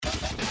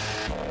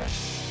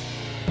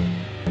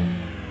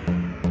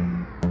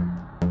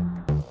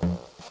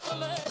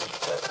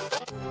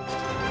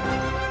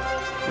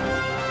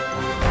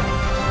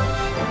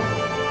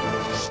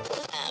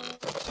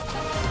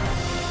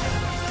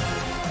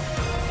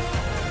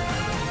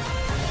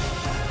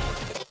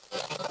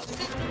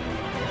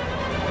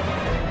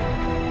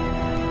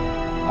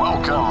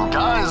Welcome,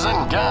 guys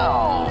and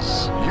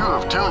gals. You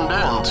have tuned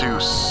in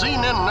to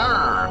Scene and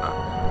Nerd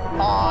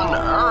on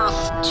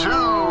Earth 2.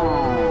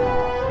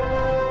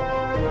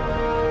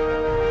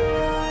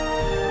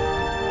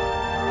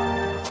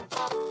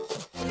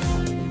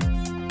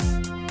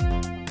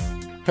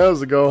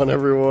 How's it going,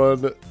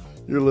 everyone?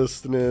 You're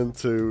listening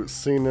to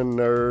Scene and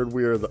Nerd.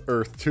 We are the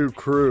Earth 2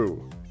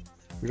 crew.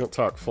 We don't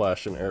talk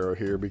Flash and Arrow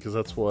here because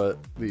that's what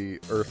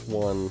the Earth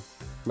 1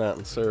 Matt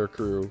and Sarah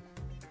crew,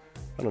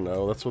 I don't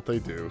know, that's what they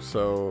do.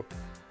 So,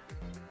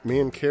 me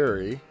and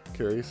Carrie,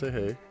 say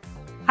hey.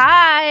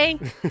 Hi.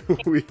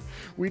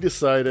 we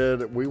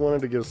decided we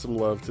wanted to give some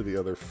love to the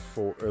other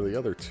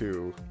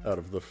two out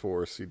of the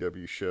 4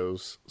 CW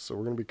shows. So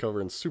we're going to be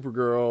covering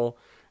Supergirl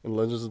and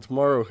Legends of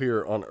Tomorrow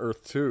here on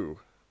Earth 2.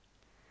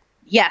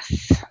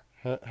 Yes.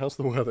 How's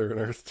the weather in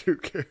Earth 2,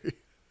 Carrie?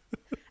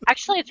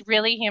 Actually, it's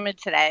really humid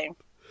today.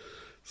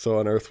 So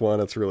on Earth 1,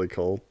 it's really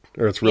cold,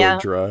 or it's really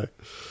dry.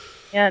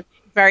 Yeah, it's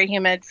very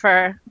humid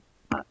for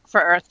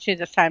Earth 2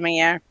 this time of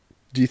year.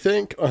 Do you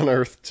think on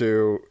Earth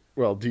 2,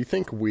 do you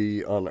think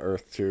we on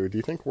Earth 2, do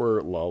you think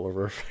we're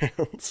Loliver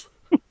fans?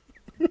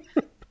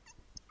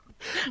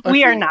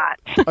 We are not.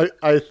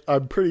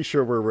 I'm pretty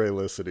sure we're Ray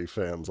Licity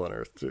fans on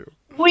Earth 2.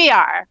 We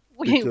are.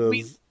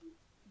 Because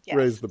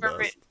Ray's the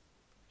best.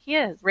 He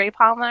is. Ray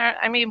Palmer.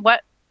 I mean,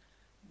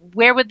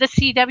 where would the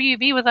CW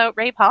be without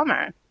Ray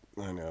Palmer?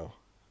 I know.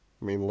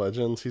 I mean,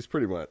 Legends, he's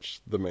pretty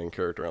much the main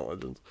character on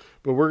Legends.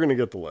 But we're going to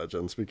get the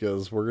Legends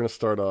because we're going to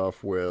start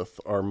off with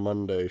our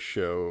Monday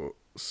show,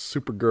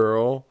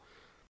 Supergirl.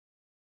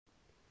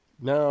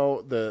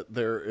 Now that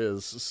there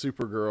is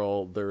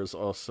Supergirl, there is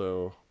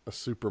also a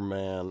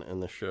Superman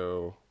in the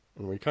show.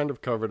 And we kind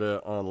of covered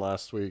it on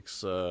last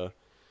week's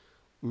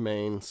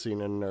main Scene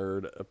and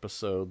Nerd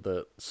episode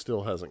that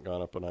still hasn't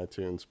gone up on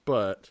iTunes,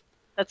 but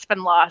that's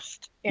been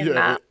lost in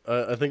that.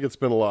 I think it's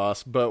been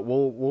lost, but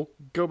we'll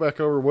go back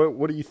over.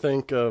 What do you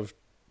think of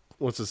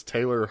what's his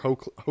Taylor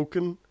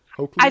Hoechlin?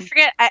 I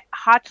forget.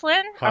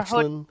 Hochlin?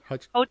 Hochlin?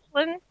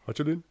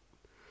 Okay.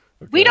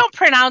 We don't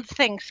pronounce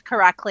things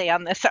correctly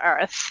on this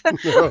Earth.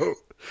 No.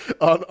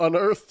 On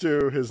Earth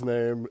 2, his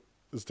name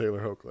is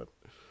Taylor Hoechlin.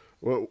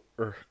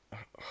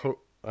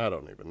 I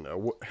don't even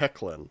know.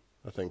 Hecklin,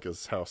 I think,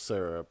 is how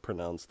Sarah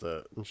pronounced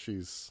it, and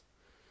she's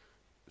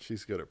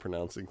good at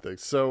pronouncing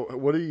things. So,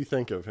 what do you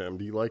think of him?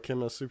 Do you like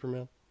him as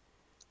Superman?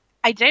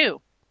 I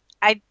do.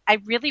 I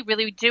really,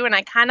 really do, and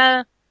I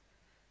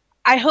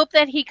hope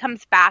that he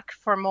comes back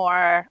for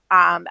more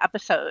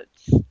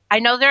episodes. I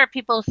know there are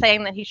people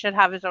saying that he should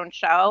have his own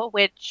show,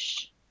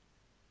 which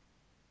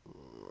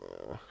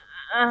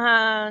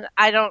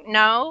I don't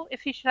know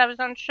if he should have his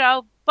own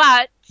show,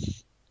 but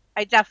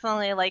I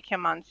definitely like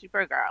him on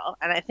Supergirl.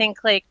 And I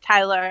think, like,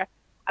 Tyler,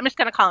 I'm just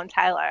going to call him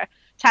Tyler.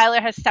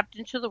 Tyler has stepped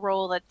into the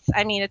role it's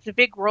a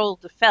big role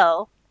to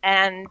fill,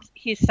 and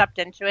he's stepped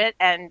into it,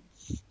 and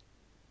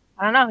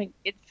I don't know,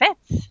 it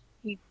fits.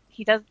 It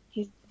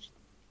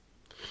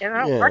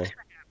works for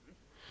him.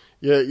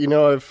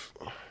 Yeah,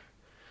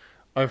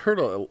 I've heard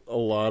a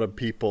lot of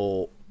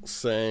people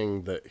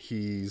saying that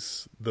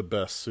he's the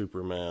best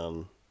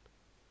Superman,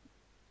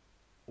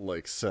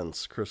 like,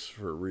 since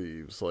Christopher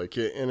Reeves,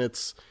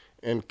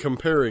 and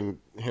comparing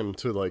him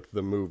to, like,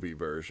 the movie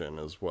version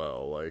as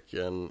well, like,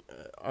 and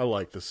I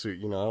like the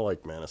suit, I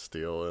like Man of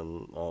Steel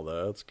and all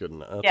that. That's good,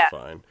 and that's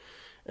fine.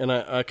 And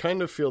I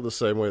kind of feel the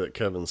same way that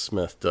Kevin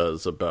Smith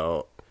does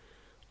about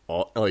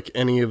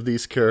any of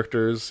these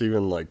characters,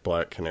 even like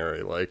Black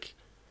Canary. Like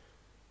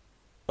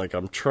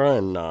I'm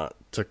trying not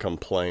to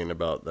complain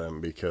about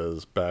them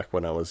because back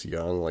when I was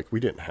young, like, we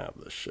didn't have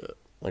this shit.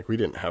 Like, we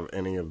didn't have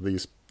any of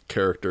these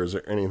characters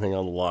or anything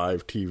on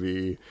live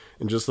TV,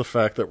 and just the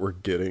fact that we're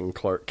getting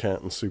Clark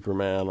Kent and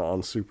Superman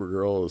on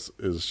Supergirl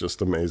is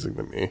just amazing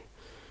to me.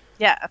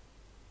 Yeah.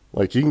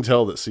 Like, you can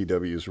tell that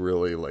CW's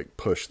really, like,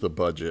 pushed the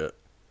budget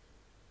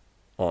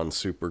on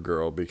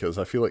Supergirl because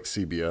I feel like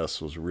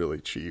CBS was really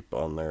cheap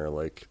on their,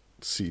 like,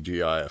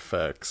 CGI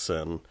effects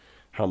and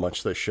how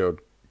much they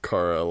showed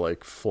Kara,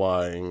 like,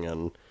 flying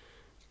and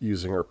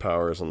using her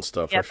powers and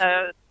stuff.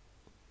 Yeah,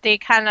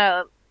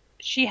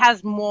 she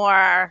has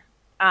more,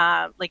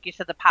 like you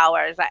said, the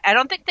powers. I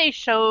don't think they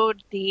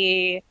showed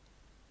the,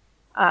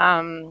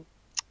 I'm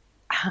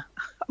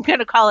going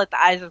to call it the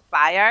eyes of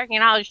fire. You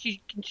know how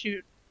she can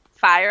shoot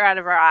fire out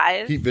of her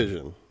eyes? Heat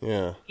vision,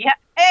 yeah. Yeah.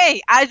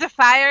 Hey, eyes of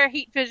fire,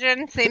 heat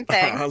vision, same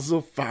thing. Eyes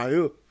of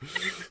fire.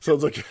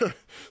 Sounds like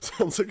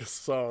a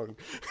song.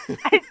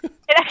 It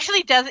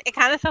actually does. It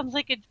kind of sounds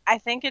like I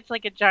think it's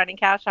like a Johnny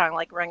Cash song,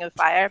 like Ring of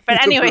Fire.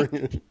 But anyway,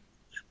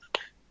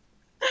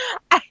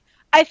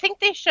 I think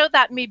they showed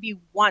that maybe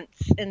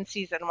once in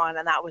season 1,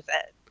 and that was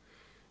it.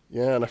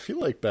 Yeah, and I feel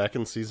like back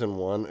in season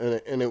 1,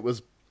 and it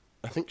was,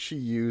 I think she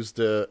used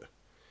it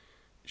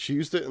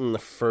in the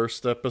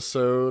first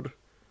episode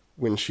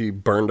when she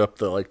burned up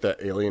that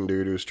alien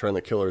dude who was trying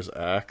to kill her's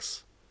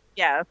axe.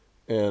 Yeah.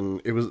 And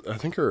it was, I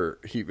think her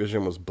heat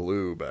vision was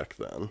blue back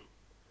then.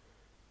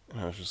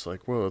 And I was just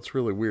like, whoa, it's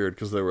really weird,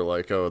 because they were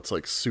like, oh, it's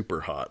like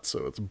super hot,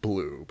 so it's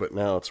blue, but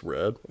now it's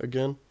red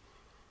again.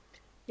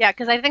 Yeah,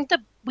 because I think the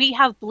we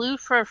have blue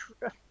for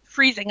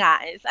freezing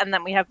eyes, and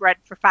then we have red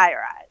for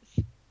fire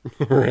eyes.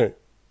 Right.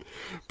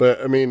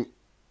 But I mean,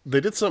 they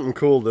did something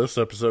cool this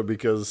episode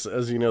because,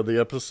 as you know, the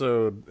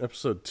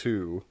episode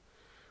two,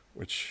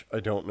 which I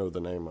don't know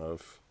the name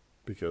of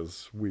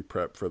because we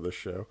prep for this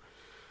show.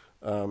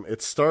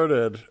 It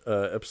started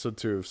episode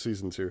two of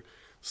season two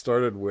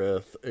started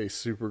with a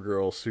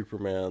Supergirl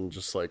Superman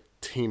just like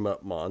team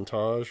up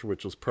montage,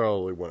 which was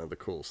probably one of the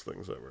coolest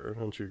things ever.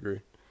 Don't you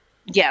agree?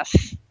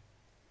 Yes,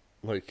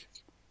 Like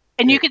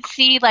and you it, could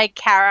see like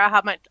Kara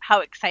how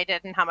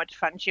excited and how much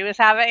fun she was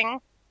having.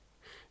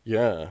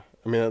 yeah.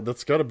 I mean,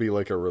 that's got to be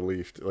like a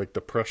relief. Like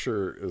the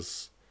pressure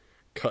is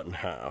cut in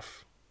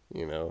half.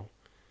 You know,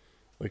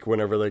 like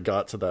whenever they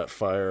got to that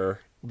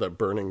fire, that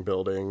burning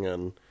building,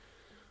 and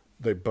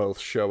they both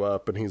show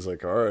up, and he's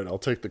like, "All right, I'll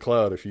take the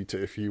cloud if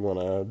if you want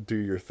to do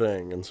your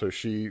thing." And so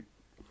she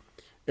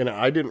and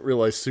I didn't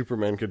realize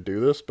Superman could do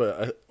this,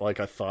 but I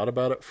thought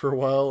about it for a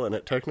while, and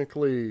it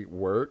technically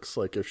works.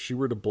 Like if she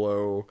were to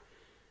blow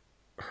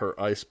her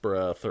ice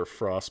breath or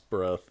frost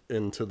breath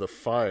into the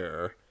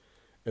fire,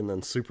 and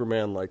then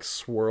Superman like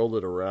swirled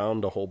it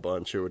around a whole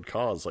bunch, it would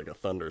cause like a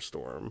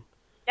thunderstorm.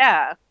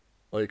 Yeah,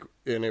 Like,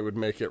 and it would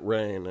make it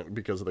rain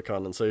because of the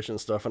condensation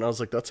stuff. And I was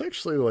like, that's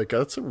actually like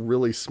that's a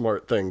really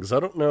smart thing because I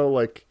don't know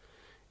like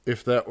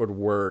if that would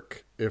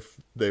work if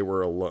they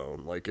were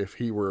alone. Like if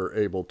he were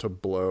able to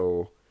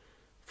blow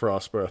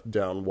frost breath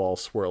down while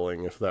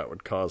swirling, if that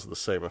would cause the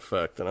same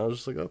effect. And I was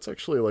just like, that's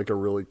actually like a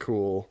really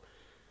cool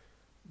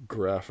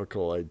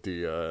graphical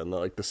idea, and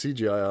like the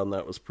CGI on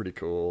that was pretty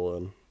cool.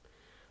 And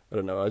I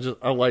don't know,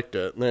 I liked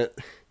it. And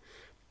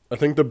I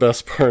think the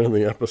best part of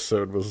the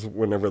episode was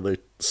whenever they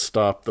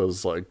stopped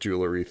those like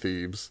jewelry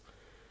thieves.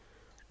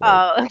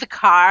 Like, the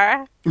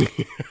car.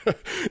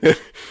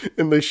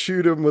 and they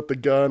shoot him with the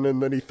gun,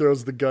 and then he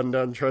throws the gun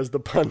down, and tries to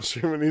punch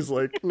him, and he's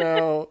like,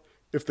 "Now,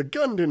 if the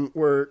gun didn't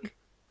work,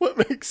 what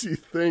makes you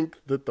think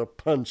that the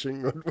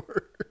punching would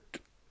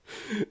work?"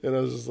 And I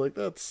was just like,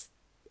 "That's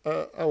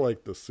I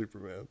like this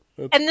Superman.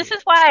 That's And this cool."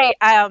 is why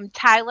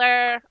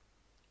Tyler,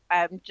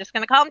 I'm just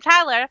gonna call him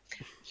Tyler.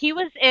 He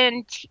was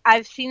in.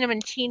 I've seen him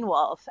in Teen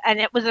Wolf, and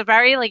it was a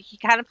very like he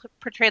kind of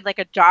portrayed like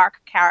a dark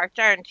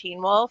character in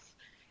Teen Wolf,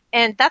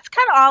 and that's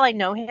kind of all I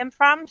know him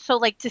from. So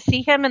like to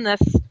see him in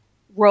this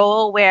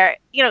role where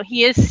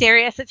he is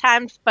serious at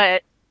times,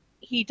 but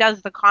he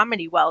does the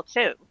comedy well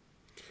too.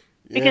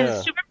 Because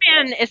Yeah,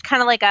 Superman is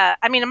kind of like a.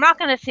 I mean, I'm not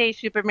gonna say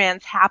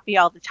Superman's happy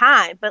all the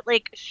time, but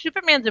like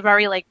Superman's a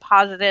very like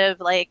positive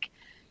like.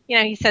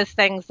 He says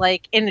things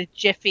like in a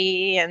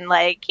jiffy and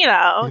like,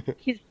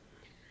 he's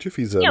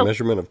Jiffy's you a know,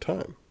 measurement of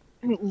time.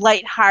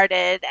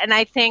 lighthearted. And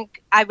I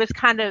think I was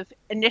kind of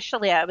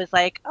initially I was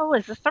like, oh,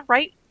 is this the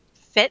right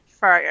fit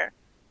for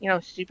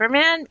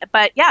Superman?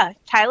 But yeah,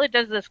 Tyler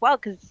does this well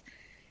because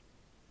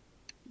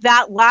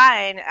that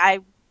line I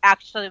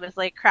actually was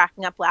like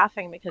cracking up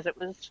laughing because it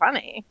was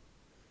funny.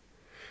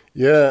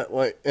 Yeah,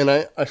 like, and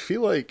I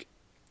feel like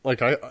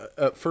I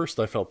at first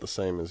I felt the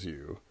same as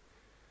you,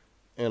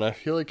 and I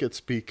feel like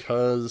it's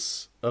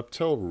because up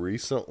till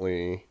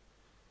recently,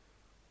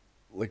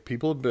 like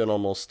people have been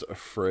almost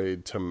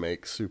afraid to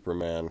make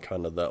Superman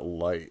kind of that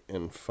light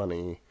and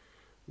funny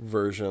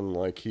version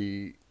like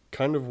he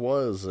kind of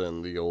was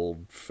in the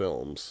old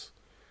films.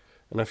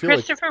 And I feel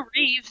like Christopher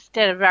Reeves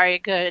did a very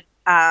good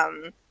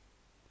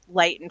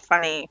light and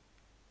funny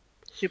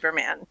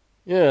Superman.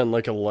 yeah, and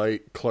like a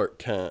light Clark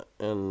Kent.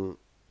 And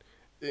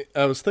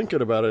I was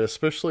thinking about it,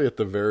 especially at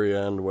the very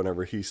end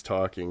whenever he's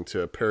talking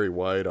to Perry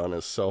White on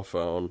his cell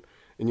phone.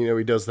 And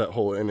he does that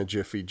whole in a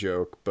jiffy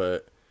joke,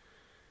 but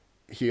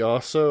he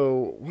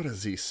also, what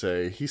does he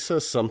say? He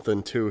says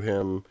something to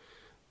him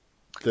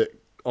that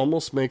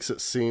almost makes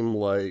it seem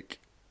like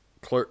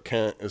Clark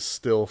Kent is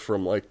still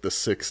from like the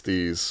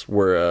 60s,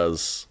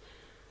 whereas,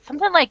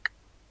 Something like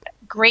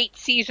Great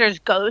Caesar's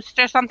Ghost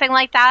or something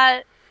like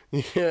that.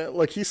 yeah,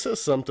 like he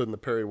says something to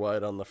Perry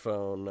White on the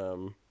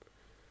phone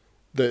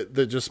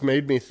that just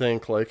made me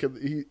think like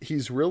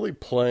he's really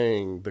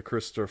playing the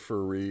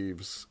Christopher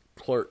Reeves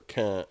Clark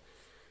Kent,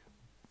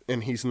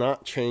 and he's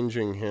not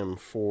changing him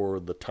for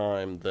the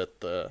time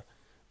that the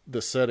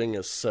setting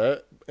is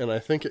set, and I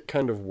think it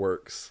kind of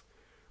works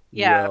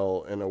Yeah.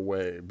 well in a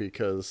way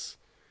because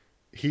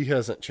he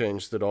hasn't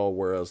changed at all,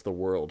 whereas the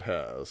world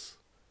has.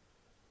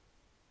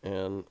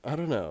 And I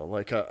don't know,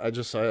 like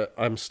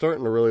I'm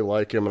starting to really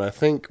like him, and I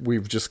think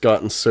we've just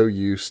gotten so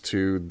used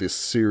to this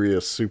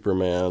serious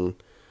Superman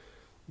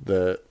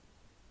that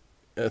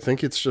I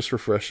think it's just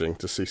refreshing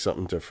to see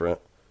something different.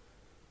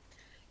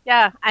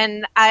 Yeah,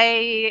 and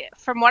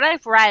from what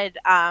I've read,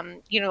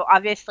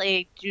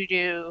 obviously due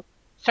to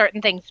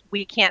certain things,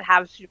 we can't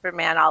have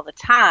Superman all the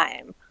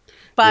time.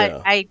 But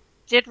Yeah, I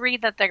did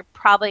read that they're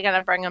probably going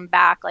to bring him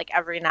back like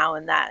every now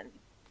and then.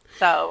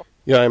 So,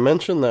 yeah. I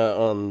mentioned that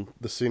on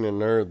the Scene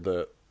and Nerd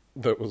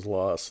that was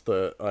lost.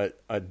 That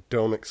I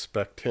don't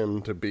expect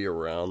him to be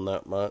around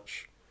that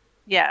much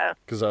yeah,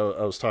 because I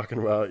was talking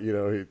about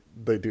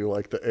they do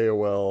like the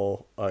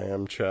AOL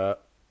IM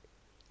chat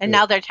And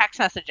now they're text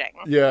messaging.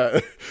 Yeah.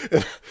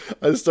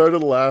 I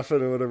started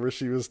laughing whenever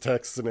she was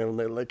texting him. And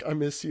they're like, I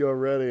miss you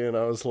already. And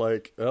I was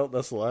like, well,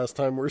 that's the last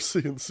time we're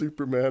seeing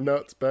Superman. Now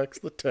it's back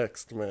to the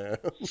text, man.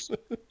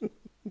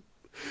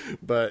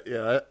 But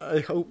yeah,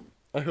 I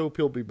hope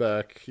he'll be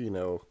back,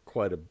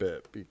 quite a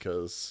bit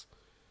because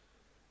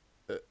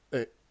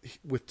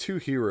with two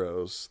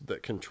heroes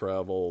that can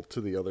travel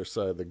to the other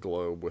side of the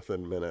globe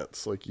within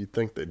minutes, like you'd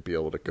think they'd be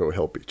able to go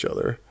help each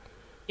other.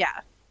 Yeah.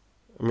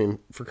 I mean,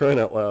 for crying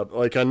out loud,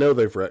 like I know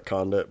they've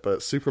retconned it,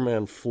 but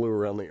Superman flew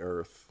around the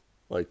Earth,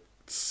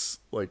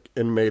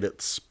 and made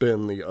it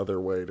spin the other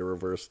way to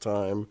reverse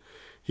time.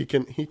 He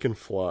can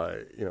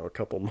fly, a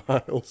couple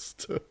miles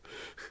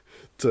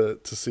to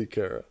see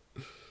Kara.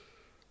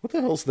 What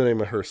the hell's the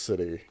name of her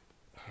city?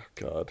 Oh,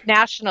 God.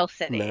 National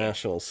City.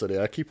 National City.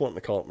 I keep wanting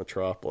to call it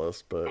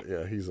Metropolis, but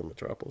yeah, he's in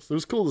Metropolis. It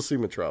was cool to see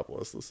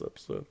Metropolis this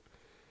episode.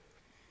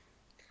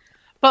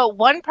 But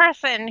one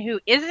person who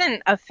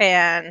isn't a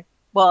fan,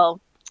 well,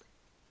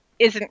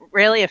 isn't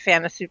really a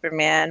fan of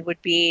Superman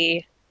would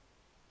be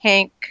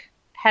Hank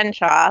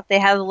Henshaw. They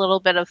had a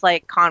little bit of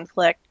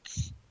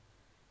conflict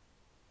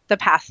the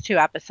past two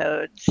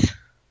episodes.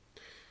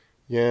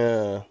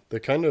 Yeah, they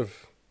kind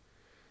of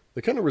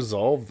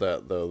resolved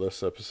that though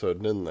this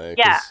episode, didn't they?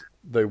 Yeah. 'Cause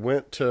they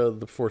went to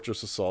the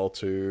Fortress of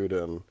Solitude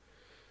and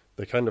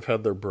they kind of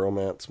had their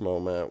bromance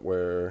moment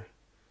where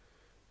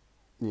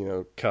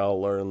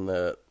Cal learned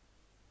that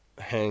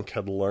Hank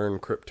had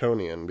learned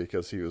Kryptonian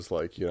because he was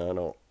like, I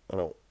don't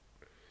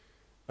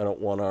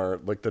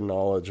want the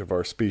knowledge of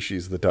our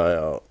species to die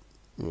out.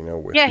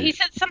 With Yeah, he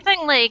said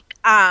something like,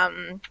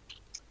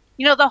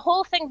 the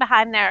whole thing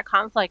behind their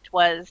conflict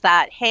was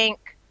that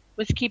Hank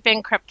was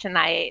keeping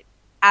kryptonite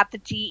at the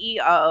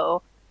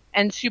DEO,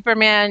 and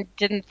Superman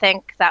didn't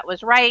think that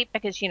was right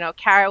because,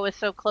 Kara was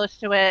so close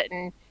to it,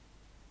 and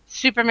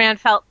Superman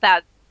felt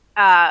that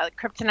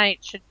kryptonite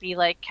should be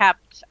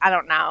kept, I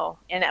don't know,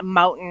 in a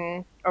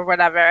mountain or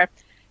whatever.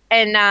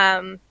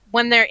 And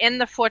when they're in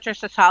the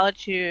Fortress of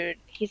Solitude,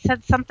 he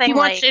said something he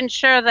wants to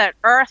ensure that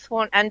Earth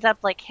won't end up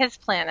like his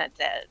planet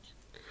did.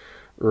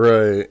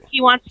 Right. He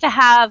wants to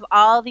have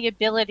all the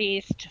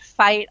abilities to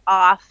fight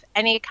off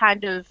any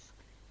kind of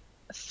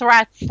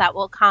threats that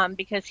will come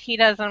because he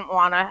doesn't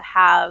want to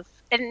have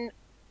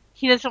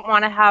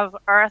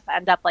Earth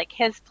end up like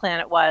his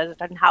planet was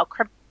and how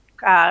Krypton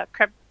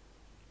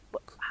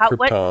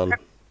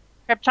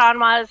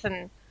was,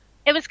 and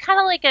it was kind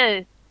of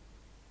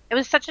it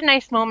was such a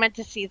nice moment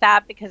to see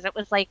that because it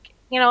was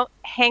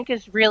Hank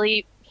is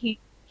really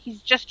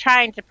he's just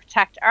trying to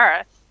protect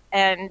Earth,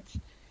 and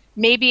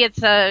maybe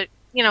it's a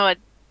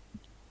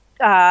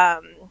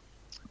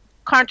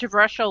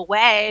controversial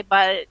way,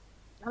 but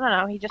I don't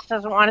know, he just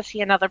doesn't want to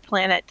see another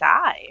planet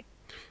die.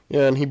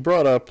 Yeah, and he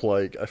brought up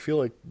I feel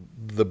like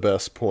the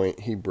best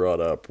point he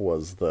brought up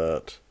was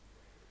that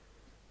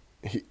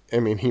he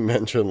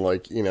mentioned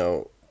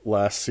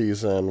last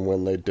season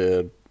when they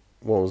did,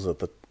 what was it,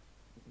 the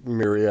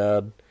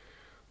Myriad,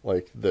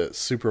 that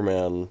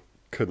Superman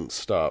couldn't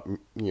stop,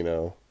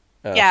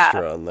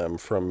 Astra and them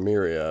from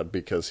Myriad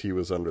because he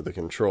was under the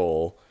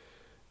control,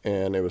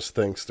 and it was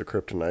thanks to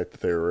kryptonite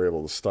that they were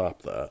able to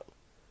stop that.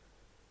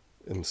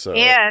 And so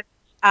and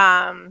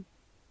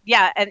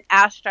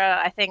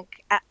Astra, I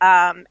think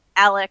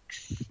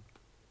Alex,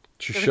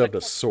 she shoved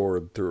a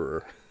sword through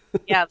her.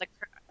 Yeah,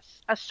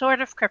 a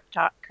sword of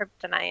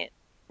kryptonite,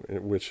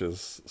 which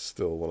is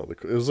still one of the.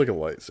 It was like a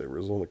lightsaber. It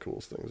was one of the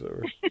coolest things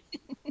ever.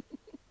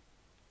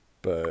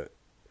 But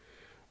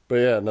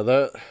yeah,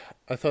 no,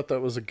 I thought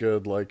that was a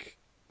good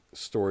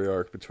story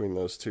arc between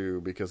those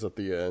two because at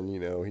the end,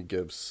 he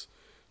gives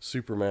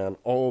Superman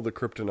all the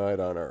kryptonite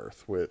on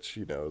Earth, which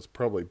is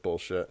probably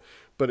bullshit.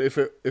 But if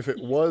it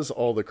was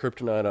all the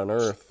kryptonite on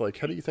Earth,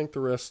 how do you think the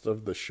rest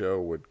of the show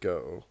would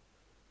go?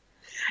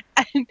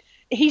 And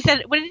he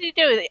said, "What did he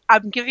do?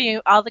 I'm giving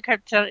you all the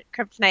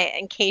kryptonite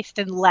encased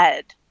in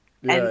lead."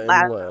 Yeah, and in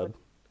lead.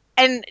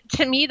 And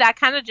to me, that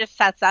kind of just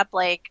sets up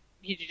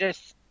you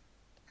just.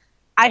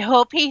 I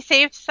hope he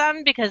saved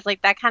some because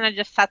that kind of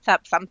just sets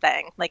up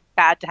something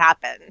bad to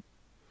happen.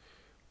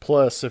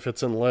 Plus, if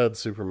it's in lead,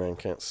 Superman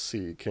can't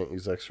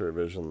use X-ray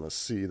vision to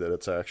see that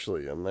it's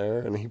actually in there,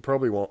 and he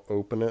probably won't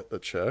open it to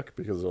check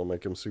because it'll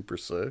make him super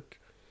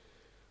sick.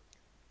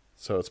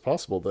 So it's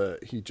possible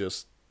that he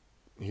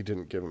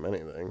didn't give him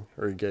anything,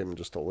 or he gave him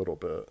just a little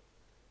bit.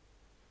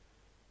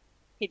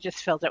 He just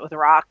filled it with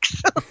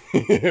rocks.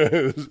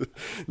 it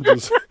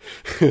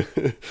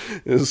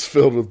was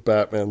filled with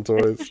Batman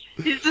toys.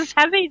 Is this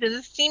heavy? Does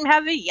this seem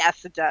heavy?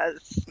 Yes, it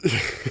does.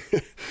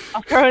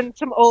 I'll throw in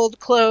some old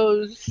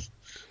clothes.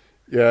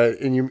 Yeah,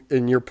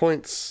 and your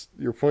point's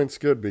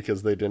good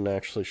because they didn't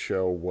actually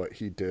show what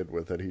he did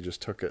with it. He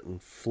just took it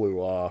and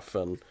flew off.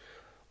 And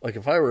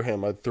if I were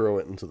him, I'd throw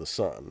it into the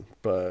sun.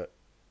 But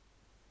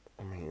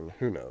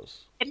who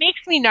knows? It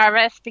makes me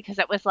nervous because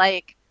it was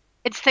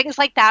it's things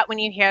like that when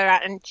you hear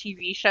that in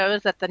TV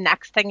shows that the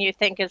next thing you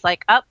think is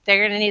oh, they're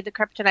going to need the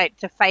kryptonite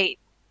to fight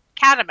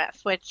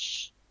Cadmus,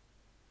 which,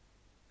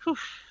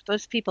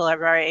 those people are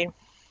very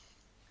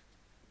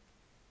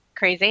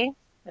crazy.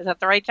 Is that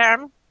the right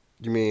term?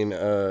 You mean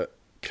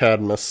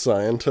Cadmus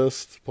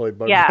scientist, played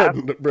by Yeah.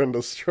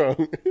 Brenda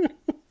Strong?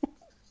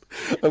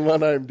 I'm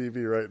on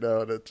IMDb right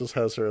now, and it just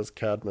has her as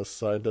Cadmus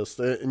scientist.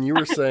 And you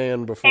were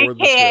saying before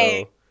the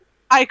AKA, show,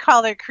 I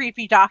call her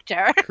creepy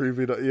doctor.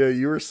 yeah,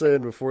 you were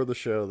saying before the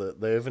show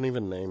that they haven't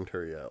even named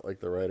her yet. Like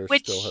the writers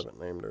still Which, haven't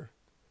named her.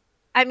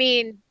 I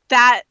mean,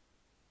 that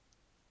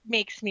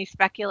makes me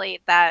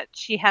speculate that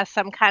she has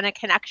some kind of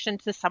connection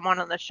to someone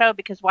on the show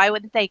because why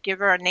wouldn't they give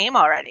her a name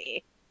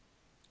already?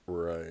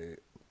 Right.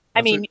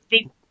 I That's mean,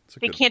 a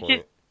they good can't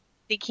just point.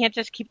 they can't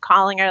just keep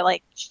calling her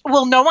like,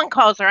 well, no one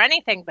calls her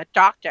anything but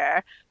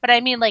doctor. But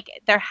I mean, like,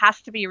 there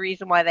has to be a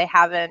reason why they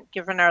haven't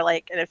given her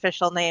like an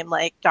official name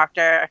like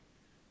Dr.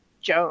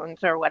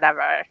 Jones or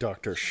whatever.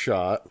 Dr.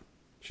 Shot.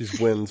 She's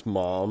Wynn's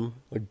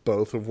mom. Like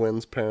both of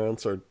Wynn's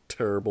parents are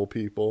terrible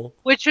people.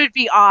 Which would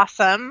be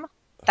awesome.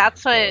 Oh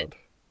That's what god.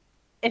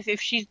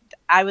 if she's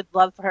I would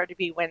love for her to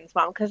be Wynn's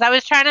mom because I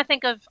was trying to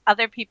think of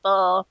other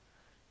people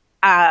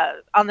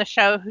on the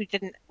show who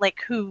didn't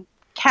like who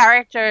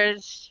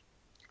characters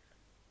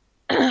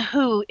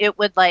who it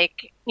would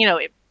like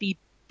it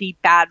be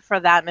bad for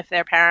them if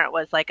their parent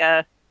was like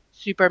a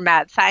super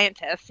mad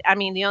scientist. I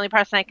mean, the only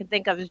person I can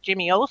think of is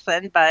Jimmy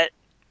Olsen, but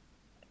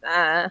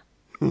uh,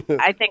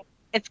 I think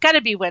it's got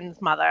to be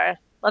Wynn's mother.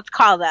 Let's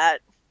call that.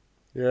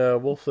 Yeah,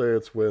 we'll say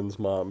it's Wynn's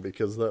mom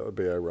because that would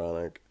be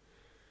ironic.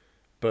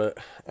 But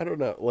I don't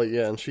know. Like,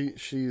 yeah, and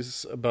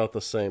she's about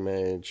the same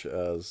age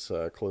as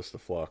Callista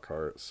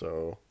Flockhart,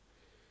 so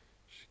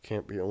she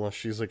can't be unless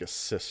she's like a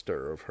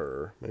sister of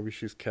her. Maybe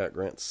she's Cat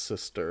Grant's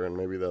sister, and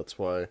maybe that's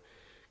why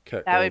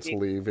Cat That would Grant's be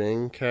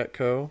leaving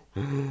Catco.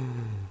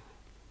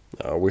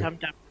 No, we. dum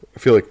dum. I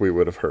feel like we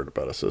would have heard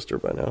about a sister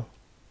by now.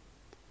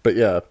 But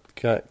yeah,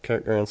 Cat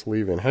Grant's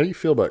leaving. How do you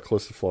feel about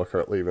Callista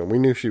Flockhart leaving? We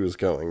knew she was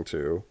going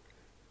to.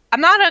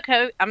 I'm not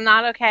okay. I'm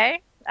not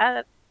okay.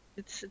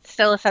 It's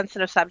still a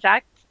sensitive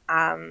subject.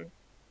 Um,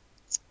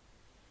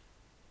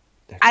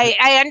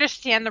 I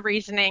understand the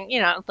reasoning,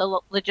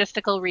 the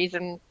logistical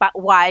reason, but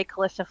why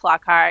Calista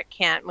Flockhart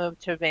can't move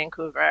to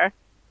Vancouver.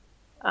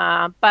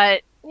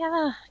 But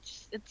yeah,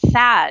 it's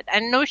sad. I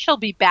know she'll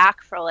be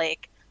back for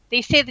like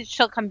they say that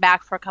she'll come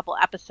back for a couple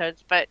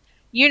episodes, but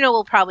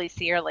we'll probably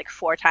see her like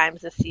 4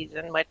 times this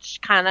season, which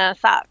kind of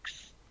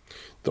sucks.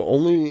 The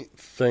only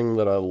thing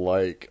that I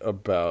like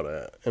about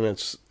it, and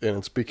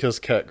it's because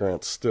Cat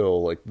Grant's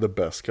still like the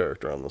best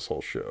character on this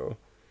whole show,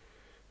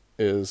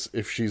 is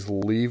if she's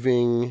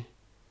leaving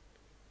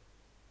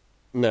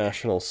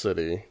National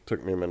City.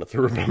 Took me a minute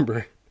to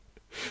remember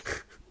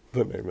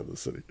the name of the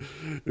city.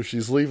 If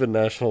she's leaving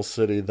National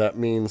City, that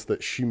means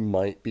that she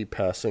might be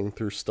passing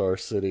through Star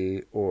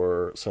City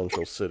or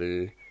Central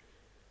City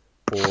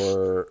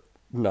or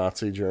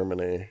Nazi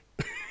Germany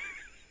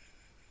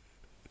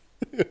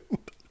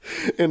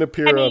and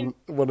I appear mean,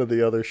 on one of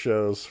the other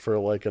shows for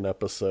like an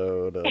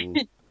episode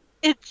and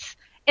it's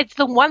it's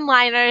the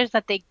one-liners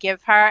that they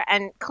give her,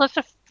 and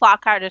Calista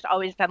Flockhart has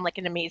always been like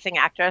an amazing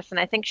actress, and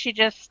I think she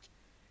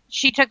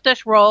took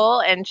this role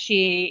and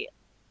she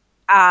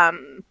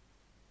um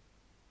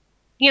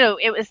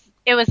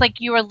it was like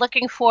you were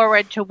looking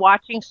forward to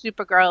watching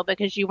Supergirl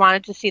because you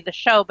wanted to see the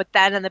show, but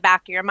then in the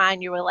back of your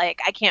mind you were like,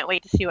 I can't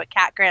wait to see what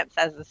Cat Grant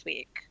says this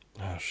week.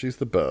 oh, she's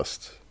the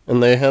best.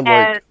 And they had And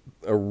like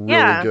a really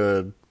yeah,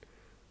 good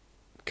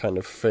kind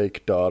of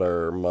fake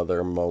daughter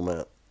mother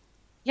moment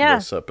yeah.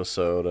 this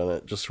episode, and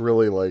it just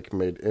really like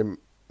made it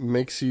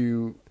makes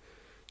you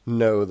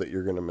know that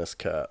you're gonna miss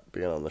Cat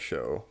being on the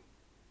show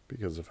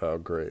because of how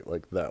great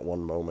like that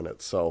one moment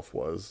itself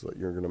was. That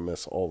you're gonna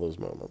miss all those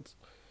moments.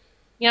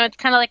 It's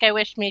kind of like I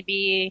wish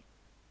maybe,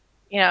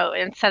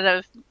 instead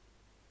of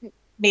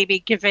maybe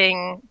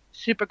giving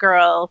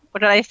Supergirl,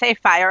 what did I say,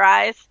 fire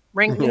eyes,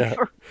 ring Yeah,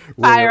 for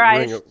fire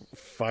ring eyes. of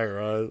fire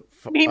eyes,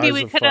 Maybe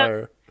eyes of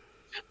fire.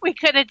 we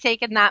could have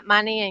taken that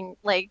money and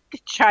like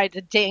tried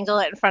to dangle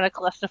it in front of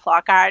Calista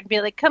Flockhart and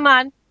be like, come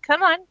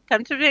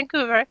to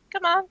Vancouver,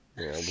 come on.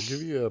 Yeah, we'll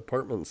give you an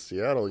apartment in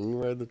Seattle. You can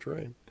ride the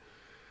train,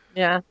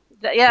 Yeah,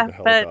 take yeah, a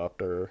but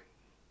helicopter.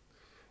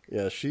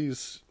 Yeah,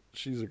 she's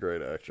a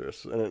great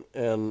actress,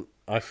 and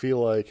I feel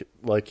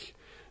like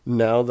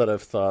now that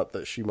I've thought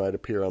that she might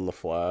appear on The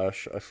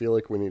Flash, I feel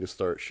like we need to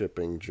start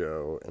shipping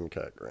Joe and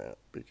Cat Grant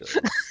because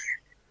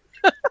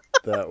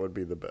that would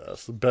be the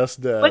best.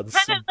 what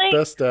kind of like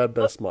Best dad, what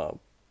best mom.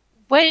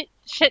 what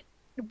ship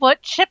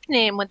what ship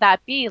name would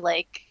that be?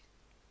 Like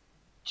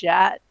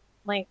Jet?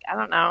 Like I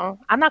don't know.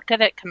 I'm not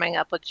good at coming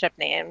up with ship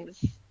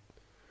names.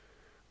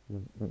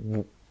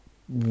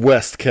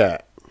 West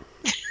Cat,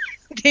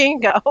 There you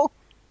go.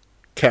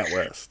 Cat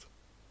West.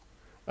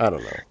 I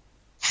don't know.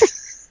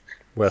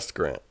 West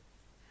Grant,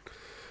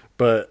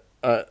 but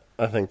I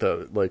think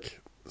that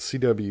like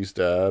CW's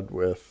dad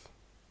with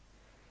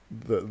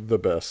the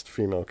best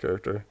female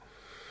character.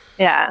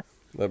 Yeah.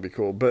 That'd be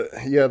cool. But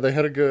yeah, they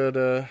had a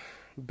good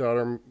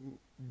daughter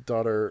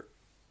daughter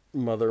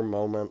mother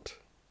moment.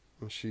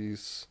 And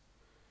she's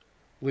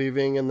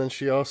leaving, and then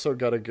she also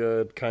got a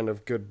good kind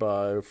of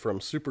goodbye from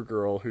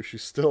Supergirl, who she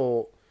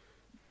still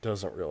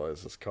doesn't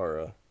realize is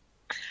Kara.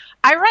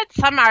 I read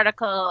some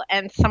article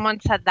and someone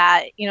said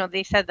that,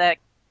 they said that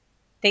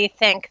they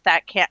think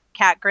that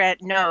Cat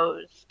Grant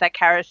knows that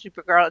Kara's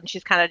Supergirl and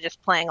she's kind of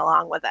just playing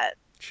along with it.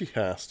 She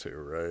has to,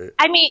 right?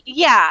 I mean,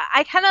 yeah,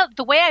 I kind of,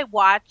 the way I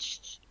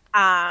watched,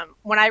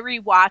 when I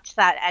rewatched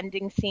that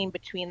ending scene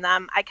between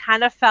them, I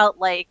kind of felt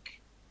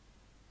like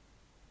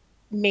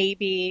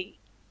maybe,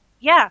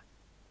 yeah,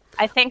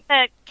 I think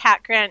that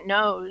Cat Grant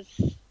knows,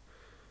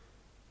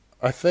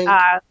 I think,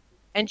 uh,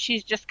 and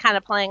she's just kind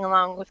of playing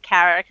along with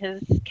Kara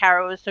because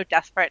Kara was so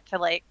desperate to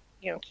like,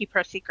 keep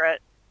her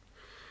secret.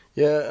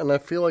 yeah, and I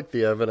feel like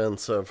the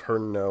evidence of her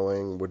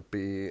knowing would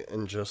be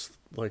in just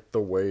like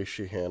the way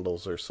she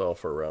handles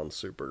herself around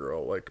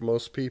Supergirl. Like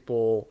most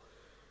people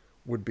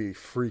would be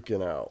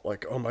freaking out,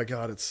 like, "Oh my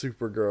God, it's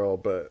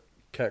Supergirl!" But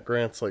Cat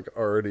Grant's like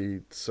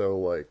already so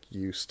like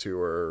used to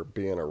her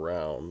being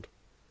around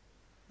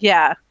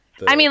Yeah.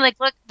 I that. mean, like,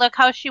 look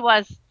how she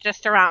was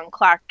just around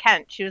Clark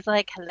Kent. She was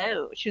like,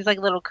 hello. She was like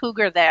a little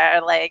cougar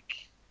there,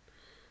 like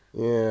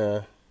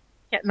Yeah,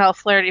 getting all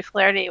flirty,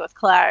 flirty with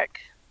Clark.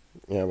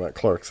 yeah, about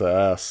Clark's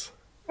ass,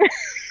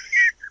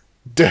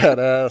 dead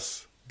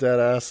ass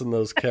in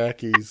those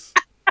khakis.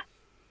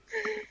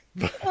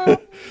 Oh,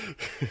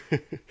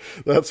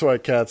 That's why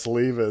Kat's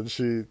leaving.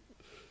 She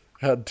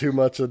had too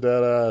much of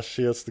dead ass.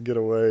 She has to get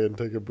away and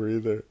take a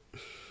breather.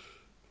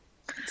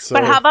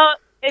 but So how about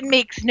it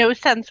makes no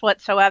sense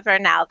whatsoever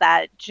now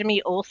that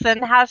Jimmy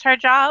Olsen has her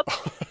job?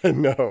 I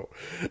know.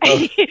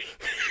 Uh,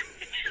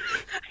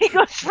 he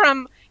goes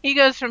from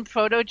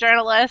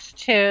photojournalist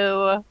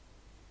to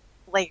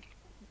like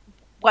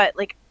what,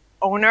 like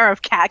owner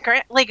of Cat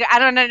Grant? Like I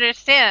don't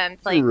understand.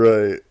 Like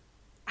right.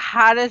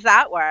 how does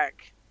that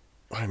work?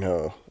 I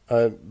know.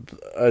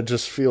 I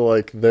just feel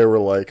like they were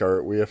like, all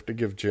right, we have to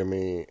give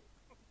Jimmy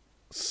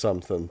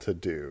something to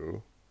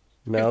do.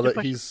 We have Now to that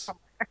push. he's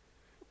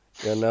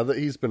yeah, now that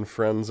he's been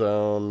friend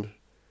zoned,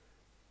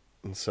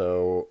 and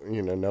so,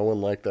 no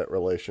one liked that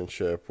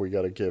relationship. We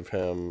got to give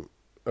him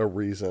a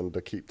reason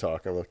to keep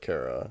talking with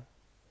Kara.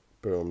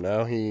 Boom.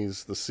 Now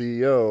he's the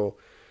CEO,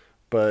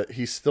 but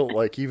he's still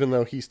like, even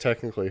though he's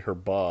technically her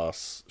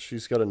boss,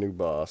 she's got a new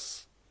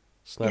boss,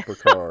 Snapper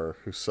Carr,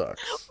 who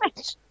sucks.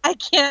 I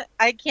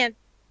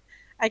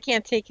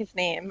can't take his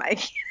name.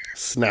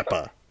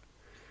 Snapper.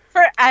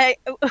 For I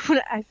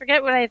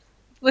forget what I.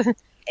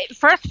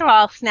 First of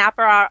all,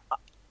 Snapper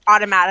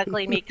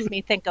automatically makes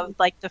me think of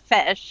like the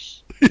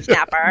fish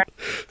Snapper.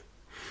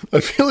 I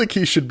feel like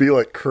he should be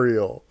like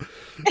Creel.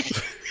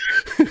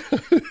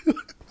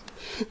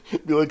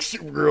 Be like,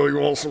 Supergirl, you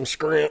want some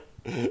scrant?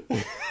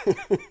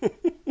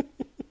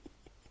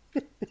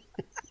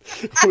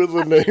 With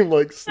a name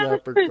like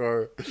Snapper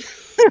Carr.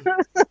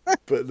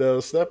 But no,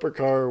 Snapper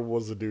Carr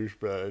was a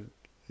douchebag.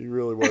 He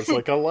really was.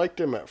 Like, I liked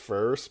him at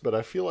first, but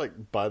I feel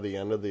like by the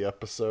end of the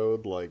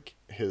episode, like,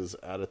 his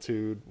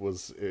attitude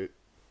was, it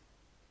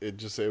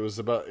was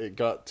about, it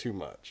got too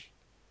much.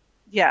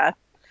 Yeah.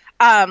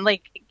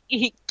 Like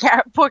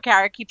poor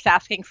Kara keeps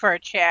asking for a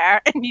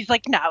chair, and he's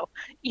like, "No,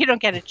 you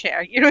don't get a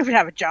chair. You don't even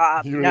have a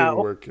job. You don't even No."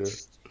 work here.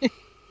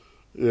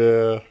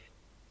 Yeah,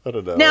 I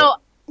don't know. No,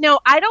 no,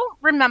 I don't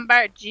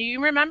remember. Do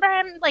you remember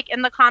him like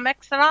in the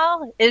comics at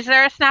all? Is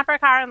there a Snapper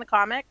car in the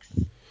comics?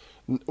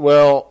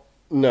 Well,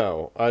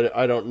 no,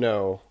 I don't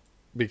know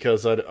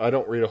because I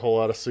don't read a whole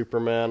lot of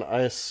Superman.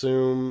 I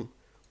assume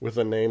with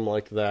a name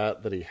like that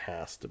he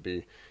has to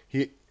be.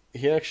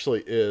 He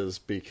actually is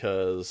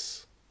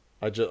because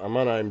I'm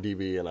on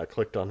IMDb and I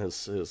clicked on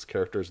his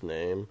character's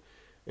name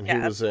and he Yeah.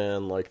 was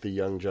in like the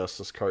Young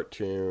Justice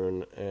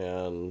cartoon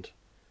and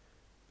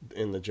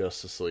in the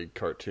Justice League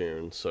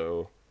cartoon,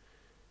 so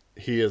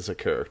he is a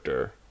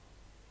character.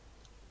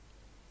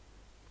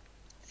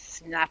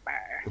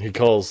 Snapper. He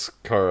calls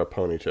Kara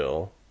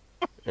Ponytail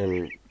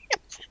and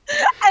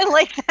I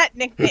like that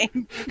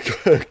nickname.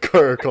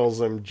 Kara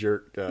calls him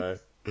Jerk Guy.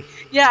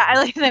 Yeah, I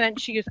like that. And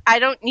she goes, "I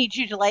don't need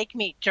you to like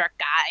me, jerk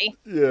guy."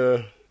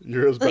 Yeah,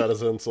 you're as Like, bad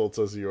as insults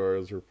as you are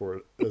as you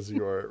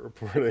are at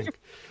reporting.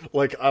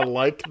 Like I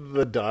liked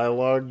the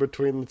dialogue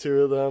between the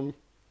two of them.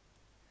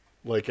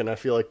 Like, and I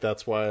feel like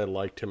that's why I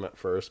liked him at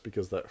first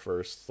because that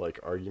first like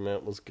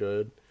argument was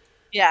good.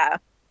 yeah.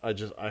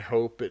 I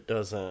hope it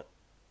doesn't.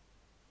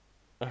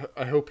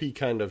 I hope he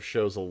kind of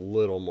shows a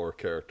little more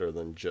character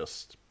than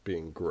just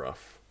being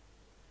gruff.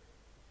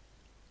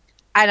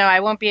 I know I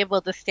won't be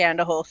able to stand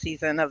a whole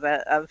season of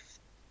it of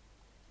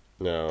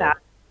No, that.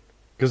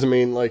 because I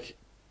mean, like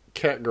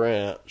Cat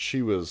Grant,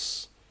 she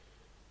was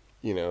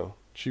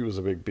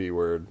a big B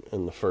word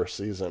in the first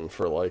season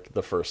for like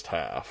the first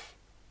half,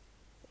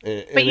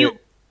 and, But and you it,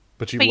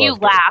 but you but you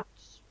loved her. laughed.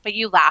 But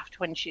you laughed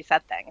when she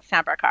said things.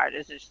 Snapper card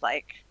is just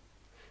like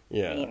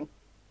Yeah, mean.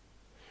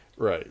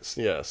 right.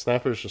 Yeah,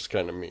 Snapper's just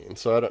kind of mean.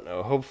 So I don't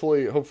know.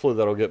 Hopefully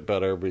that'll get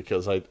better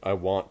because I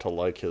want to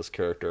like his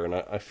character, and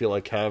I feel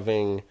like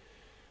having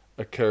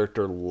a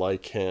character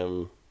like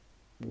him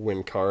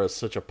when Kara's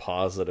such a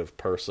positive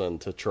person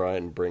to try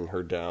and bring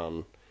her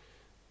down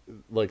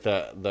like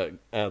that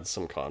adds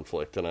some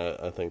conflict, and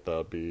I think that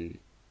would be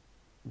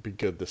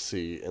good to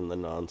see in the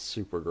non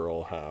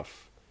Supergirl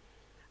half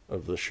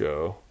of the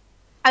show.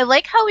 I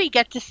like how we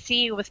get to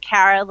see with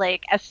Kara,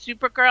 like, as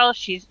Supergirl,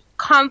 she's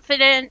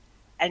confident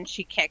and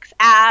she kicks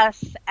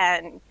ass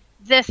and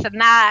this and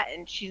that,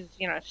 and she's,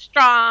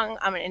 strong.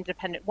 I'm an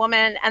independent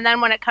woman. And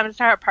then when it comes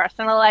to her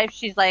personal life,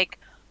 she's like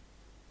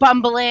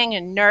bumbling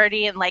and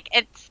nerdy and like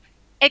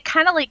it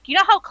kind of like,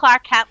 how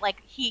Clark Kent,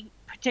 like, he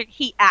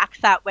acts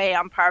that way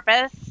on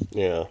purpose.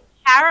 Yeah.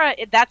 Kara,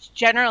 that's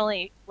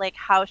generally like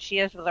how she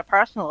is with her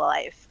personal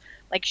life.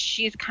 Like,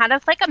 she's kind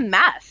of like a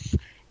mess.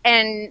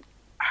 And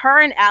her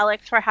and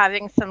Alex were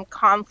having some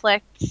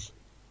conflict,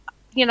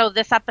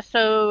 this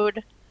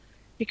episode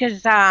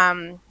because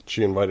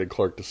she invited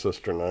Clark to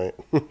sister night.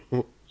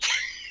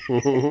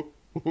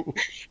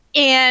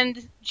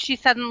 and she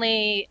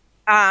suddenly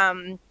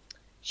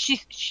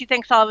she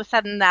thinks all of a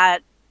sudden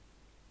that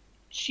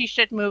she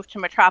should move to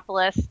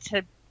Metropolis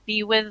to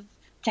be with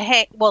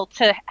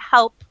to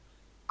help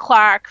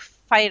Clark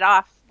fight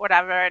off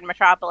whatever in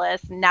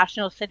Metropolis, and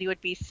National City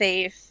would be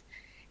safe.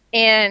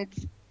 And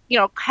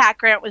Cat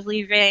Grant was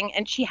leaving,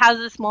 and she has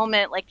this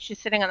moment, like, she's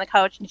sitting on the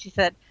couch and she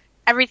said,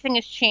 everything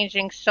is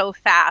changing so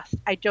fast.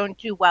 I don't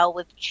do well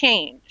with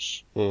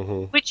change.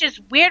 Mm-hmm. Which is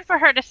weird for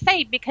her to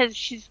say because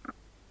she's,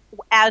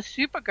 as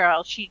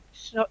Supergirl, she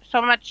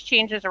so much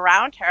changes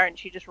around her and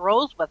she just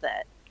rolls with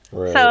it.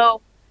 Right.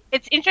 So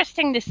it's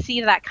interesting to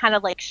see that kind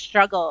of like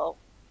struggle,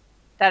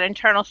 that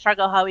internal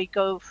struggle, how we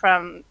go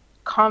from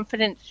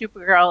confident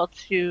Supergirl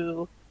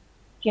to,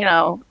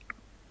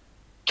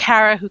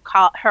 Kara, who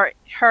call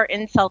her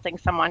insulting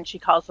someone, she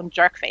calls him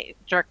jerk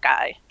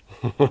guy.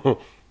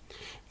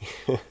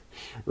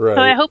 Right.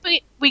 So I hope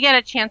we get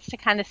a chance to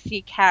kind of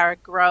see Kara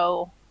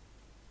grow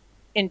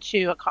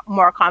into a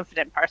more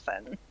confident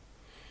person.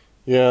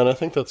 Yeah, and I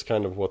think that's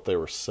kind of what they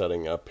were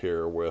setting up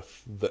here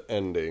with the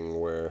ending,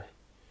 where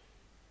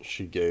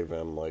she gave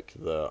him like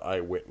the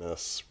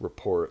eyewitness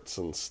reports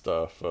and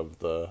stuff of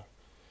the.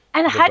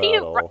 And how do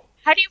you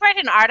write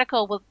an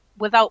article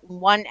without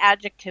one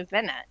adjective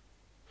in it?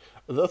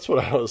 That's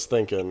what I was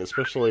thinking,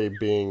 especially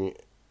being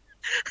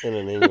in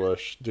an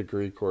English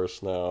degree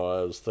course now.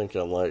 I was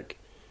thinking, like,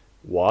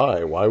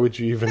 why? Why would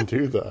you even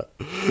do that?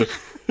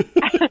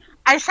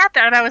 I sat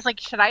there and I was like,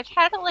 should I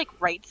try to like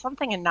write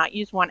something and not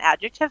use one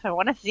adjective? I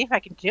want to see if I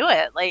can do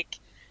it. Like,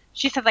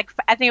 she said, like,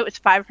 I think it was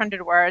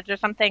 500 words or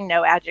something,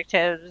 no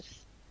adjectives,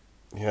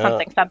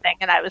 something.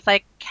 And I was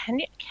like,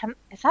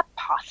 is that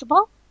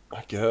possible?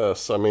 I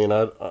guess. I mean,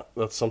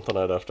 that's something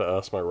I'd have to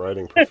ask my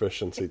writing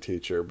proficiency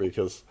teacher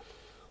because,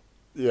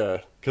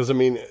 I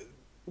mean,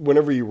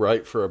 whenever you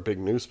write for a big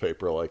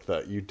newspaper like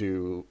that,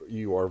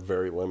 you are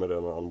very limited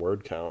on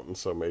word count, and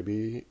so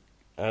maybe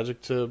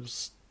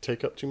adjectives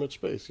take up too much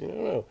space. You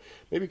don't know.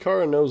 Maybe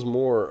Kara knows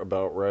more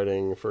about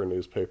writing for a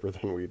newspaper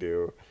than we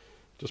do.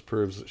 Just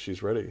proves that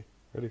she's ready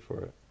for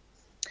it.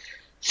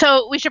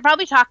 So we should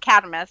probably talk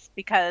Cadmus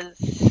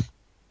because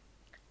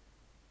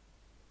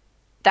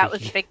that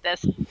was big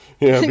this.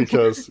 Yeah,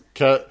 because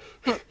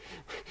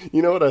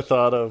you know what I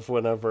thought of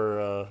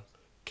whenever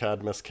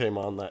Cadmus came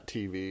on that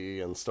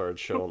TV and started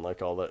showing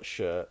like all that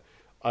shit?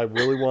 I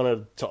really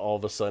wanted to all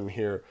of a sudden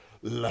hear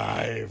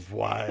Live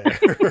Wire.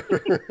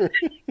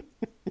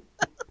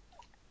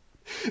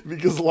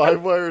 Because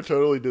Livewire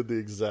totally did the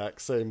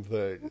exact same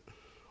thing.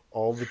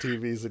 All the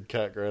TVs in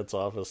Cat Grant's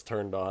office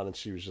turned on, and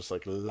she was just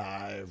like,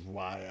 Live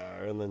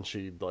Wire. And then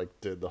she like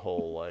did the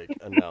whole like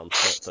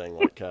announcement thing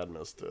like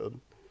Cadmus did.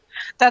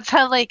 That's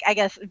how, like, I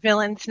guess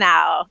villains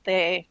now,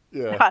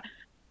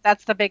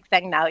 that's the big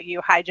thing now.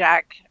 You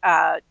hijack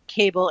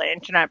cable and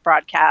internet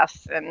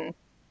broadcasts and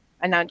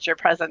announce your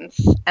presence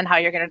and how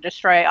you're going to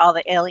destroy all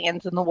the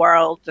aliens in the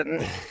world.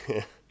 And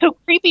so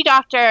Creepy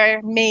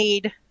Doctor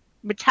made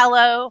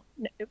Metello,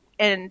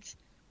 and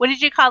what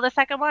did you call the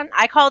second one?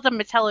 I called him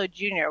Metello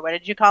Jr. What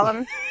did you call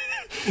him?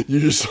 You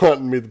just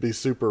wanted me to be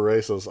super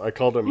racist. I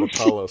called him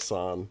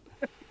Metello-san.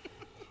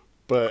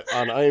 But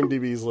on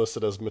IMDb he's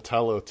listed as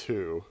Metello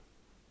 2.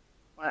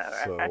 Whatever.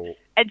 So...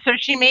 And so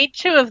she made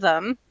two of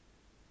them.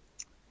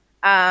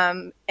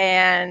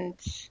 And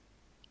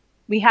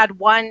we had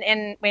one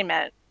in, wait a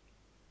minute.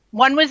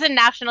 One was in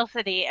National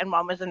City and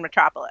one was in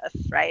Metropolis,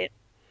 right?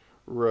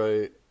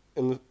 Right.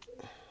 And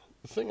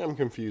the thing I'm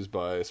confused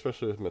by,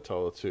 especially with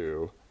Metello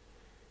 2,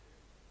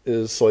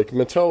 is like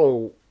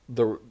Metello,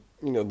 the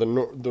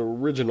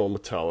original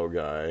Metello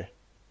guy,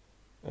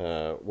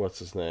 what's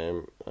his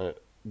name?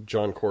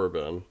 John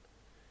Corbin.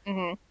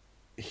 Mm-hmm.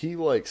 He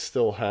like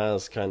still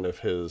has kind of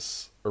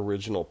his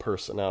original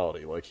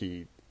personality, like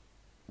he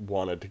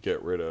wanted to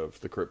get rid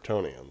of the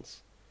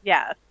Kryptonians.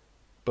 Yeah.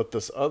 But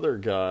this other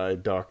guy,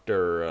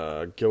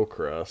 Dr.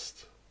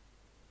 Gilchrist,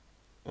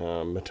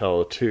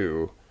 Metello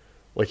 2,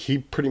 like he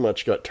pretty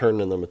much got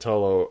turned into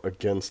Metello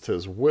against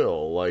his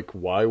will. Like,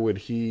 why would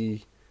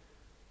he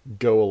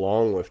go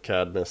along with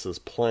Cadmus's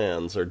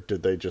plans, or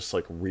did they just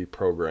like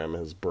reprogram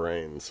his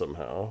brain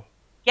somehow?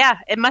 Yeah,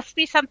 it must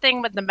be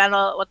something with the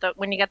metal,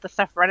 when you get the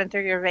stuff running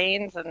through your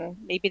veins, and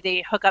maybe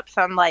they hook up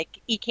some like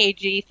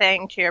EKG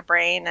thing to your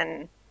brain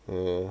and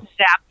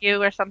zap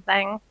you or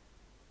something.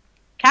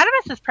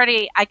 Cadmus is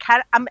pretty.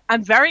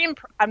 I'm very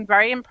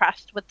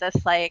impressed with this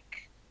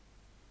like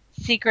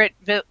secret,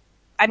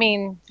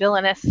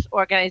 villainous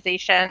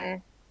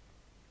organization.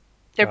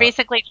 They're Uh,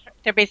 basically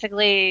they're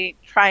basically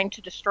trying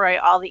to destroy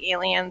all the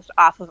aliens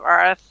off of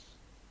Earth.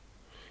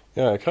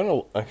 yeah, I kind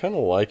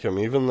of like him,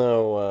 even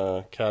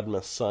though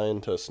Cadmus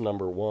Scientist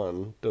Number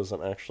One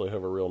doesn't actually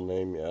have a real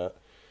name yet,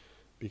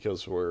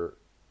 because we're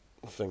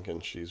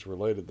thinking she's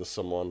related to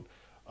someone.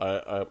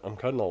 I'm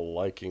kind of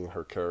liking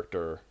her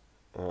character.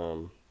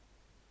 Um,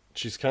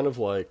 she's kind of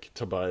like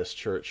Tobias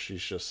Church.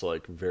 She's just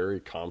like very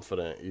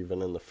confident,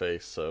 even in the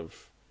face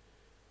of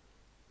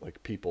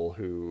like people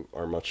who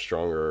are much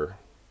stronger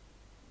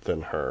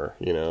than her.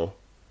 You know?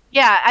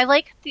 Yeah, I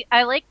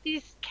like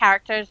these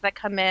characters that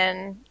come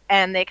in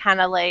and they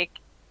kind of like,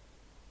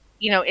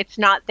 it's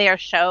not their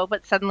show,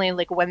 but suddenly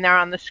like when they're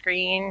on the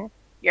screen,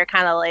 you're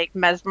kind of like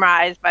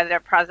mesmerized by their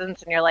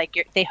presence and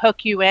they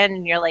hook you in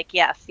and you're like,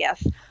 yes,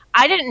 yes.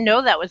 I didn't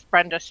know that was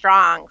Brenda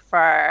Strong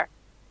for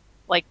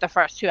like the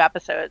first two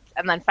episodes.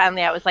 And then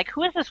finally I was like,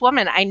 who is this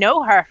woman? I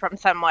know her from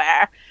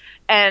somewhere.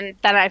 And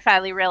then I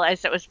finally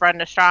realized it was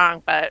Brenda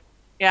Strong, but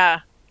yeah,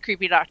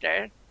 creepy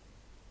doctor.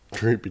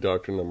 Creepy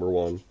Doctor Number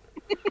One.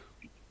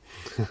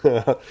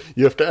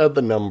 You have to add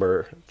the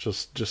number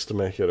just to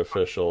make it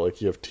official.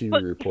 Like you have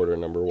TV reporter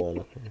number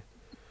one.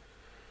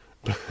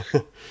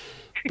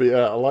 But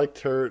yeah, I liked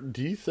her.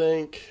 Do you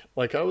think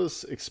like I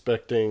was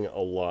expecting a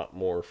lot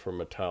more from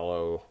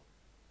Metallo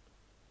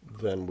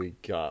than we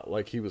got?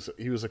 Like he was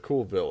a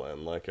cool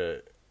villain.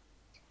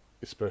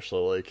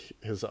 Especially like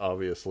his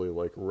obviously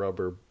like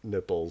rubber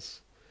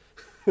nipples.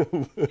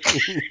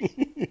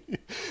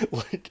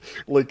 like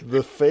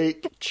the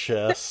fake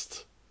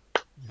chest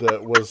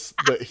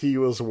that he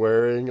was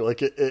wearing,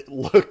 like it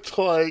looked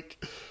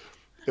like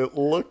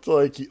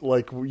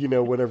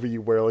whenever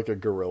you wear like a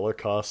gorilla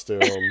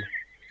costume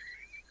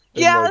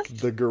and like Yes.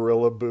 the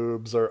gorilla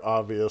boobs are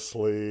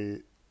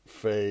obviously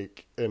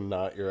fake and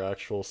not your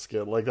actual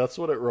skin. Like that's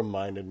what it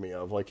reminded me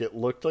of. Like it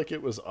looked like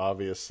it was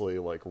obviously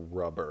like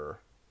rubber.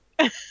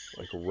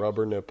 Like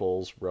rubber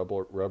nipples,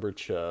 rubber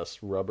chest,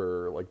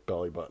 rubber like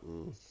belly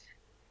button.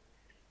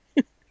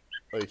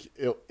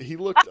 He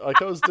looked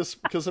like I was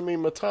just because I mean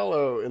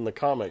Metallo in the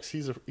comics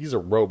he's a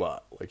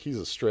robot, like he's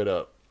a straight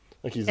up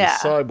like he's a Yeah.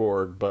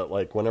 cyborg, but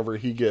like whenever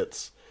he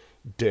gets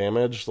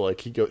damaged,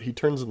 like he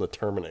turns into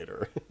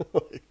Terminator.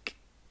 like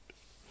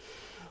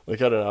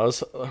I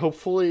don't know.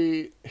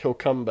 Hopefully he'll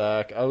come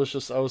back. I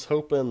was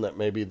hoping that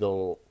maybe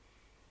they'll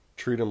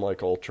treat him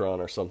like Ultron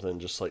or something,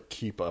 just like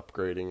keep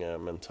upgrading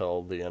him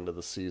until the end of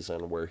the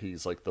season where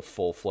he's like the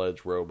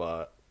full-fledged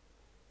robot.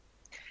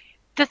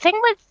 The thing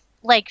with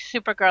like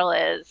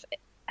Supergirl is,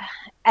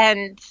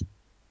 and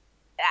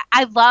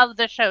I love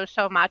the show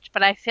so much,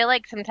 but I feel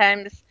like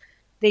sometimes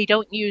they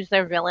don't use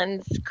their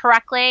villains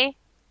correctly.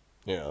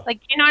 Yeah.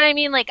 Like, you know what I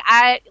mean?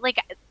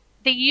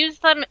 They use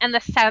them in the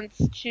sense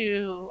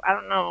to, I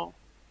don't know.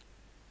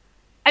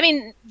 I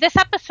mean, this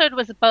episode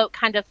was about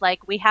kind of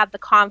like we had the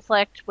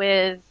conflict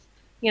with,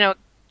 you know,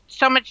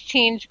 so much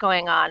change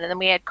going on, and then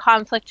we had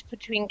conflict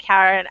between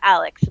Kara and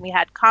Alex, and we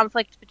had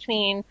conflict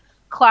between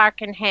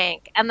Clark and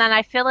Hank, and then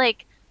I feel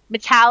like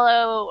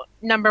Metallo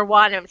number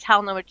one and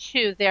Metallo number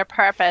two, their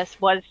purpose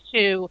was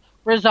to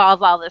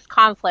resolve all this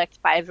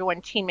conflict by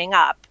everyone teaming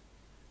up.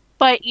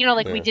 But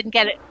like we Yeah. didn't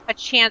get a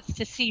chance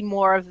to see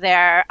more of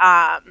their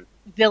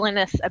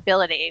villainous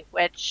ability,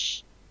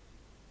 which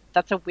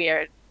that's a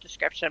weird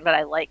description, but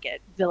I like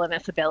it.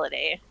 Villainous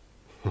ability.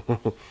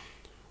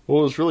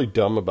 What was really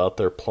dumb about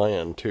their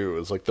plan too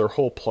is like their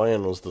whole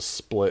plan was to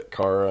split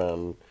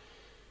Kara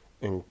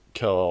and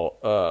Kel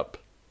up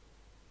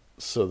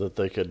so that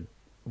they could,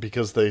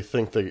 because they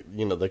think they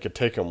could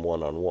take them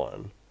one on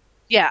one.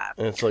 Yeah.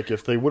 And it's like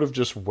if they would have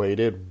just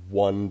waited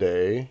one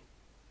day,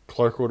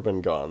 Clark would have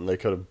been gone. They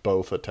could have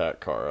both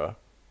attacked Kara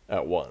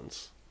at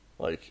once.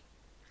 Like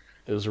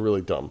it was a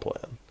really dumb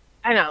plan.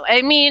 I know.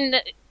 I mean,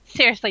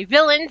 seriously,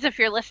 villains, if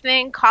you're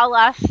listening, call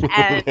us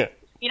and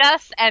meet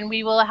us, and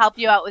we will help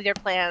you out with your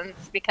plans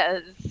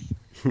because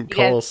you Call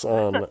guys us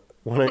on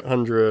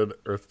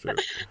 1-800-EARTH2.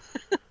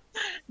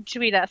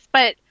 tweet us.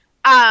 But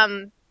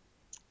um,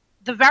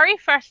 the very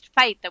first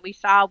fight that we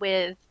saw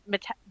with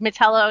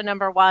Metallo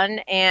number one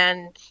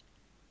and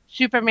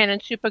Superman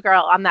and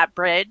Supergirl on that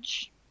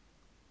bridge,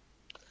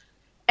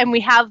 and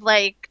we have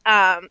like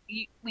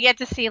we had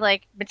to see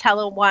like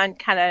Metallo one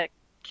kind of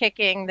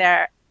kicking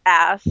their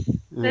asses.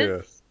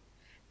 Yeah,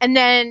 And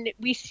then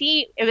we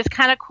see it was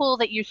kind of cool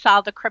that you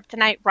saw the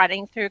kryptonite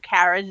running through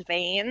Kara's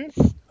veins,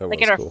 that like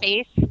was in her cool.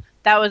 face.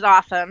 That was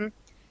awesome.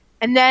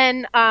 And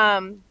then,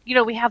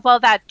 we have all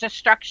that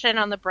destruction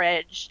on the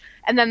bridge,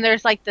 and then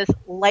there's like this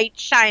light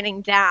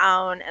shining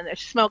down, and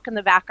there's smoke in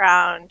the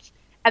background,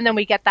 and then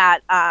we get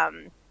that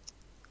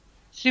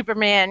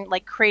Superman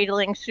like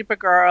cradling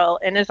Supergirl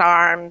in his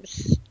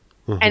arms,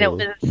 and it Hmm.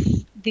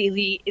 was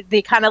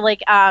the kind of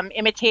like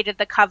imitated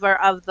the cover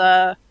of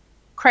the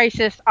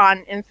Crisis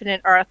on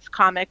Infinite Earths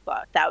comic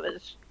book. That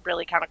was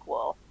really kind of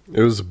cool.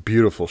 It was a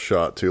beautiful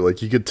shot too.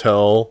 Like you could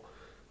tell,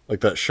 like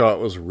that shot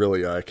was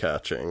really eye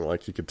catching.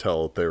 Like you could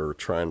tell that they were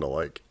trying to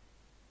like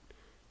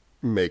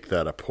make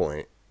that a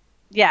point.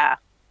 Yeah.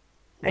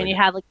 and Like, you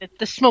had like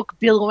the smoke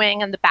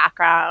billowing in the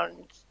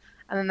background,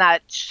 and then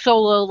that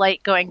solo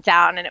light going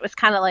down, and it was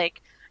kind of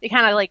like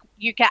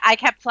I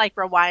kept like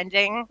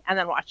rewinding and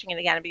then watching it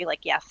again and be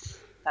like, yes,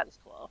 that is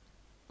cool.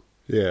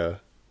 yeah,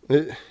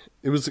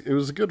 it was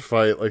a good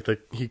fight. Like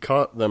he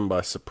caught them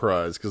by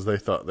surprise because they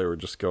thought they were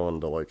just going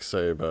to like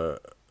save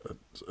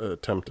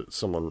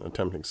someone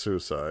attempting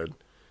suicide,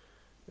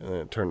 and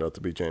it turned out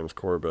to be James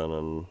Corbin,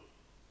 and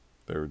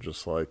they were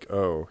just like,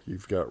 "Oh,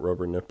 you've got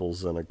rubber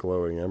nipples and a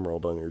glowing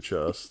emerald on your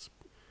chest."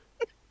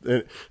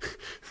 Did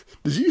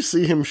you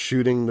see him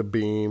shooting the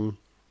beam,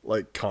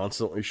 like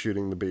constantly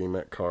shooting the beam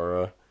at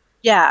Kara?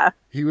 Yeah.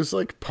 He was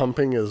like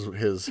pumping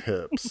his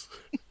hips.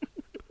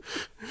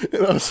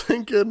 And I was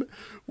thinking,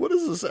 what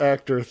is this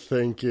actor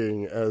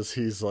thinking as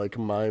he's like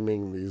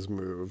miming these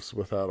moves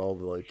without all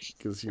the like,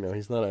 because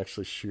he's not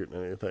actually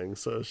shooting anything.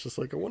 So it's just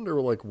like, I wonder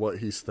like what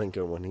he's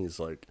thinking when he's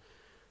like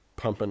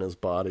pumping his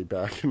body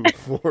back and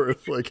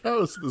forth. Like,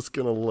 how is this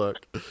gonna look?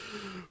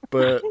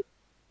 But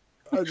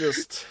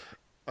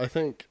I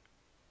think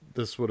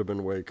this would have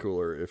been way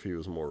cooler if he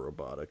was more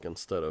robotic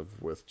instead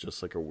of with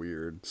just like a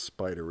weird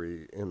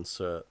spidery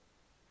inset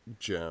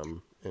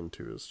gem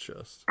into his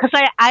chest. Because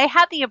I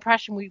had the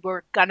impression we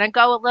were gonna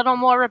go a little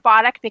more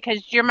robotic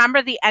because do you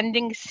remember the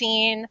ending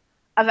scene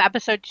of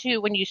episode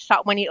 2 when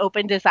he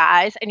opened his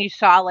eyes and you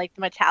saw like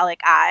the metallic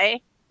eye?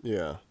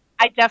 Yeah.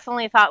 I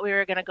definitely thought we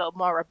were gonna go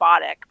more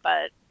robotic,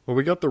 but Well,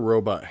 we got the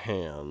robot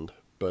hand,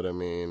 but I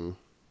mean,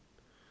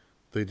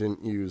 they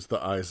didn't use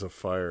the eyes of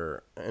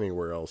fire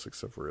anywhere else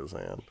except for his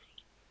hand.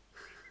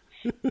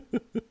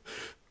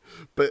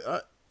 But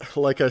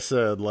like I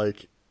said,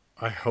 like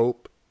I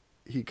hope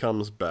he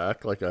comes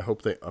back. Like I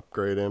hope they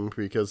upgrade him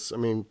because I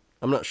mean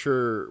I'm not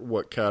sure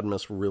what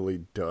Cadmus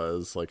really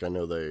does. Like I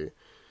know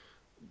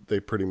they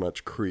pretty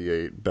much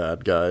create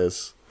bad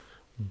guys,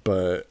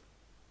 but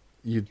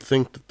you'd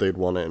think that they'd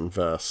want to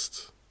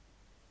invest,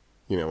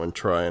 and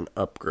try and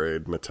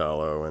upgrade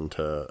Metallo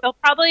into.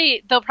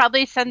 they'll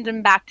probably send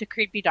him back to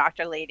creepy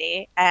doctor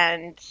lady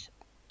and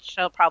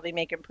she'll probably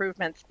make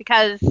improvements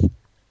because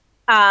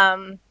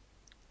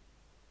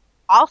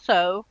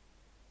also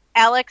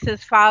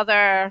Alex's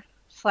father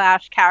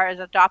slash Kara's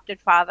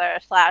adopted father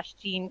slash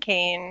Dean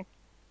Cain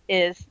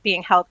is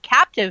being held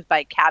captive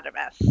by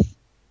Cadmus.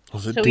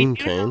 Was it So Dean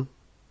Cain?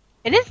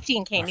 It is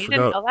Dean Cain. You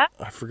didn't know that?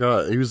 I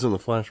forgot. He was in the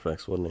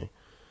flashbacks, wasn't he?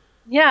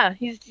 Yeah,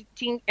 he's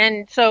Dean,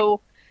 and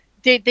so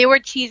they were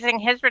teasing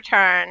his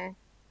return,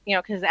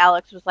 because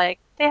Alex was like,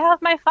 "They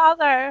have my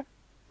father,"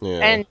 Yeah.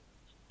 and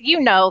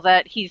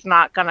that he's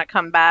not gonna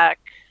come back.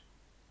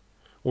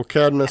 Well,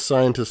 Cadmus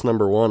scientist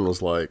number 1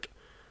 was like,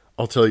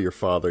 "I'll tell your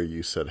father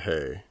you said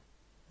hey,"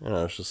 and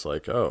I was just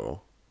like,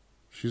 "Oh,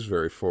 she's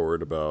very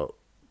forward about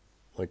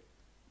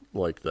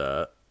like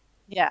that."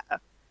 Yeah.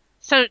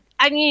 So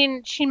I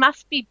mean, she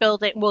must be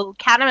building. Well,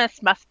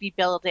 Cadmus must be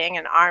building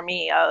an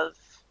army of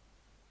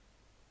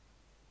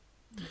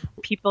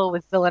people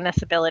with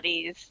villainous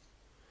abilities,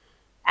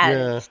 and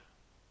Yeah.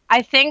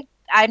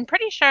 I'm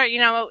pretty sure,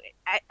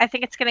 I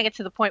think it's going to get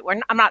to the point where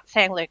I'm not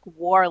saying like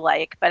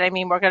warlike, but I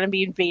mean we're going to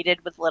be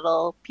invaded with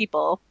little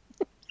people.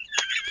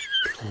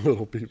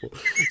 Little people.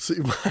 See,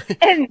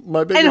 And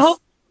my and, biggest.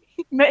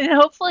 and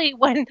hopefully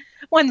when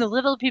the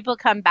little people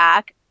come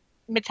back,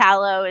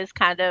 Metallo is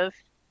kind of,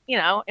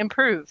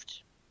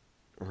 improved.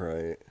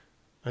 Right.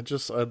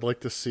 I'd like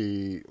to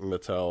see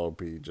Metallo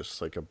be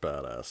just like a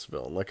badass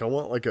villain. Like I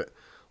want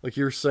like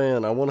you're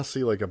saying, I want to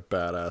see like a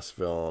badass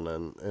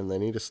villain, and they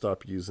need to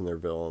stop using their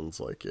villains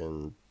like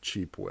in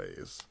cheap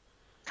ways.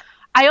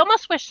 I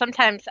almost wish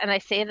sometimes, and I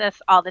say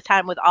this all the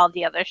time with all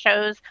the other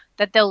shows,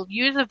 that they'll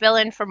use a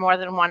villain for more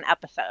than one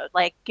episode.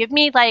 Like, give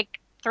me like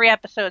 3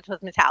 episodes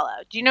with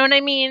Metallo. Do you know what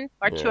I mean?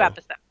 Or 2 Yeah.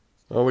 episodes.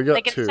 Oh, we got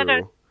Like 2.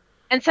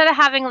 instead of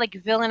having like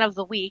villain of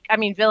the week, I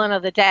mean villain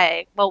of the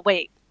day. Well,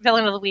 wait,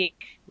 villain of the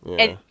week.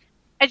 Yeah.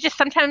 It just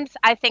sometimes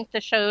I think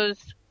the shows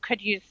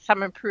could use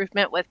some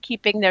improvement with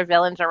keeping their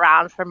villains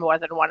around for more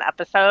than one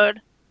episode.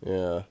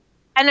 Yeah.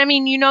 And I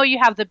mean, you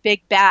have the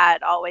big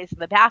bad always in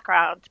the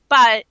background,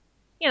 but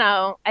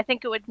I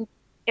think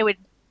it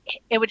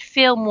would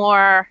feel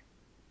more.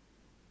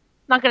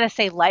 I'm not going to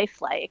say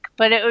lifelike,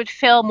 but it would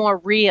feel more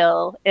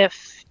real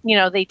if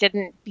they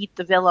didn't beat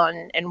the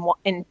villain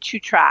in 2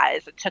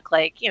 tries. It took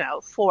like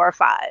 4 or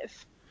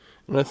 5.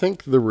 And I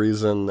think the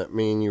reason that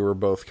me and you were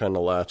both kind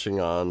of latching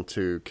on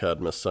to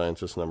Cadmus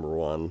scientist number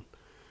 1,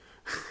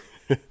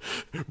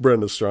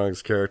 Brenda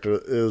Strong's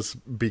character, is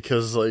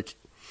because like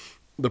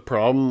the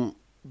problem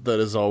that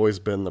has always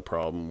been the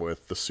problem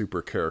with the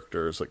super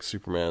characters like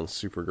Superman,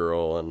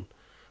 Supergirl, and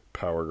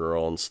Power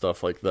Girl and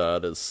stuff like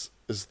that is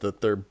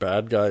that their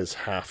bad guys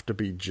have to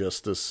be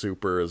just as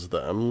super as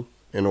them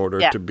in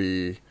order to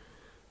be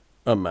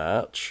a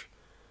match.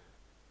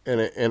 And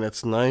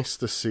it's nice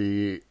to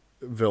see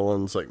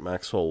villains like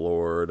Maxwell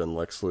Lord and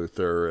Lex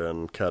Luthor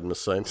and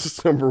Cadmus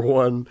Scientist number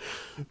 1,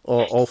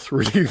 all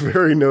 3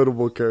 very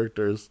notable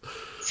characters,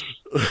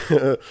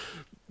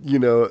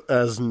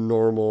 as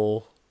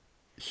normal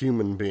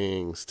human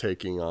beings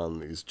taking on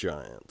these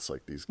giants,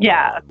 like these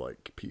Yeah.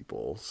 god-like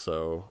people.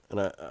 So, and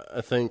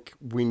I think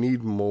we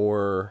need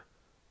more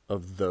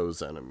of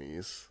those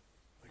enemies.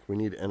 Like, we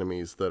need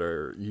enemies that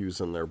are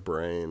using their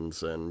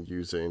brains and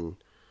using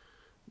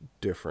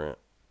different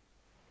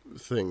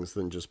things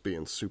than just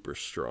being super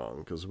strong,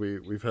 because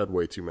we've had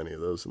way too many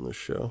of those in this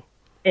show.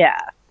 Yeah.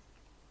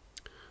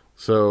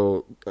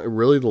 So,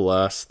 really, the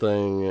last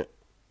thing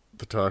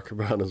to talk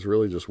about is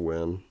really just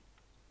Win.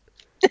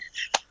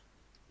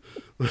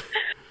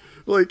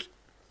 Like,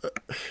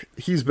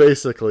 he's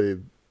basically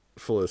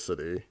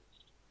Felicity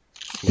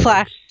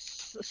Slash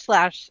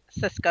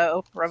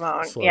Cisco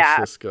Ramon. slash Yeah.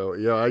 Cisco.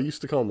 Yeah, I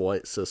used to call him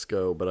White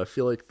Cisco, but I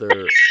feel like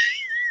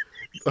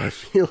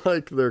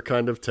they're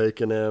kind of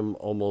taking him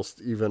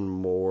almost even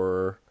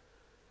more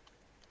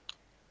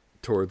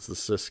towards the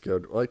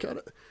Cisco. Like,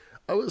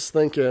 I was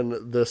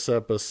thinking this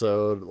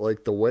episode,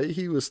 like, the way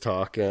he was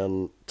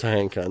talking to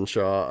Hank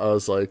Henshaw, I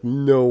was like,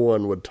 no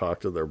one would talk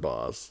to their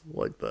boss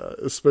like that,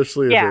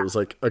 especially if it was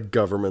like a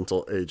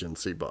governmental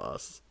agency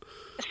boss.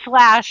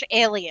 Slash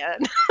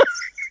alien.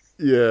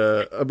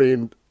 Yeah, I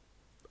mean,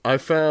 I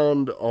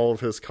found all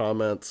of his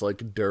comments,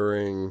 like,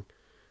 during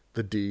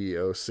the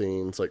DEO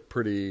scenes, like,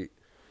 pretty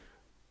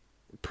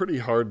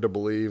hard to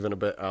believe and a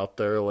bit out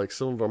there. Like,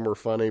 some of them were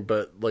funny,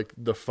 but, like,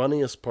 the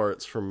funniest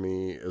parts for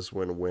me is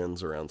when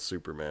Win's around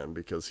Superman,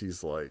 because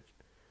he's, like,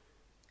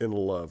 in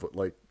love with,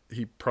 like,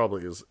 he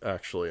probably is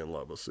actually in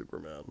love with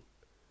Superman.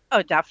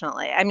 Oh,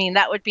 definitely. I mean,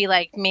 that would be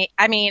like me.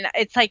 I mean,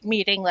 it's like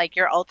meeting like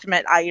your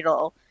ultimate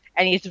idol,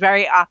 and he's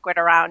very awkward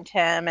around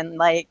him, and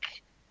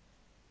like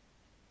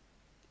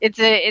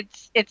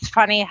it's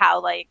funny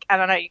how, like, I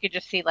don't know, you could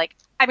just see, like,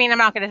 I mean, I'm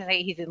not gonna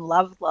say he's in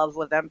love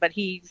with him, but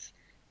he's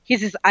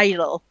his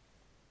idol.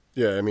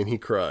 Yeah, I mean, he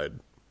cried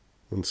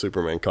when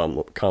Superman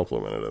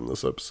complimented him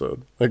this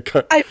episode. Like,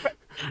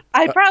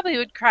 I probably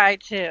would cry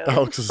too.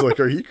 Alex is like,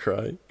 "Are you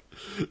crying?"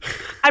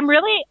 I'm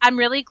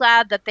really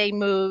glad that they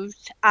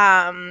moved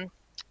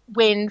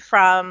Win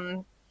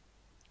from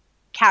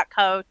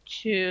Catco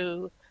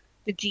to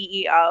the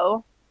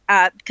DEO,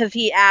 because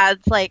he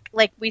adds, like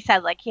we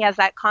said, like, he has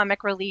that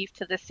comic relief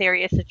to the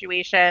serious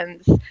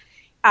situations.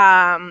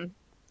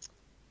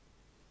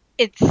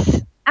 It's,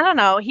 I don't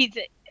know,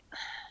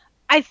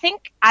 I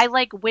think I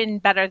like Win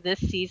better this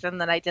season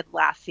than I did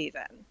last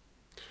season.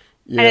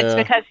 Yeah. And it's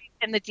because he's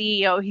in the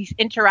DEO, he's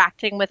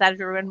interacting with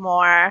everyone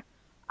more.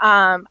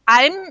 I'm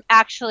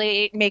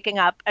actually making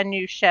up a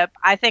new ship.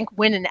 I think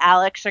Win and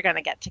Alex are going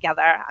to get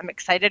together. I'm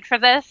excited for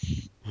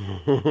this.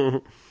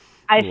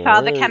 I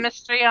saw the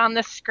chemistry on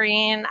the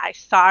screen. I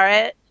saw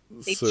it.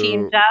 They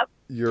teamed up.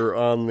 You're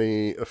on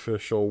the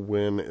official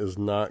Win is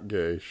not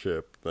gay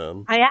ship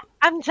then.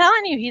 I'm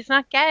telling you, he's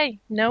not gay.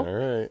 Nope. All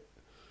right.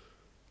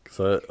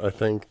 Because I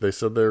think they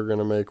said they were going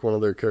to make one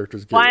of their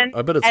characters gay.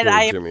 I bet it's going to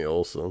be Jimmy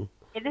Olsen.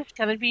 It is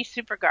going to be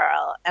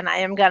Supergirl, and I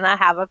am going to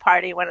have a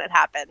party when it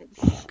happens.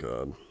 Oh,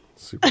 God.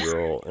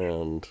 Supergirl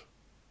and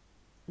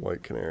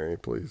White Canary,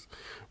 please.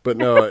 But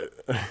no.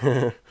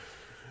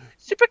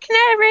 Super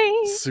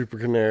Canary! Super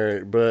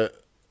Canary,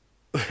 but...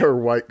 Or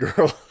White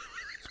Girl.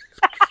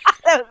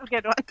 That was a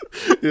good one.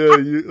 Yeah,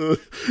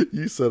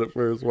 you said it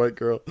first, White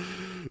Girl.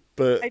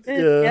 But, I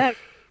did, yeah.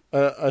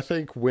 I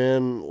think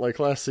Win, like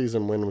last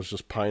season, Win was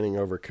just pining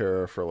over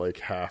Kara for like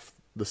half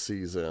the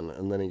season,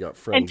 and then he got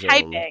friend zoned.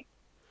 And typing.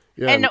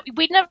 Yeah, and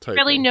we never typing.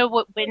 really knew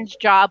what Win's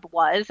job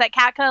was at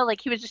Catco.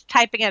 Like, he was just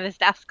typing at his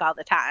desk all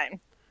the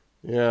time.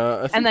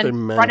 Yeah, I think they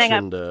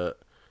mentioned it.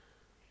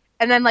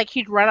 And then, like,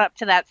 he'd run up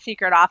to that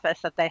secret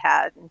office that they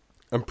had.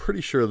 I'm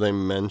pretty sure they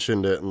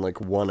mentioned it in like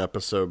one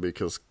episode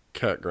because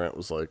Cat Grant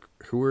was like,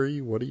 "Who are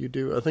you? What do you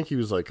do?" I think he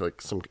was like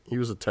he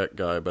was a tech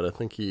guy, but I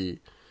think he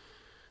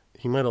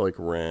might have like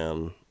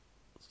ran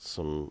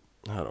some.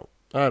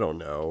 I don't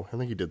know. I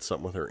think he did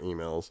something with her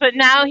emails. But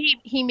now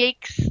he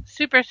makes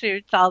super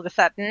suits all of a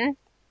sudden.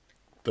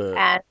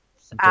 That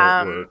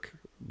don't work.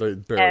 They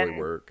barely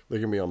work. They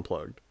can be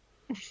unplugged.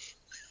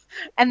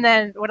 And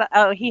then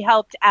he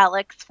helped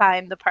Alex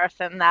find the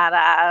person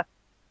that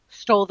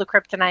stole the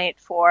kryptonite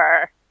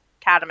for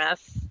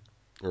Cadmus.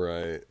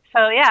 Right.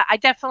 So yeah,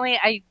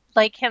 I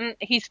like him.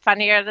 He's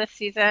funnier this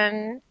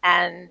season,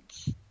 and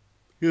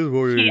he has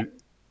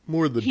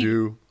more to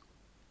do.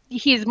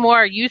 He's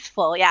more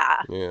useful,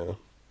 yeah. Yeah.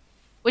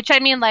 Which, I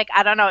mean, like,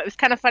 I don't know. It was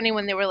kind of funny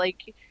when they were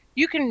like,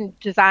 "You can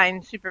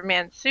design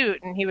Superman's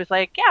suit," and he was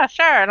like, "Yeah,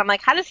 sure." And I'm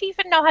like, how does he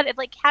even know how to,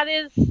 like, I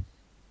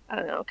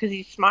don't know, because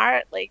he's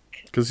smart,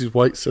 like. Because he's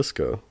White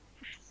Cisco.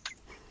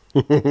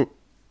 All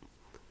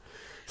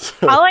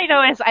I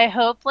know is I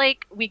hope,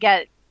 like, we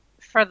get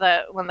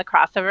when the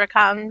crossover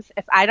comes,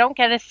 if I don't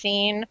get a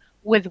scene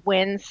with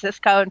Win,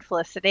 Cisco, and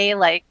Felicity,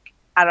 like,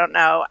 I don't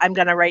know, I'm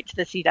gonna write to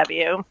the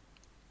CW.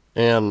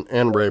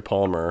 And Ray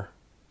Palmer.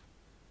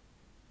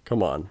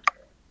 Come on,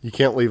 you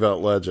can't leave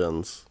out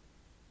Legends.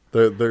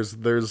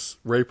 There's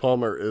Ray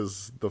Palmer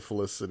is the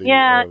Felicity.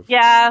 Yeah.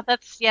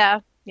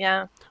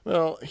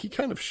 Well, he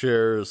kind of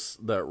shares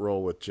that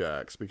role with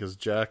Jax because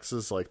Jax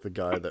is like the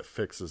guy that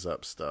fixes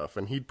up stuff,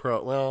 and he'd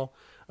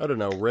I I don't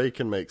know. Ray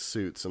can make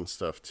suits and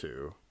stuff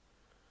too.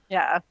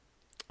 Yeah.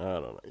 I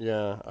don't know.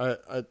 Yeah,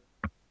 I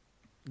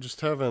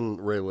just having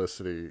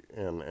Raylicity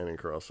in any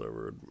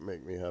crossover would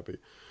make me happy.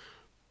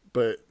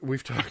 But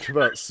we've talked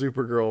about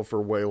Supergirl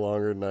for way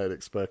longer than I'd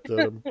expected.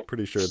 I'm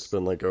pretty sure it's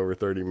been like over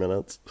 30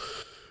 minutes.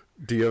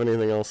 Do you have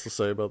anything else to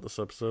say about this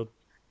episode?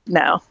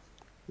 No.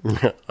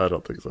 I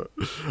don't think so.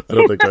 I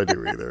don't think I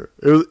do either.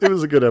 It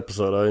was a good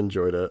episode. I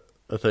enjoyed it.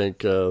 I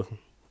think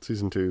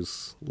season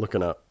 2's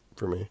looking up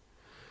for me.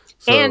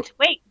 So, And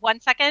wait,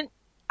 1 second.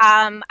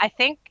 I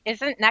think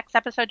isn't next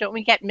episode, don't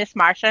we get Miss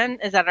Martian?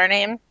 Is that her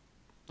name?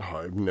 oh,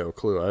 I have no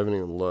clue. I haven't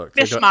even looked.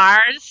 Miss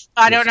Mars.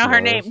 I don't Miss know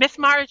her Mars.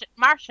 name.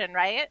 Martian,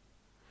 right?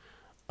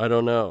 I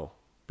don't know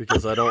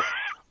because I don't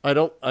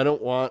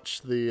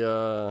watch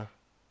the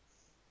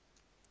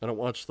I don't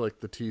watch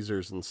like the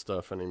teasers and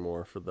stuff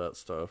anymore for that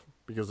stuff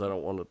because I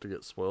don't want it to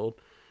get spoiled.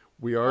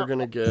 We are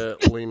gonna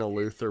get Lena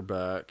Luthor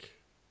back,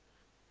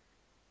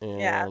 and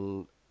Yeah.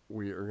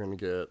 we are gonna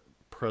get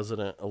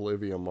President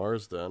Olivia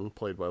Marsden,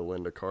 played by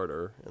Linda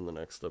Carter, in the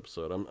next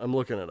episode. I'm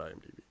looking at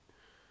IMDb,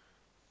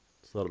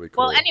 so that'll be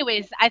cool. Well,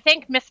 anyways, I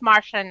think Miss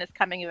Martian is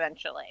coming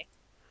eventually.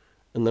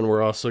 And then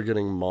we're also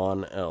getting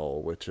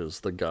Mon-El, which is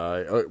the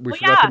guy. We Oh,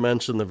 forgot yeah. to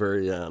mention the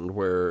very end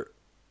where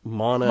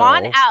Mon-El.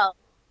 Mon-El.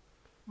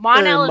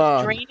 Mon-El Hey, Mon.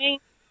 is draining.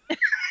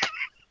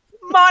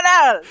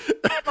 Mon-El.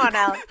 Hey,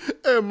 Mon-El.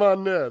 Hey,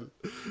 Mon-El.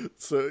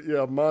 So,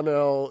 yeah,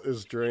 Mon-El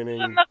is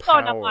draining From the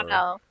corner, power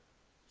Mon-El.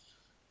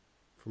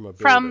 from a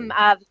building.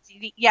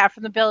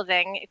 From the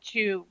building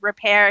to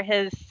repair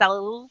his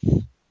cells.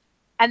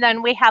 And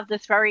then we have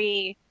this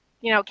very,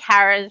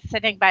 Kara's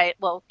sitting by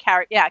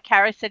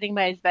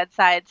his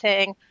bedside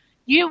saying,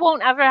 "You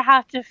won't ever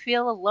have to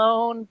feel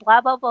alone,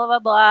 blah, blah, blah, blah,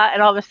 blah."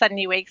 And all of a sudden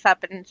he wakes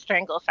up and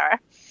strangles her.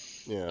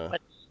 Yeah.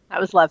 But that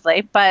was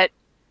lovely. But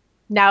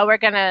now we're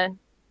going to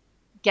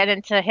get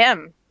into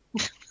him.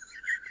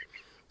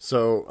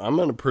 So, I'm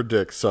going to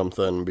predict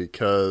something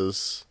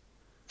because,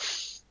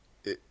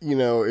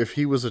 if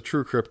he was a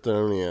true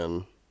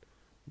Kryptonian,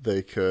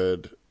 they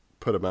could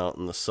put him out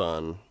in the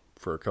sun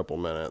for a couple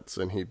minutes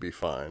and he'd be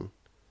fine.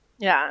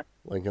 Yeah.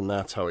 And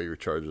that's how he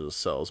recharges his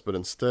cells. But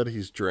instead,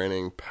 he's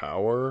draining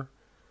power.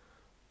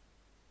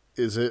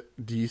 Do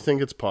you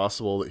think it's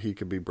possible that he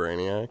could be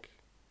Brainiac?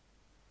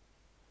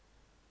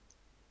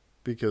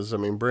 Because,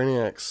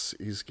 Brainiac's,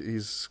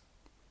 he's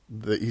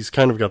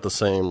kind of got the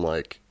same,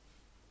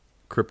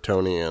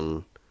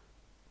 Kryptonian.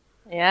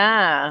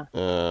 Yeah.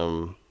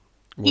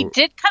 He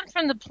did come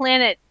from the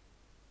planet,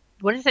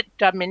 what is it,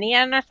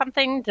 Dominion or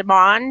something?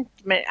 Demon?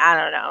 I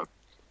don't know.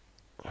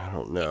 I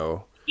don't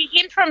know. He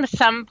came from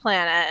some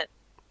planet,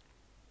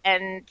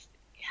 and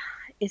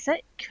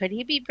could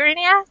he be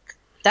Brainiac?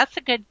 That's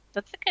a good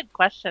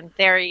question.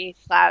 Theory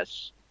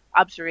 /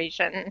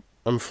 observation.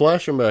 I'm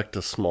flashing back to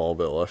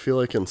Smallville. I feel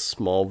like in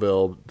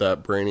Smallville,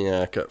 that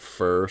Brainiac at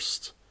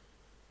first,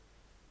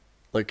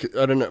 I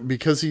don't know,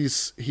 because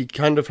he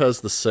kind of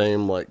has the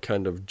same,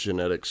 kind of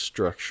genetic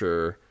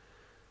structure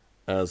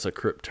as a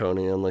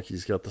Kryptonian.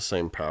 He's got the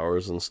same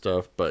powers and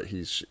stuff, but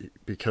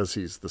because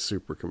he's the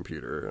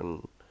supercomputer,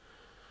 and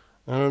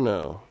I don't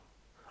know.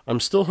 I'm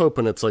still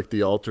hoping it's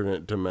the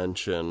alternate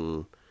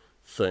dimension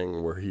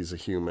thing where he's a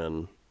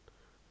human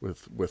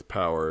with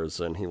powers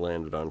and he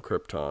landed on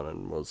Krypton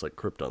and was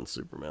Krypton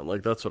Superman.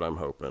 That's what I'm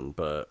hoping,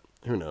 but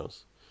who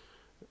knows?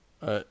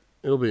 It'll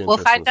be interesting. We'll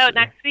find to out see.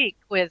 next week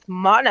with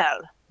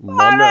Mon-El.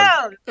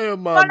 Mon-El. Hey,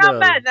 Mon-El.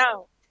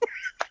 No.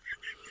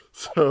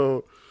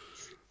 So,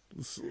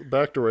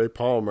 back to Ray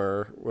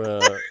Palmer.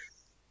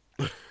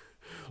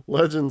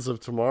 Legends of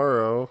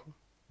Tomorrow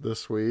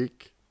this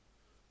week.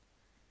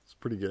 It's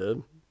pretty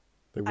good.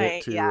 They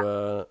went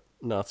to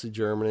Nazi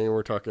Germany.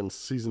 We're talking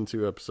season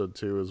 2, episode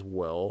 2 as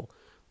well.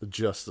 The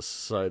Justice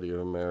Society of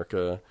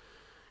America.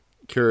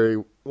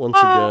 Carrie, once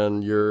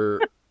again,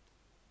 you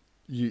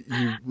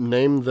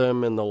named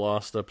them in the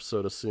last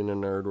episode of Cine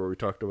Nerd where we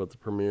talked about the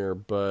premiere,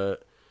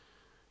 but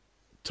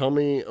tell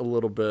me a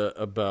little bit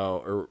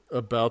about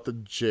the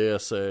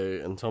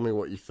JSA and tell me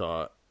what you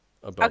thought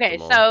about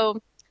them all.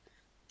 So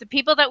the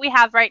people that we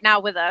have right now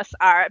with us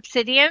are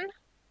Obsidian,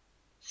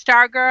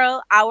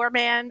 Stargirl,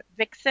 Hourman,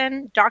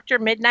 Vixen, Dr.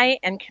 Midnight,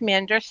 and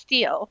Commander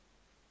Steel.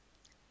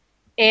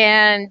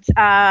 And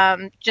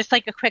just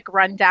a quick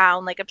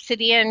rundown,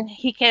 Obsidian,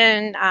 he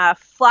can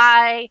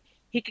fly,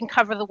 he can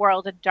cover the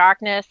world in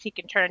darkness, he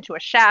can turn into a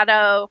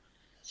shadow.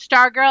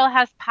 Stargirl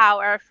has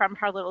power from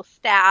her little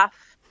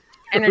staff,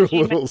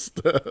 energy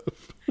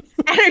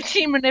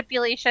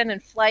manipulation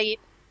and flight.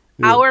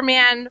 Yeah.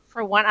 Hourman,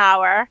 for 1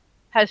 hour,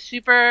 has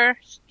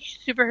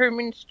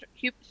superhuman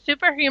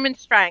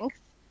strength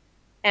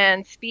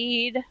and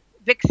speed.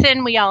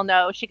 Vixen, we all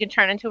know, she can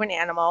turn into an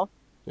animal.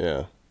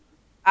 Yeah.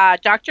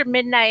 Dr.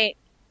 Midnight,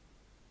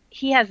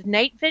 he has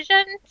night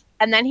vision,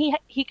 and then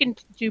he can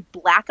do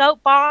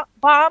blackout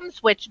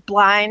bombs, which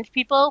blind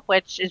people,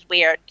 which is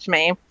weird to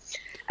me.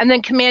 And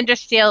then Commander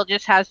Steel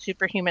just has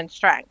superhuman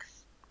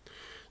strength.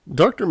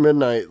 Dr.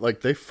 Midnight,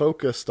 like, they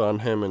focused on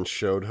him and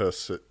showed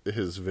us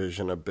his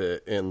vision a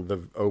bit in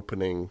the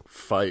opening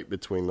fight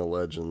between the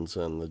Legends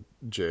and the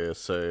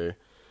JSA.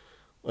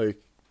 Like,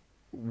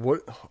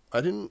 what?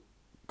 I didn't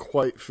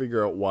quite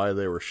figure out why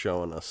they were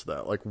showing us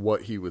that, like,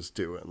 what he was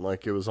doing.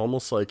 Like, it was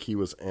almost like he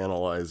was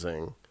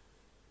analyzing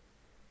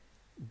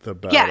the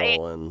Yeah,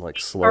 battle in, like,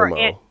 slow or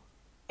mo.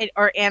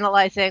 or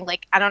analyzing,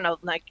 like, I don't know,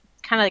 like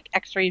kind of like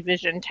X-ray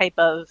vision type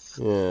of.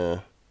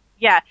 Yeah.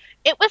 Yeah,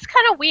 it was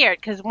kind of weird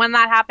because when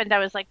that happened, I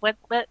was like,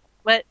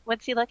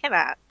 what's he looking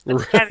at?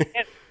 It's kind of.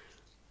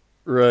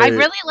 Right. I Right.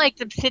 really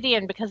liked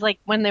Obsidian because, like,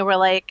 when they were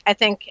like, I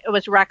think it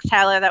was Rex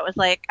Tyler that was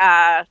like,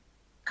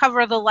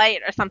 cover the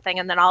light or something,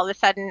 and then all of a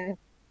sudden,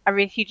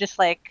 he just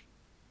like,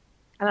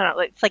 I don't know,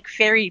 it's like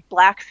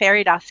black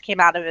fairy dust came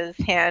out of his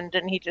hand,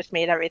 and he just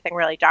made everything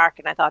really dark,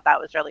 and I thought that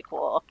was really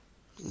cool.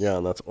 Yeah,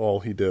 and that's all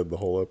he did the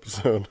whole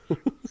episode.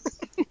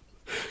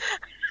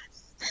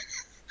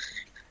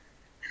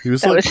 He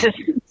was That was like, his,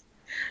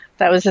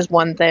 that was his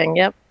one thing.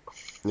 Yep.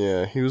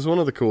 yeah, he was one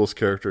of the coolest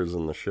characters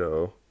in the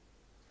show.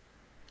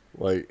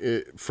 Like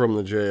it from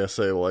the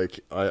JSA, like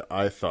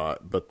I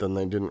thought, but then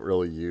they didn't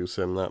really use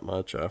him that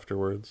much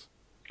afterwards.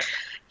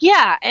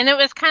 Yeah, and it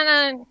was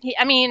kind of.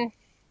 I mean,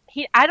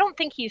 I don't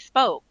think he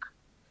spoke.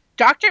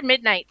 Doctor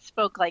Midnight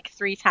spoke like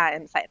 3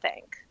 times, I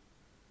think.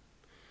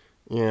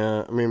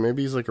 Yeah, I mean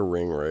maybe he's like a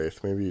ring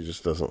wraith. Maybe he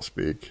just doesn't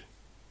speak.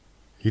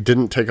 He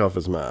didn't take off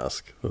his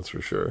mask. That's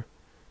for sure.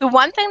 The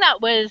one thing that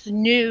was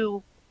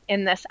new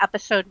in this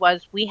episode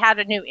was we had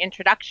a new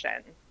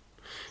introduction.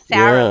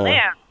 Sarah Yeah.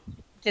 Lamb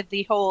did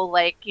the whole,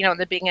 like, in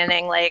the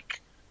beginning,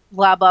 like,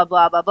 blah blah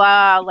blah blah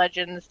blah,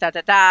 legends, da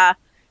da da,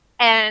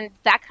 and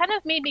that kind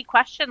of made me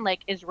question,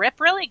 like, is Rip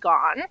really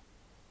gone?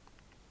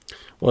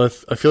 Well,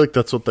 I feel like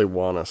that's what they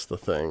want us to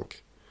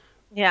think.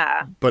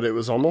 Yeah. But it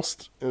was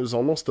almost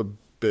a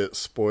bit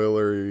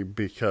spoilery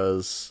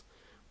because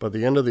by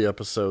the end of the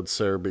episode,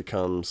 Sarah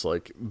becomes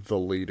like the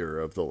leader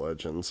of the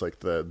Legends, like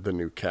the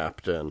new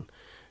captain,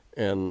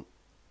 and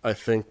I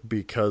think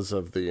because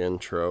of the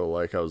intro,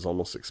 like I was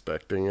almost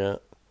expecting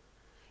it.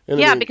 And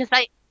I Yeah, mean, because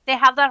they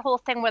have that whole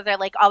thing where they're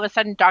like, all of a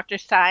sudden Dr.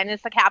 Stein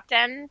is the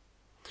captain.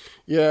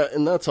 yeah,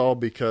 and that's all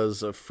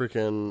because of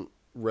freaking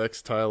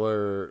Rex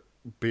Tyler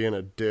being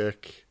a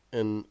dick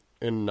and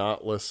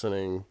not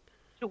listening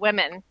To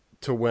women,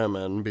 to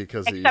women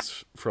because except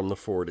he's from the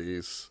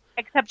 40s.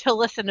 except he'll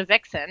listen to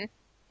Vixen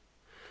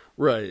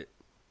Right.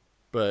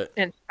 But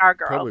and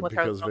Stargirl probably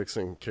because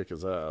Vixen can kick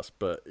his ass,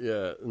 but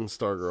yeah, and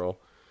Stargirl.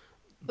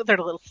 with her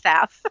little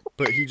staff.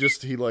 But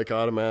he like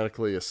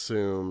automatically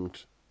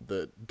assumed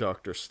that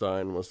Dr.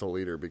 Stein was the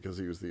leader because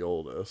he was the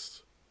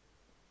oldest.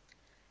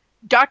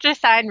 Dr.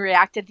 Stein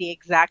reacted the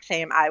exact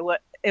same I would.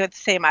 It was the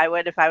same I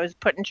would if I was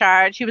put in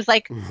charge. He was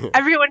like,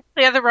 "Everyone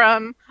clear the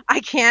room.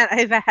 I can't.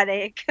 I have a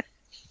headache.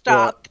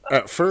 Well, Stop."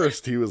 at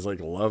first he was like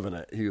loving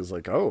it. He was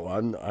like, "Oh,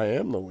 I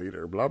am the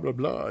leader." Blah blah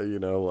blah.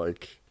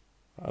 Like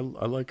I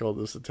like all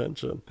this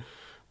attention,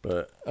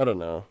 but I don't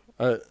know.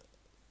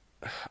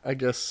 I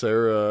guess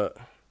Sarah,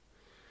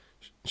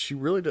 she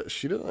really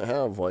she doesn't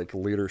have like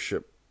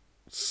leadership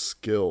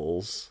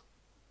skills.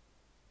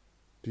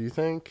 Do you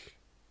think?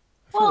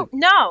 I feel Well, like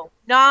no,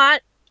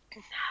 not.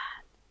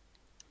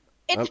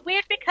 I'm, It's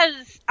weird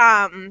because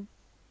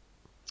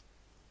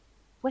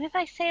what did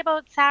I say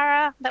about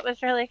Sarah? That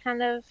was really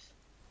kind of.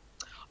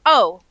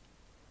 Oh,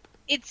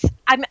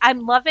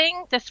 I'm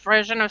loving this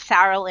version of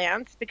Sarah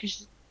Lance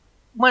because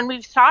when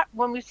we've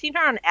seen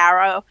her on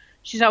Arrow,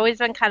 she's always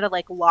been kind of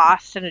like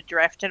lost and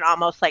adrift and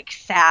almost like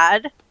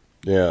sad.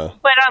 yeah.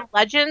 But on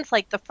Legends,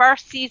 like the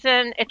first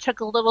season, it took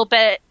a little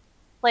bit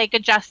like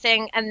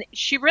adjusting, and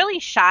she really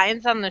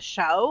shines on the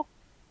show.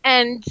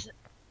 And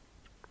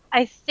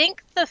I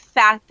think the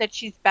fact that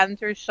she's been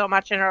through so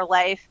much in her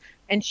life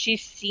and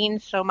she's seen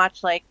so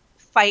much like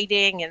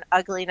fighting and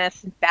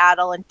ugliness and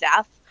battle and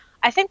death,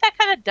 I think that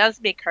kind of does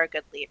make her a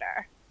good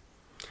leader.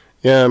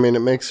 Yeah, I mean, it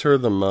makes her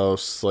the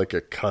most like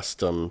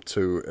accustomed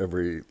to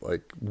every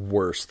like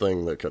worst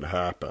thing that could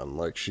happen.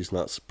 Like she's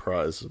not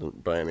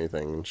surprised by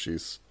anything, and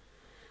she's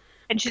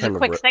And she's a kind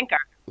of quick thinker.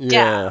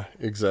 Yeah. yeah,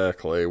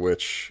 exactly.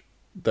 Which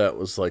that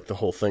was like the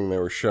whole thing they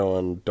were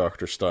showing.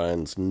 Doctor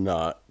Stein's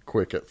not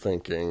quick at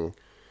thinking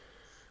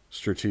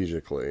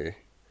strategically.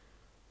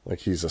 Like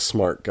he's a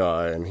smart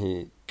guy, and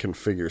he can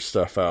figure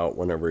stuff out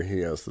whenever he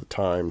has the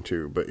time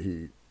to, but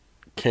he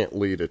can't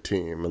lead a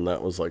team, and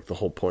that was like the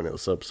whole point of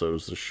this episode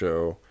was to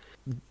show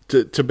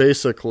to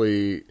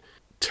basically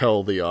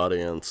tell the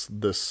audience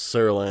this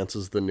Sarah Lance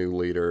is the new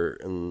leader,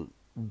 and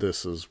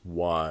this is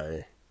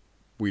why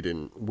we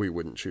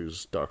wouldn't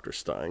choose Dr.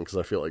 Stein, because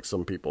I feel like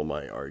some people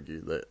might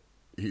argue that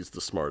he's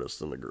the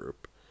smartest in the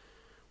group,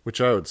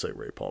 which I would say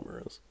Ray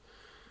Palmer is.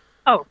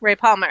 Oh, Ray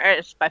Palmer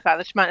is by far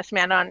the smartest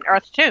man on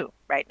Earth too,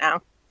 right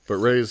now. But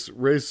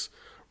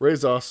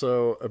Ray's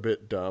also a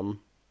bit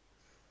dumb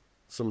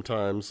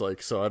sometimes,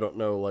 like, so I don't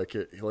know,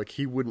 like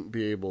he wouldn't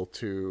be able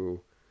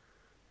to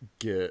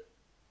get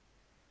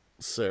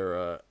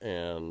Sarah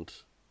and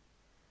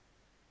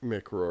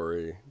Mick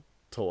Rory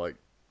to like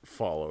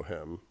follow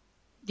him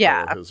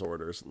Yeah, follow his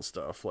orders and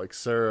stuff. Like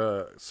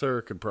Sarah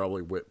could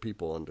probably whip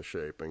people into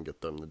shape and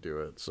get them to do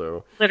it.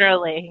 So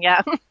literally,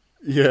 yeah.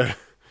 yeah,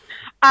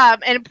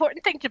 An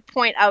important thing to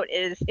point out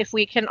is if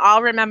we can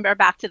all remember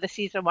back to the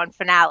season one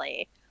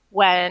finale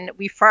when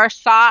we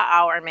first saw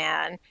Our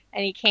Man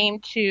and he came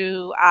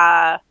to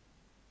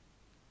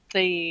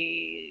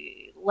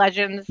the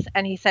Legends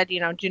and he said,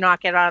 do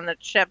not get on the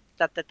ship,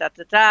 da da da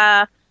da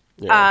da.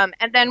 yeah,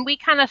 And then we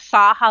kind of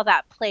saw how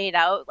that played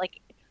out. Like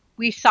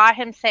we saw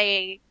him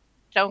say,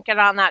 "Don't get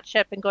on that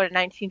ship and go to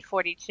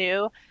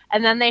 1942,"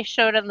 and then they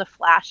showed in the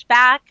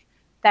flashback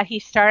that he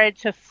started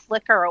to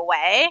flicker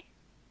away.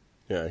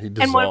 yeah. He And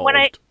dissolved.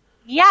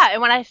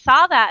 and when I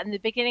saw that in the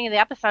beginning of the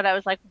episode, I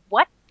was like,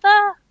 "What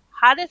the?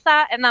 How does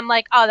that?" And I'm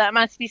like, "Oh, that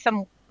must be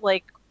some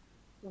like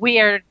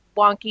weird,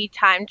 wonky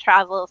time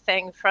travel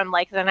thing from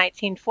like the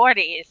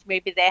 1940s.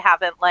 Maybe they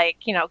haven't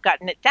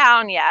gotten it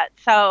down yet."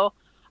 So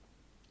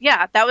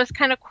yeah, that was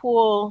kind of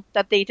cool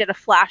that they did a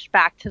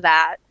flashback to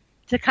that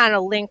to kind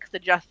of link the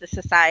Justice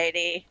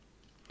Society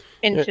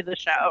Yeah, into the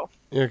show.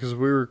 yeah, because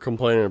we were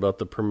complaining about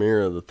the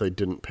premiere that they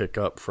didn't pick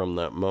up from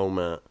that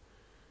moment,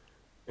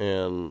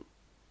 and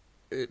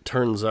it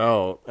turns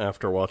out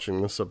after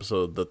watching this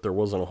episode that there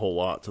wasn't a whole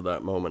lot to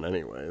that moment,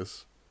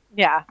 anyways.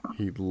 Yeah.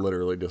 He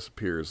literally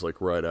disappears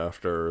like right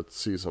after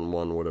season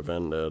one would have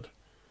ended,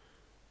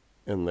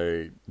 and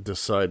they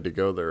decide to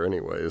go there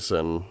anyways.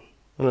 And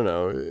I don't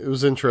know, it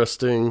was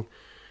interesting,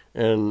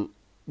 and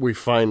we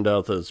find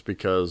out that it's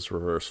because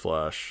Reverse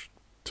Flash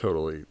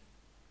totally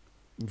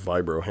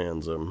vibro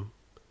hands him,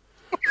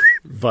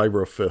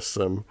 vibro fists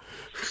him,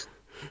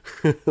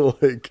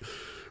 like,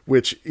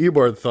 which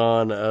Eobard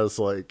Thawne as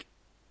like,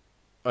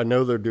 I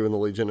know they're doing the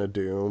Legion of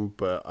Doom,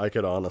 but I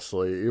could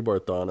honestly,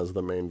 Eobard Thawne as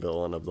the main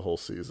villain of the whole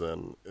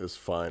season is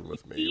fine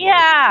with me.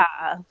 Yeah,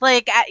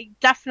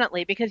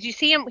 definitely because you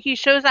see him. He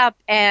shows up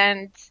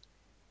and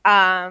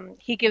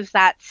he gives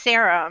that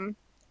serum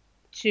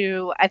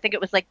to. I think it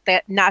was like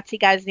the Nazi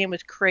guy's name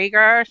was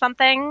Krieger or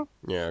something.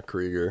 Yeah,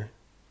 Krieger.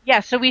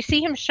 Yeah, so we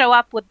see him show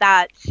up with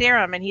that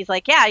serum, and he's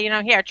like, "Yeah,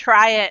 here,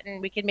 try it, and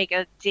we can make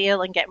a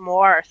deal and get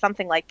more, or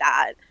something like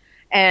that."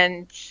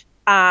 And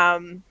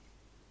and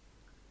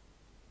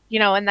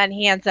then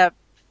he ends up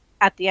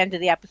at the end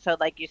of the episode,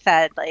 like you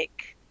said,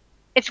 like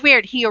it's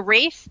weird. He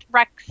erased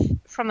Rex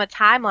from the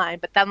timeline,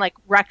 but then like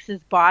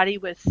Rex's body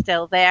was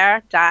still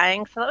there,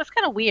 dying. So that was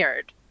kind of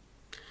weird.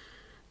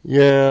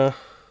 Yeah,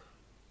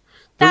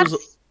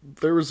 That's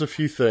there was a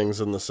few things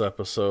in this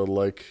episode,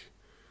 like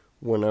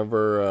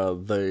whenever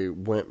they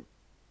went,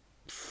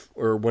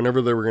 or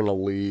whenever they were going to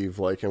leave,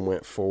 like and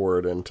went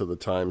forward into the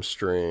time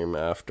stream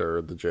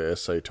after the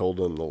JSA told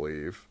them to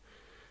leave.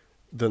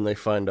 Then they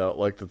find out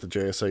like that the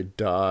JSA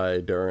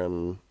die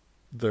during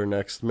their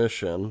next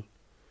mission,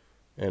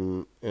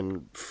 and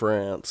in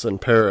France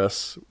and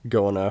Paris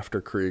going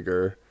after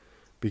Krieger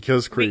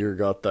because Krieger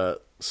got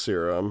that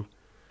serum.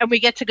 and we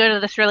get to go to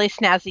this really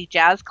snazzy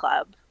jazz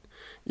club.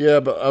 Yeah,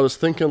 but I was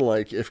thinking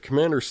like if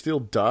Commander Steel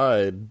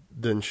died,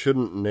 then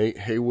shouldn't Nate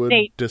Haywood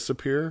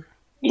disappear?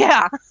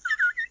 Yeah.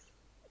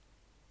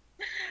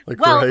 Like,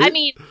 well, right? I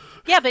mean,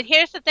 yeah, but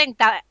here's the thing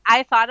that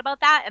I thought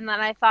about that, and then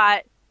I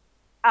thought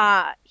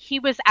he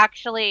was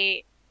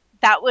actually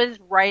that was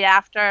right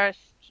after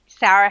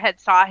Sarah had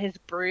saw his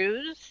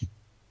bruise,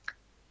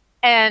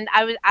 and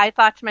I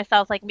thought to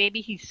myself like maybe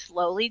he's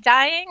slowly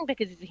dying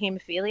because he's a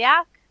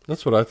hemophiliac.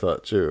 That's what I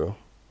thought too.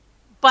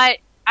 But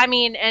I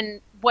mean, and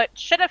what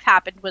should have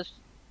happened was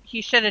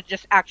he should have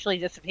just actually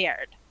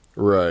disappeared.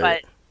 Right.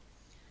 But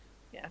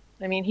yeah,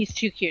 I mean, he's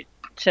too cute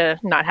to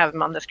not have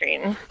him on the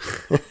screen.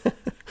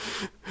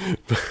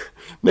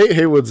 Nate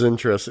Haywood's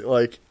interesting.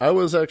 Like, I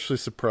was actually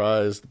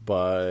surprised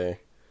by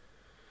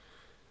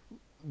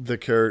the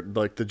character,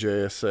 like the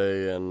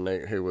JSA and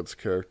Nate Haywood's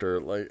character.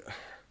 Like,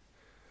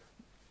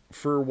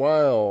 for a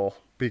while,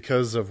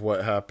 because of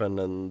what happened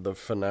in the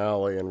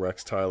finale and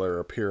Rex Tyler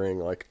appearing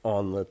like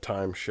on the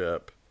time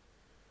ship,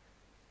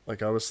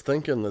 like I was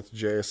thinking that the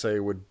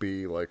JSA would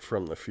be like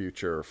from the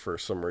future for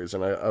some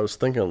reason. I was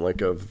thinking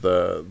like of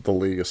the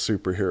League of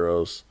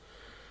Superheroes.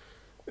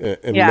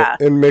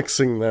 And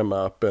mixing them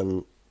up,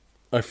 and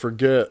I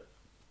forget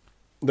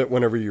that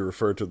whenever you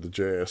refer to the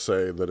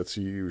JSA that it's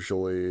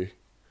usually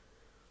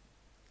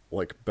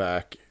like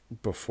back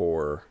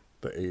before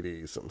the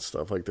 80s and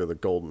stuff, like they're the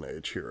golden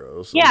age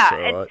heroes. Yeah,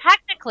 and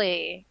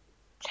technically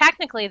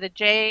the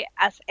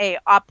JSA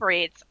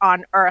operates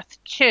on Earth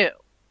too.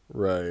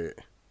 Right.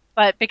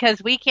 But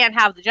because we can't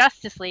have the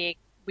Justice League,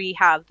 we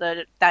have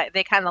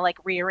they kind of like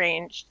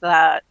rearranged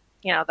the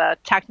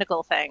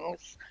technical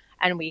things,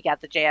 and we get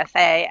the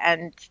JSA.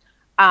 And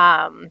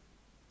I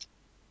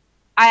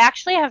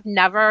actually have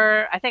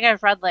never. I think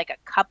I've read like a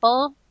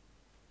couple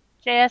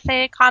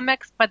JSA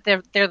comics, but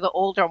they're the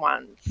older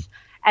ones,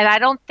 and I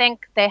don't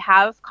think they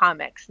have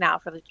comics now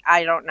for the.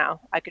 I don't know.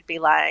 I could be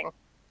lying.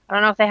 I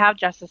don't know if they have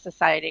Justice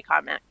Society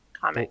comics.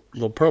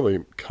 They'll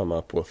probably come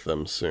up with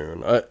them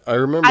soon. I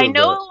remember.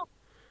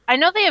 I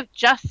know they have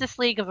Justice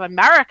League of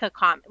America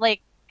comic.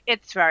 Like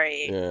it's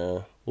very.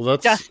 Yeah. Well,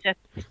 that's Justice,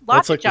 that's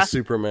lots of like the justice.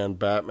 Superman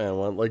Batman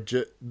one. Like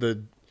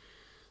the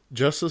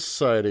Justice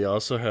Society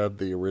also had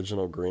the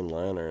original Green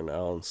Lantern,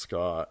 Alan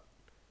Scott,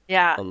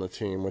 Yeah. on the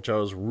team, which I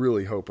was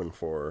really hoping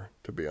for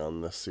to be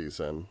on this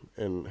season.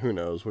 And who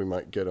knows, we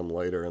might get him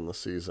later in the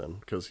season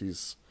because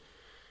he's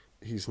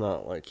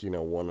not like,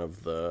 one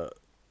of the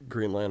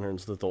Green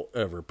Lanterns that they'll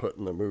ever put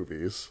in the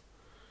movies.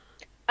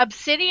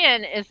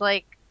 Obsidian is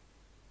like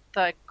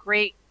the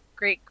great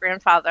great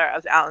grandfather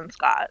of Alan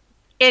Scott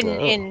in Oh,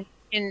 in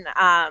in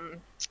um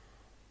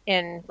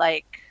in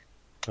like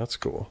that's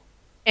cool.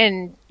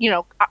 in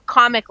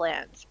comic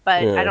lands,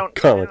 but Yeah, I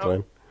comic don't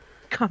line,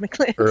 comic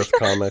lands. Earth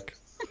comic.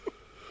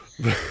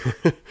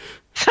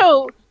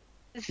 So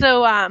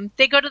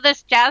they go to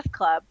this jazz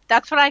club.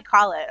 That's what I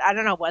call it. I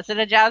don't know, was it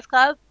a jazz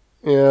club?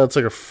 Yeah, it's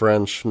like a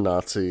French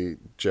Nazi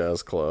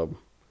jazz club.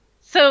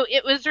 So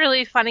it was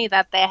really funny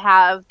that they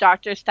have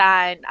Dr.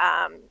 Stein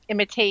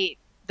imitate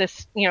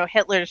this,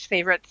 Hitler's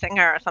favorite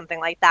singer or something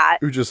like that.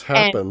 Who just And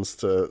happens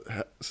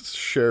to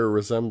share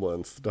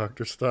resemblance to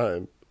Dr.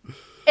 Stein.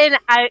 and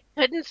I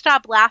couldn't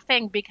stop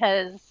laughing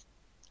because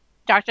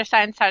Dr.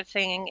 Stein starts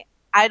singing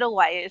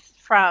Edelweiss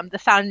from The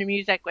Sound of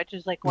Music, which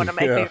is like one of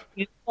my Yeah, favorite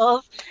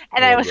musicals.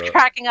 And I love was that.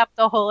 cracking up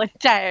the whole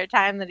entire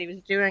time that he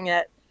was doing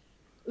it.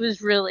 It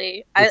was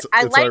really, I It's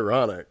like,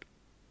 ironic.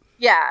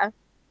 yeah.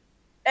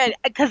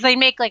 Because they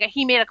make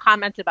he made a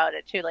comment about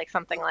it too, like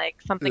something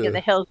in Yeah. the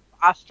hills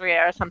of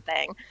Austria or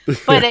something.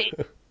 But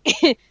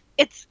Yeah.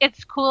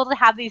 it's cool to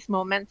have these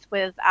moments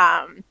with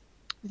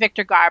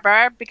Victor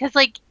Garber because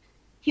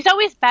he's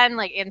always been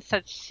in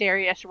such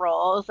serious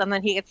roles, and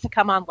then he gets to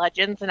come on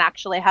Legends and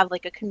actually have a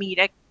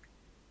comedic,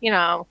 you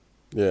know,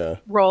 Yeah.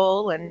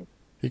 role, and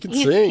He can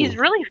he's sing.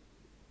 really,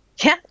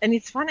 yeah, and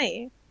he's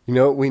funny. You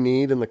know what we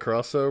need in the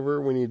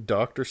crossover? We need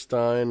Dr.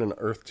 Stein and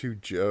Earth 2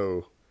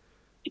 Joe.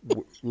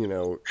 To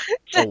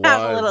have a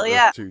Alive little, Earth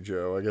yeah, 2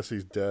 Joe. I guess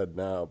he's dead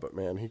now, but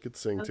man, he could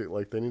sing too.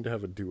 Like, they need to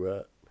have a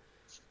duet.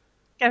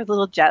 got a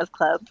little jazz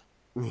club.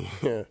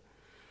 Yeah.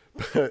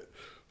 But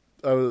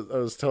I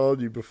was telling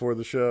you before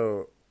the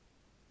show,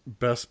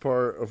 best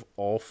part of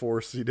all four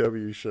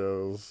CW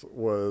shows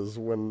was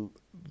when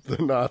the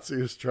Nazi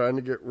was trying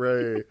to get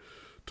Ray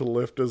to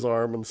lift his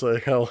arm and say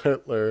Heil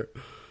Hitler.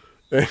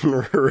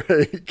 And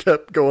Ray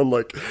kept going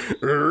like,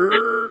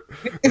 "Arr,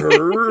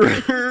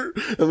 arr,"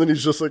 and then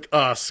he's just like,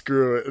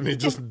 screw it. And he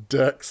just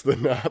decks the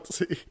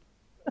Nazi.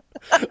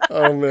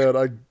 Oh man,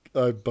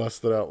 I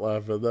busted out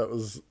laughing. That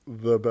was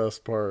the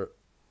best part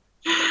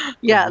of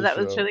Yeah, the that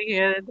was show. really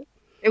good.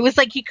 It was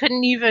like he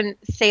couldn't even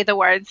say the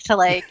words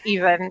to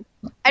even.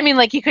 I mean,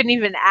 he couldn't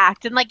even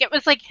act, and it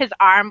was like his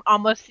arm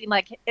almost seemed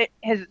like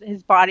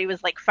his body was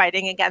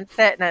fighting against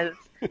it, and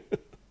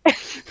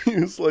He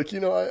was like,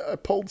 I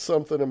pulled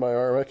something in my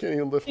arm. I can't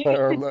even lift my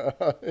arm that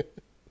high.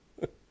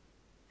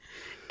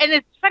 and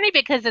it's funny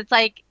because it's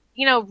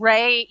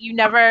Ray. You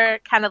never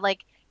kind of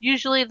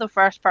usually the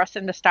first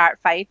person to start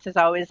fights is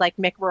always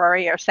Mick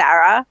Rory or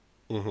Sarah.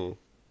 Hmm.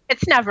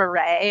 It's never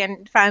Ray,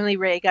 and finally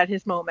Ray got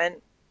his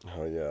moment.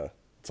 Oh yeah,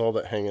 it's all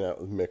that hanging out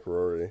with Mick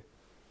Rory.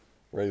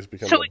 Ray's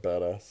becoming So a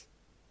badass.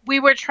 we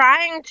were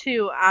trying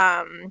to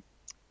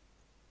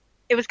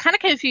it was kind of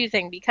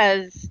confusing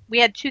because we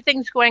had two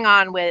things going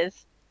on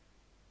with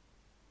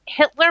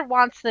Hitler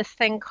wants this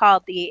thing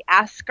called the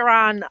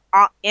Ascaron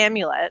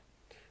amulet,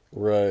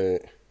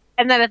 Right.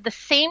 and then at the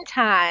same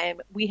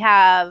time we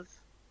have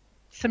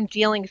some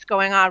dealings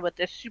going on with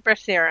this super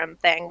serum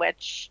thing,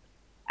 which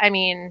I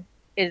mean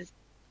is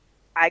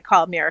I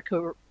call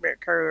Miracle.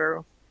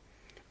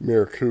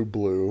 Miracle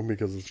Blue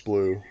because it's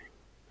blue.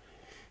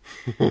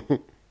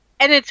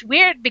 And it's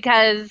weird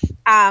because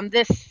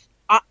this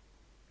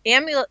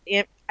amulet,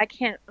 I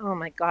can't. Oh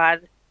my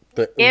god,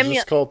 Just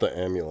amulet. call it the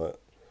amulet.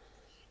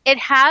 It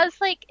has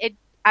it.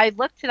 I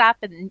looked it up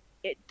and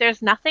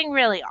there's nothing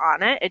really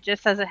on it. It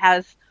just says it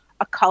has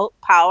occult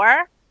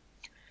power.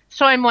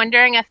 So I'm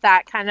wondering if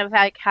that kind of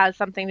has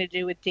something to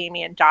do with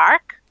Damien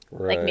Dark.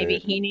 Maybe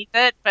Right. he needs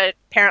it, but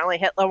apparently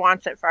Hitler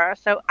wants it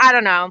first. So I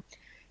don't know.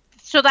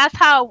 So that's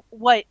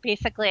what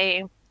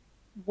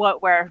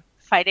we're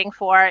fighting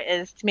for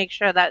is to make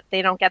sure that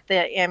they don't get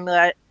the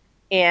amulet,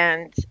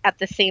 and at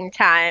the same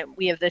time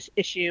we have this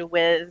issue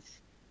with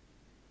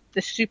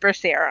the super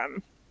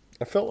serum.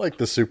 I felt like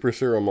the super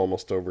serum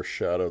almost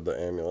overshadowed the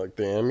amulet. Like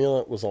the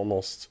amulet was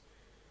almost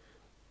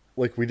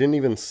like we didn't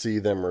even see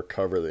them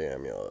recover the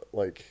amulet.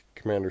 Like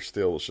Commander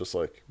Steele was just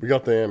like, "We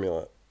got the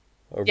amulet,"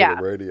 over the Yeah.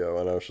 radio,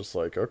 and I was just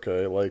like,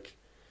 "Okay." Like,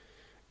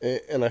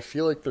 and I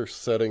feel like they're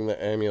setting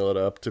the amulet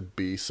up to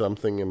be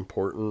something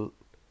important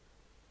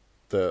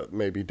that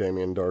maybe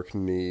Damien Dark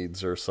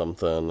needs or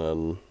something,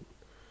 and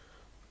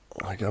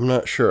I'm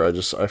not sure.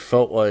 I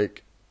felt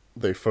like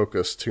they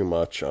focused too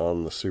much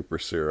on the super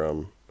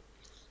serum.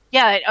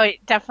 Yeah,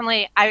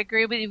 definitely. I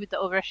agree with you with the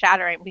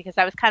overshadowing because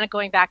I was kind of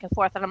going back and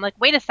forth, and I'm like,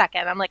 wait a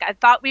second. I'm like, I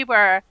thought we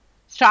were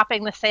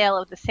stopping the sale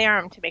of the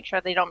serum to make sure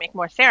they don't make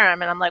more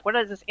serum, and I'm like, what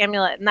is this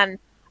amulet? And then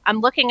I'm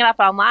looking it up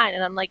online,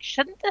 and I'm like,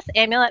 shouldn't this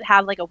amulet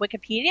have a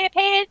Wikipedia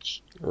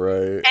page?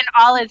 Right. And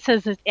all it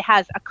says is it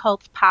has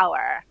occult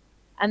power,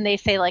 and they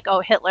say like,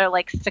 oh, Hitler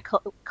likes to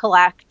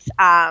collect,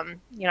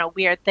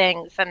 weird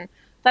things. And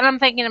then I'm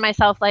thinking to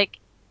myself, like,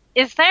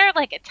 is there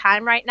like a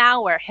time right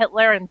now where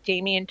Hitler and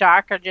Damien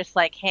Dark are just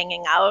like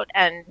hanging out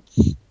and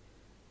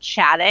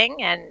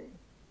chatting and,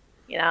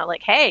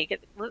 like, hey,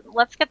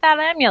 let's get that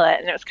amulet?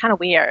 And it was kind of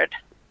weird.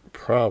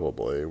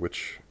 Probably,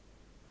 which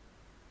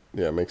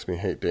yeah makes me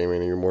hate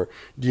Damien even more.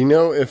 Do you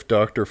know if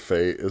Doctor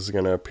Fate is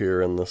going to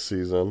appear in this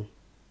season?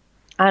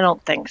 I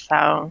don't think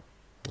so.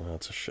 Oh,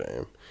 that's a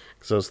shame.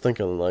 Because I was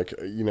thinking, like,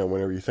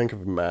 whenever you think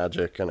of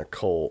magic and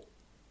occult,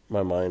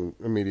 my mind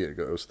immediately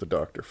goes to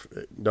Doctor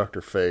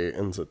Fate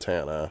and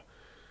Zatanna.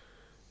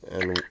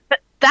 And But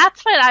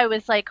that's what I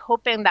was like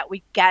hoping that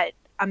we get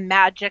a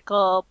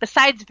magical,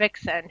 besides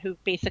Vixen, who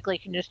basically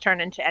can just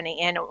turn into any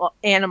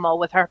animal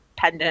with her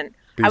pendant.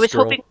 I Beast was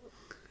Girl. hoping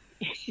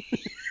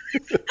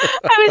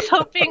I was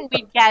hoping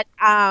we'd get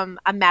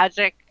a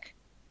magic,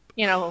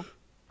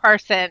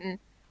 person.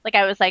 Like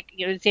I was like,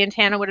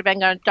 Zatanna would have been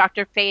going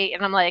Dr. Fate,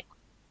 and I'm like,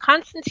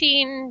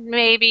 Constantine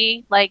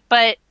maybe, like,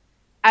 but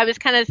I was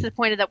kind of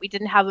disappointed that we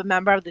didn't have a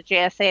member of the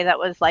JSA that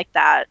was like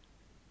that.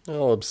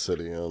 Well,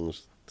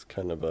 Obsidian's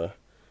kind of a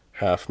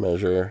half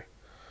measure.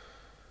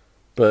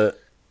 But,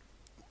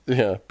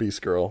 yeah,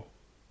 Beast Girl.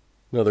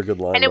 Another good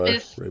line And it by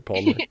was Ray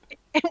Palmer.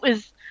 it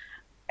was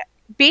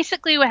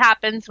basically what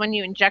happens when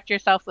you inject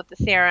yourself with the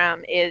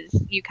serum is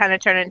you kind of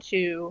turn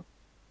into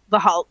the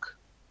Hulk,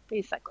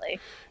 basically.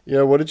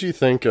 Yeah, what did you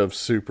think of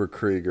Super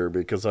Krieger?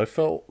 Because I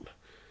felt,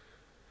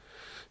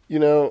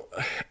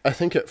 I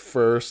think at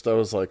first I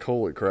was like,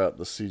 holy crap,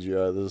 the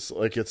CGI, this,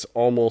 like, it's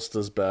almost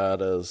as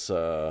bad as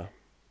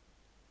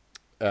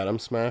Atom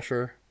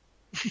Smasher.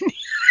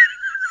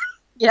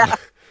 Yeah.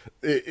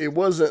 It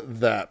wasn't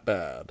that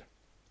bad.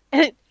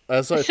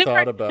 As I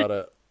thought about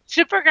it,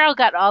 Supergirl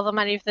got all the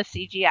money for the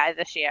CGI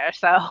this year,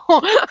 so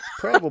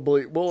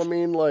probably, well, I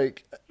mean,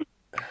 like,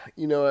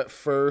 at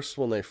first,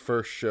 when they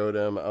first showed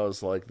him, I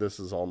was like,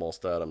 this is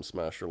almost Atom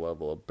Smasher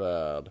level of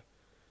bad.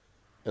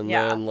 And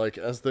yeah. then, like,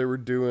 as they were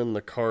doing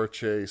the car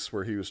chase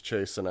where he was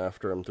chasing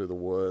after him through the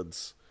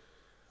woods,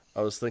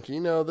 I was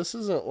thinking, this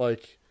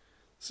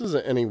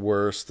isn't any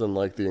worse than,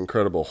 like, the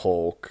Incredible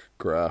Hulk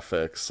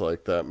graphics,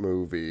 like that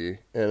movie.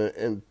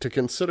 And to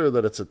consider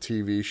that it's a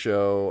TV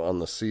show on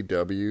the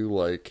CW,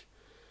 like,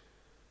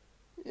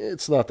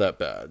 it's not that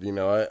bad.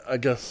 I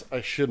guess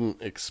I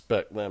shouldn't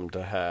expect them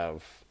to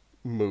have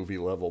movie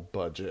level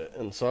budget.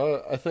 And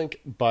so I think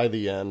by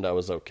the end, I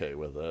was okay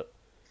with it.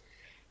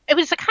 It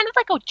was a kind of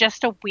like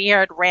just a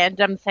weird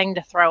random thing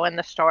to throw in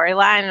the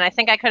storyline, and I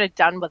think I could have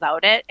done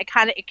without it.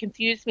 It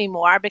confused me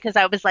more because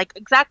I was like,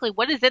 exactly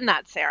what is in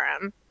that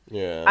serum?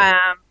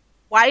 Yeah.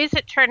 Why is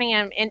it turning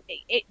him in?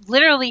 It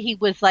literally he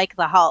was like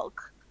the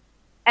Hulk,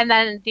 and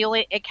then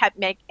kept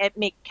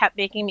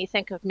making me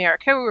think of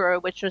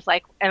Mirakuru, which was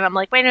like, and I'm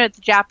like, wait a minute, it's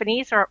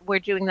Japanese, or we're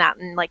doing that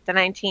in like the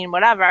 19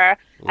 whatever,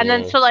 and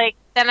then Yeah. so like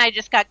then I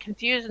just got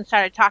confused and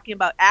started talking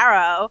about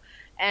Arrow,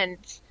 and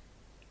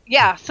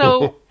yeah,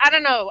 so I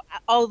don't know.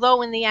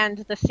 Although in the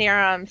end the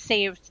serum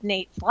saved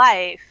Nate's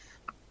life,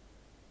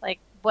 like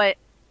what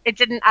it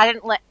didn't. I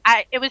didn't let.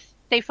 I it was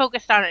they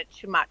focused on it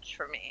too much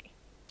for me.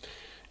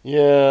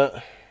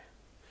 Yeah.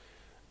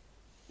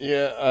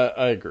 Yeah,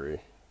 I agree.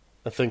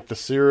 I think the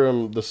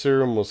serum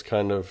was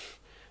kind of,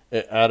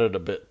 it added a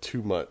bit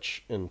too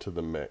much into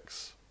the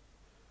mix,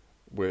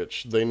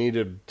 which they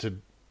needed to,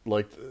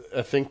 like,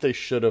 I think they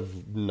should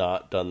have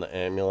not done the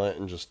amulet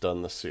and just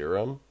done the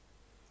serum,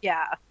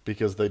 Yeah,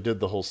 because they did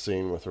the whole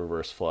scene with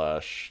Reverse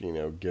Flash,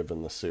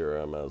 given the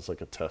serum as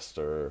like a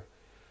tester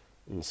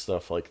and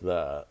stuff like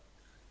that.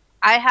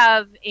 I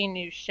have a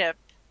new ship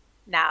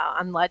now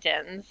on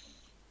Legends.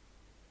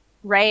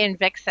 Ray and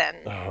Vixen.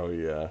 Oh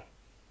yeah.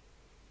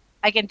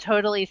 I can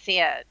totally see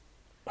it.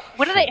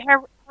 What are they?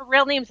 Her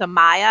real name's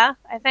Amaya,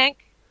 I think.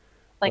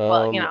 Like,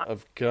 well,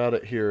 I've got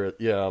it here.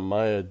 Yeah,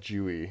 Maya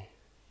Jui.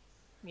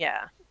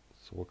 yeah.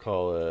 So we'll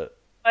call it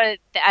But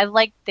I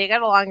like they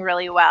got along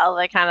really well.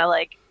 They kind of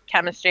like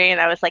chemistry, and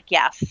I was like,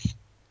 yes,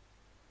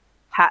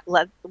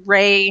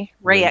 Ray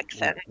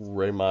Ixon,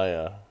 Ray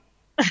Maya.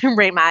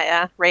 Ray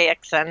Maya, Ray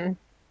Ixon,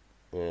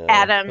 Yeah,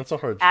 Adam, that's a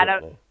hard Adam,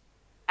 shit name.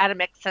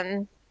 Adam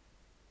Ixon,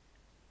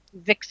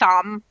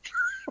 Vixom.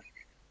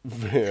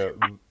 Yeah,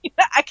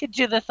 I could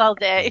do this all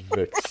day.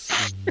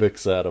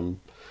 Vix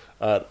Adam.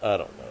 I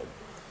don't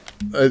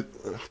know.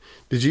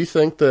 Did you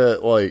think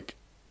that, like,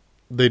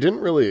 they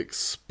didn't really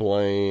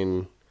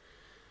explain?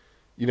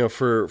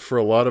 For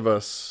a lot of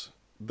us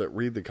that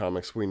read the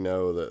comics, we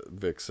know that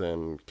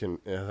Vixen it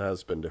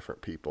has been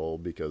different people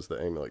because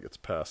the amulet gets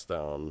passed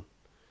down,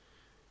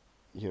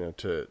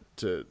 to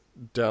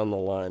down the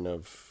line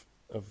of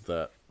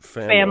that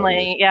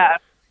Family, yeah.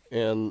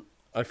 And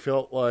I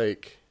felt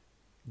like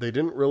they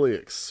didn't really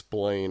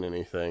explain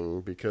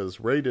anything because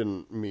Ray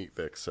didn't meet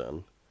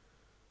Vixen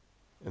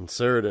and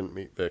Sarah didn't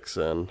meet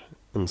Vixen.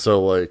 And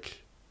so,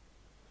 like,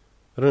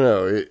 I don't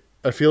know.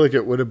 I feel like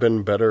it would have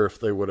been better if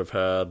they would have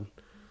had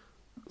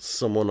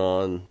someone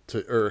on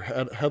or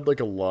had like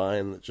a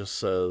line that just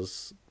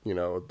says,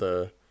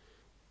 the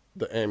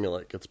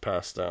amulet gets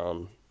passed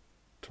down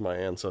to my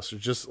ancestors.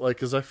 Just like,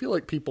 because I feel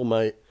like people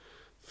might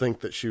think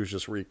that she was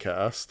just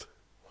recast,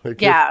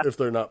 like Yeah. if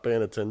they're not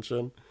paying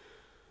attention.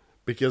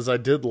 Because I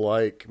did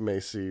like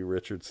Macy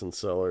Richardson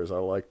Sellers. I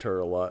liked her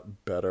a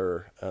lot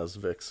better as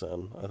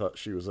Vixen. I thought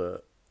she was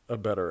a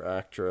better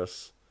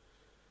actress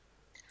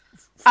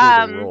for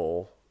the Um,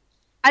 role.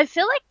 I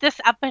feel like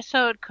this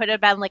episode could have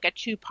been like a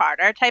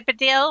two-parter type of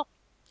deal.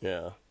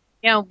 Yeah.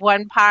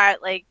 One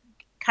part like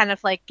kind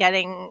of like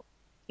getting,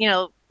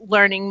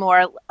 learning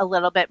more a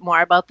little bit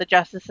more about the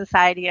Justice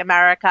Society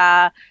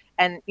America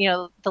and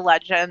the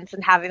legends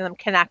and having them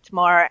connect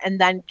more, and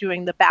then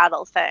doing the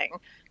battle thing.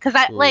 Because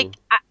Mm.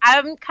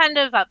 I'm kind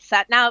of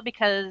upset now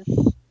because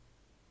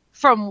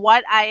from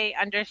what I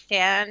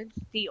understand,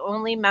 the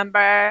only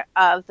member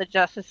of the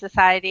Justice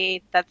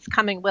Society that's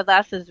coming with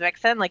us is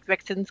Vixen. Like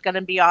Vixen's going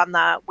to be on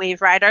the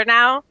Wave Rider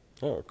now.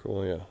 Oh,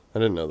 cool. Yeah. I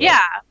didn't know that.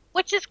 Yeah,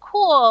 which is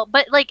cool,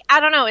 but like I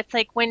don't know, it's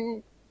like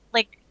when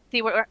like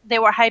they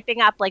were hyping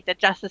up like the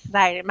Justice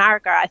Society of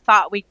America, I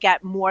thought we'd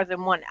get more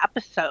than one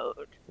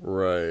episode.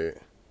 Right.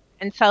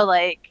 And so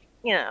like,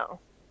 At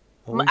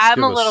least I'm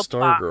give a us little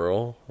bummed.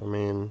 Stargirl. I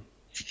mean,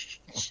 she's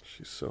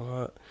so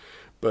hot.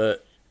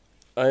 But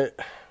I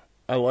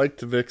I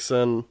liked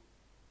Vixen.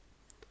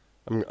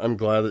 I'm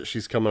glad that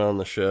she's coming on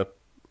the ship.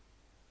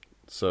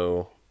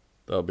 So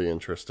that'll be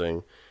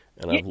interesting.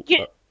 And You, I've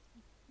you,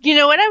 you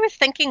know what I was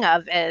thinking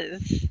of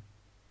is,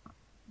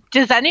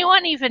 does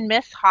anyone even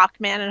miss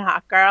Hawkman and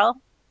Hawkgirl?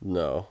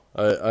 no. No,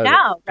 I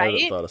haven't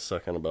right? thought a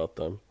second about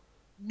them.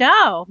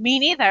 No, me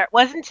neither. It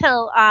wasn't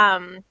until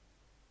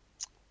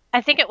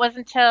I think it was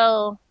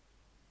until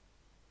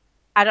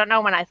I don't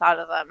know when I thought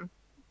of them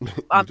You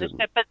on the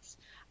didn't. ship. But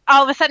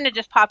all of a sudden it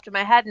just popped in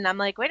my head, and I'm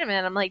like, wait a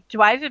minute. I'm like,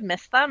 do I even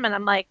miss them? And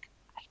I'm like,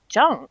 I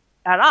don't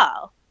at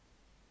all.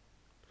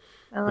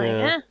 I'm like,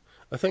 Yeah. eh.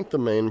 I think the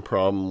main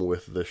problem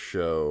with this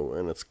show,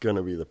 and it's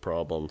gonna be the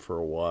problem for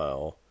a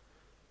while,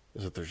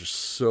 is that there's just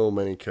so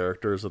many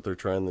characters that they're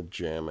trying to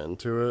jam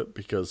into it.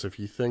 Because if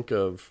you think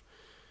of,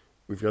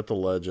 we've got the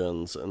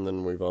legends, and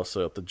then we've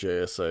also got the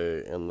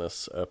JSA in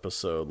this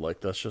episode. Like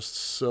that's just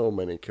so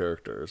many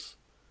characters.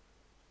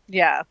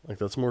 Yeah. Like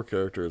that's more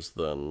characters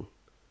than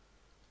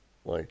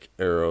like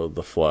Arrow,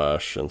 the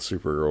Flash, and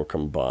Supergirl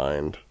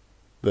combined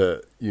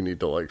that you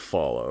need to like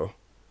follow.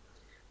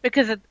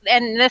 Because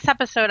in this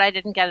episode, I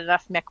didn't get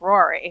enough Mick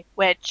Rory,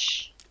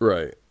 which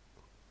Right.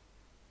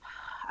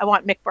 I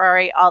want Mick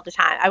Rory all the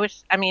time.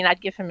 I mean, I'd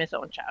give him his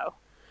own show.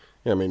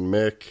 Yeah, I mean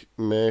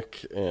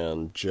Mick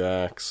and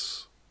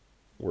Jax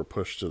were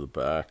pushed to the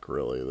back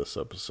really this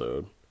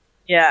episode.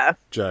 Yeah.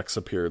 Jax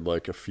appeared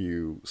like a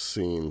few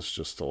scenes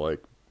just to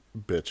like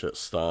bitch at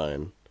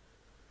Stein.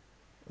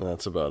 And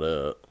that's about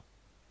it.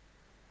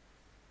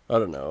 I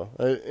don't know.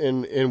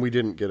 And we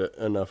didn't get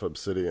enough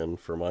Obsidian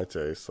for my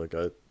taste. Like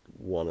I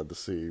wanted to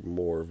see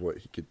more of what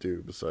he could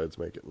do besides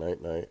make it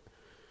night night.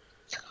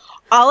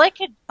 All I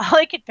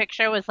could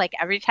picture was like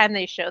every time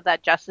they showed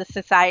that Justice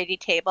Society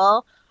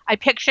table, I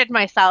pictured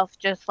myself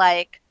just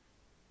like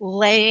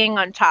laying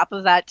on top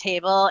of that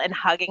table and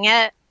hugging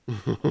it.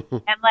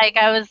 And like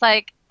I was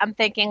like, I'm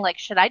thinking like,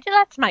 should I do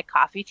that to my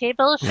coffee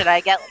table? Should I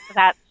get like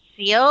that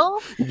feel?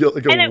 You get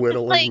like And a it was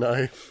whittling like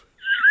knife.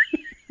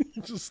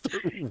 You just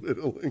start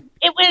whittling.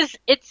 it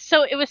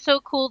was so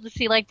cool to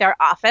see like their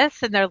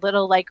office and their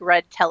little like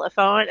red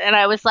telephone, and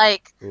I was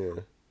like, Yeah.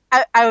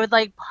 I would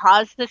like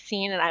pause the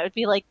scene and I would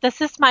be like, this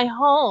is my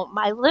home.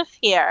 I live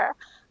here.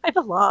 I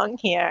belong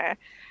here.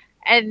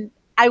 And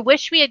I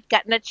wish we had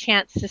gotten a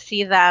chance to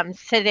see them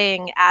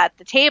sitting at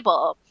the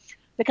table,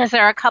 because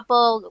there are a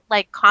couple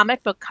like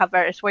comic book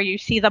covers where you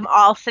see them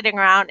all sitting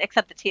around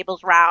except the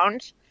table's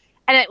round.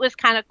 And it was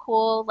kind of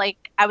cool.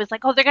 Like I was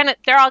like, oh,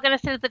 they're all gonna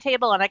sit at the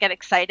table, and I get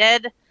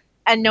excited,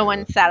 and no Yeah.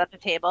 one sat at the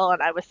table,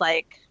 and I was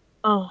like,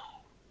 oh,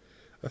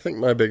 I think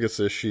my biggest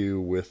issue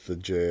with the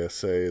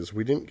JSA is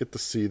we didn't get to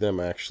see them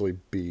actually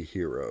be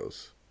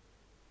heroes.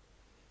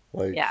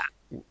 yeah,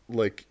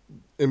 Like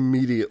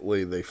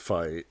immediately they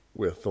fight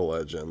with the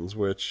legends,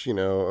 which,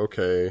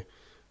 okay,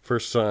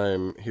 first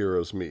time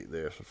heroes meet,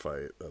 they have to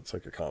fight. That's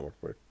like a comic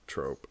book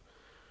trope.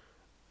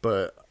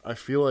 But I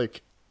feel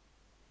like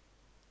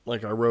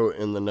I wrote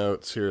in the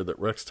notes here that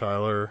Rex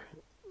Tyler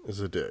is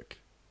a dick.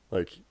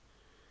 Like he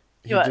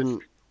he was.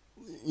 didn't,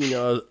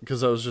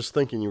 because I was just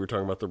thinking you were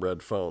talking about the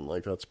red phone.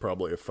 Like that's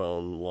probably a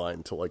phone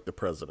line to like the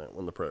president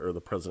when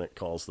the president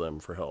calls them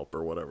for help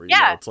or whatever.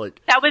 Yeah, It's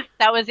like that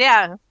was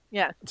yeah,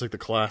 yeah. it's like the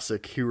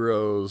classic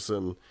heroes,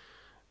 and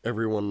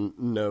everyone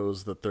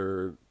knows that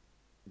they're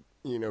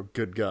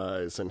good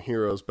guys and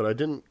heroes. But I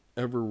didn't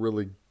ever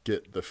really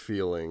get the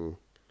feeling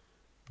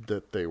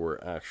that they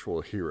were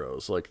actual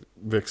heroes. Like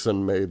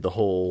Vixen made the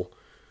whole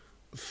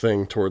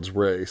thing towards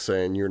Ray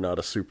saying you're not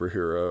a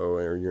superhero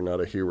or you're not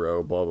a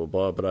hero, blah blah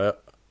blah.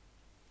 But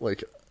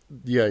like,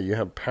 yeah, you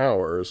have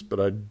powers, but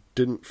I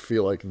didn't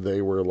feel like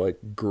they were like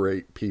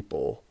great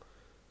people.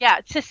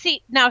 Yeah,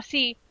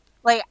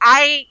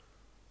 like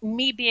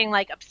me being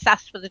like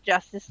obsessed with the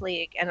Justice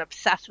League and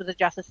obsessed with the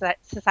Justice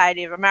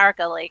Society of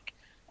America, like,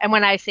 and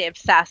when I say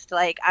obsessed,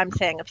 like I'm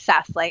saying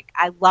obsessed, like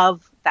I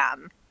love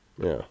them.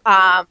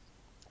 Yeah.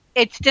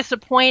 It's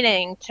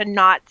disappointing to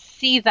not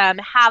see them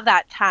have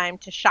that time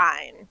to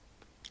shine.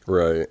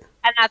 Right.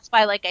 And that's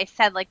why, like I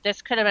said, like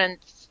this could have been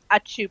a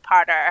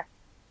two-parter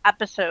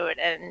episode.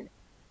 And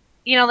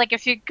like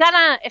if you're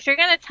gonna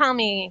tell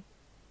me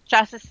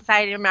Justice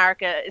Society of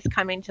America is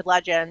coming to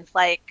Legends,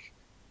 like,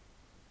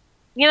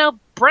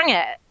 bring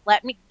it.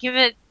 Let me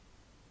bring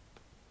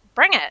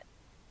it.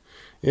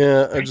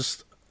 Yeah,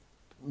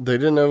 they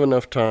didn't have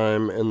enough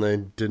time, and they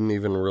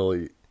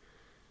didn't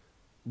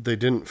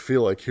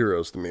feel like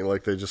heroes to me.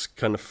 Like, they just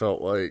kind of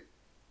felt like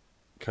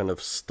kind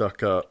of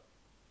stuck up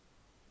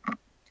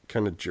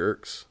kind of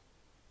jerks.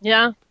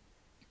 Yeah.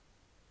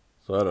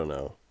 So I don't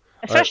know.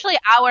 Especially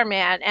our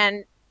man.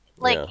 And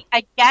like, Yeah.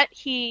 I get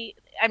his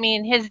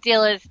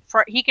deal is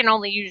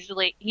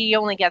he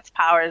only gets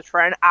powers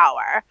for an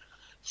hour.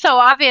 So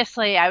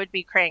obviously I would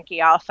be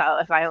cranky also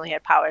if I only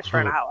had powers for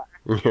an hour.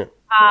 Yeah.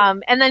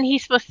 And then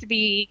he's supposed to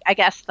be, I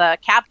guess, the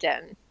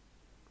captain.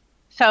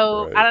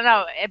 So Right. I don't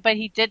know, but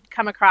he did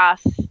come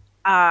across,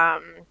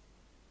 and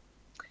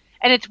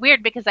it's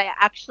weird because I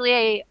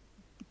actually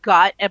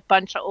got a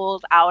bunch of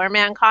old Our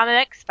Man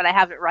comics, but I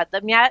haven't read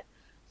them yet.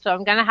 So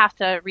I'm gonna have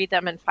to read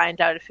them and find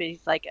out if he's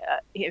a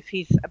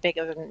big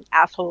of an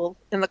asshole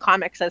in the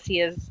comics as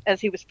he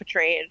was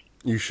portrayed.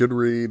 You should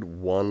read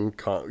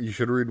you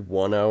should read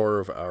 1 hour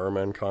of Our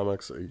Man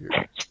comics a year.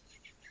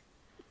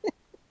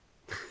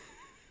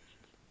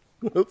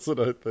 That's what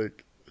I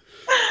think.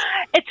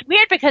 It's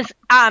weird because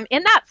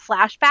in that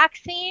flashback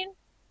scene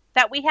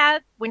that we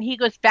had when he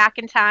goes back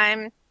in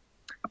time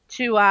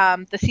to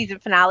the season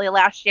finale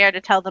last year to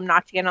tell them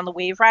not to get on the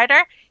Wave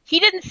Rider, he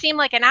didn't seem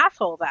like an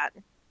asshole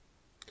then.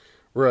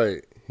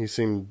 Right. He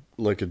seemed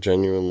like a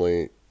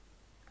genuine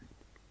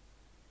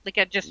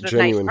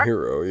Nice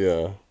hero,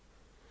 yeah.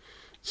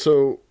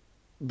 So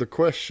the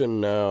question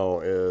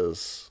now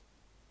is,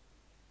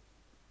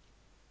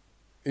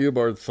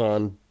 Eobard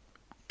Thawne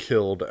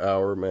killed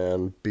Our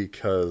Man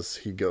because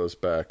he goes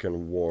back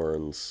and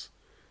warns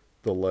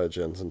the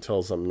Legends and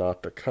tells them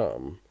not to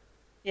come.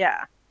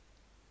 Yeah.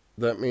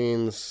 That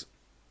means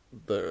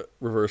the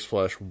Reverse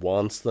Flash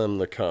wants them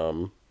to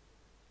come,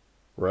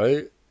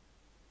 right?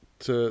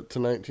 To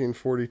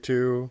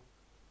 1942.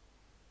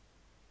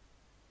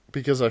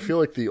 Because I feel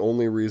like the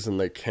only reason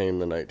they came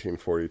to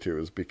 1942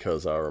 is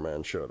because Our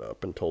Man showed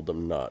up and told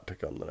them not to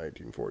come to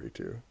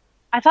 1942.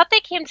 I thought they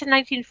came to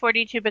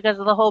 1942 because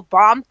of the whole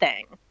bomb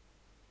thing.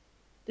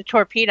 The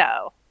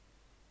torpedo.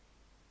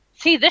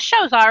 See, this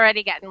show's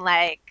already getting,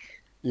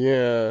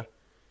 Yeah.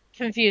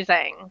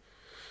 confusing.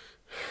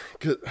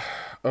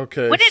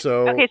 Okay,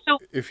 so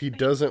if he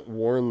doesn't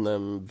warn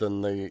them,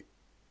 then they...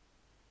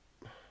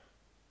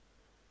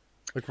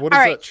 what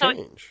does that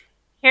change? So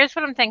here's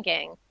what I'm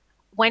thinking.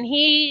 When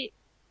he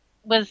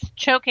was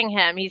choking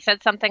him, he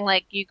said something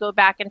like, you go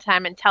back in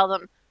time and tell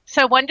them.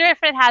 So I wonder if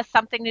it has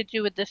something to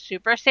do with the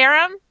super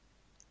serum.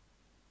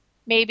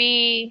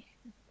 Maybe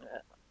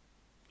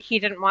he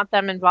didn't want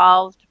them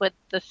involved with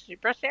the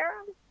super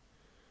serum?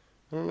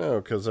 I don't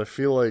know, because I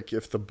feel like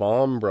if the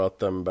bomb brought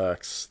them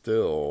back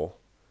still,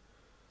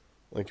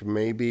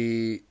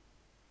 maybe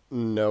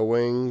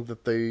knowing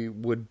that they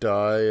would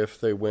die if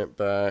they went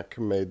back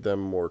made them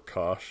more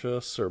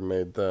cautious, or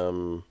made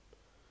them...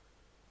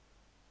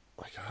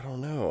 I don't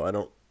know. I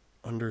don't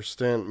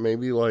understand.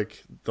 Maybe,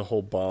 the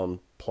whole bomb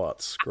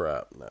plot's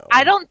scrapped now.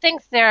 I don't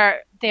think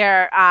they're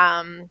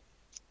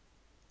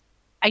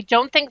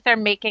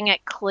making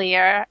it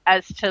clear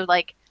as to,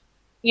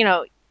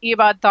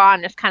 Eobard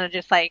Thawne is kind of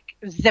just,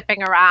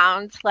 zipping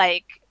around,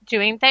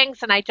 doing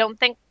things. And I don't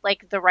think,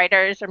 the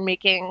writers are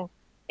making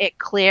it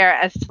clear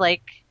as to,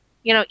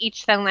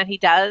 each thing that he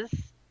does.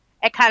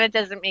 It kind of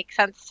doesn't make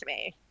sense to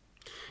me.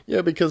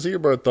 Yeah, because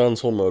Eobard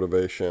Thawne's whole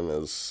motivation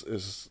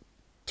is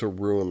to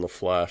ruin the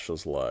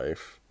Flash's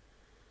life,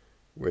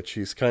 which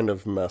he's kind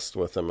of messed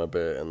with him a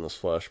bit in this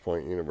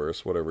Flashpoint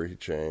universe, whatever he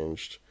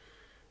changed.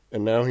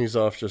 And now he's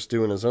off just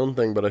doing his own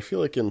thing, but I feel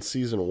like in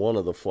season 1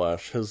 of The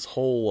Flash, his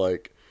whole,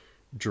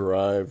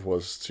 drive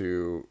was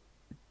to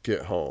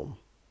get home.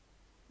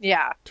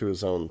 Yeah. To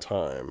his own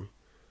time.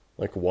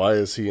 Why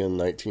is he in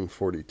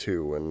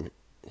 1942 when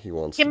he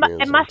wants to be in his own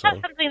time? It must have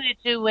something to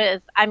do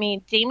with,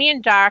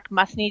 Damien Darhk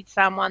must need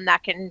someone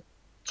that can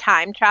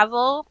time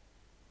travel.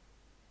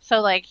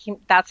 So,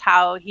 that's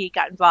how he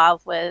got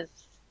involved with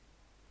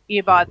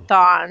Eobard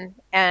Thawne.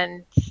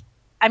 And,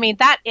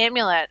 that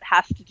amulet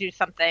has to do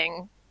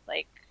something,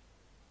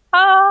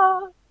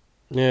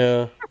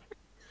 Yeah.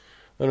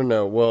 I don't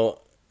know.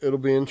 Well, it'll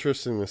be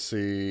interesting to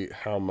see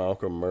how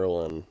Malcolm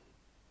Merlyn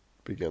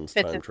begins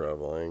time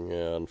traveling,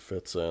 and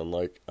fits in.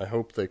 I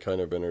hope they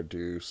kind of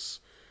introduce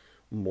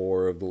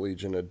more of the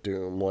Legion of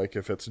Doom.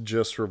 If it's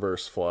just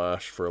Reverse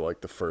Flash for,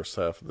 the first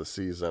half of the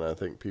season, I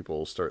think people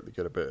will start to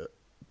get a bit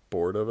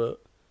bored of it.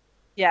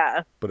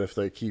 Yeah. But if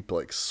they keep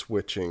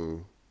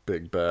switching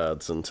big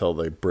bads until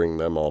they bring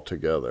them all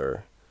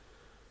together,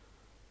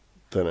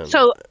 then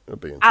it'll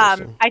be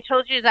interesting. I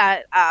told you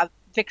that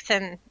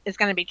Vixen is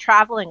going to be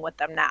traveling with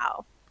them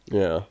now.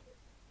 Yeah.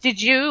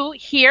 Did you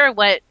hear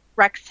what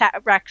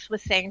Rex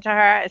was saying to her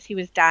as he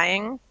was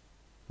dying?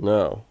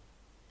 No,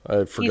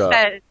 I He forgot.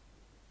 said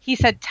he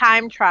said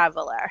time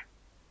traveler.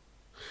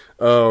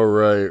 Oh,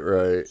 right,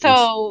 right.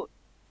 So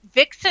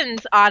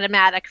Vixen's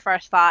automatic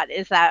first thought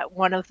is that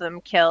one of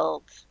them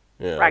killed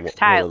Yeah, Rex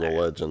one of the Tyler.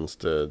 legends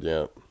did.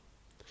 Yeah.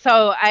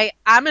 So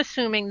I'm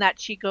assuming that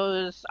she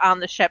goes on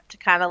the ship to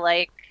kind of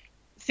like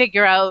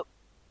figure out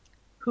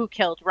who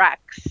killed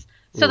Rex.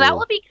 So that Mm.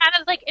 will be kind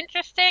of like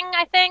interesting,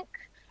 I think.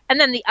 And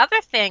then the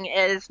other thing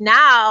is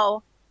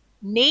now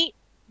Nate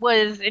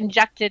was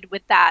injected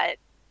with that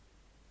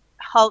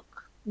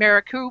Hulk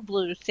Miracle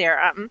Blue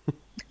serum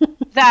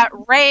that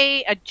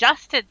Ray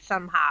adjusted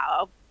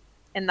somehow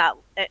in that,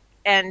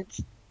 and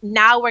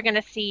now we're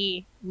gonna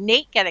see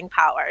Nate getting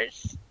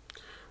powers.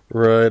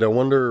 Right. I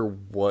wonder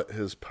what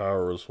his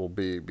powers will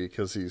be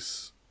because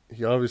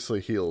he obviously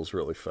heals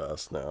really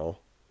fast now.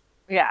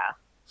 Yeah,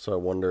 So I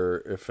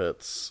wonder if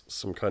it's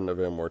some kind of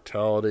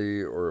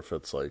immortality or if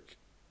it's like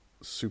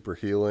super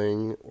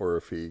healing or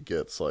if he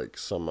gets like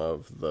some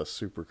of the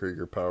Super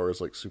Krieger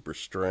powers like super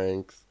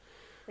strength.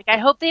 like I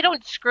hope they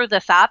don't screw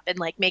this up and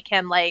like make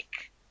him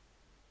like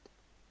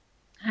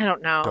I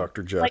don't know,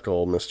 Dr. like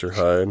Jekyll, Mr.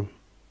 Hyde.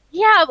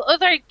 yeah.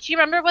 Do you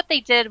remember what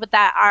they did with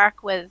that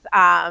arc with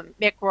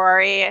Mick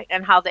Rory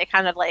and how they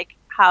kind of like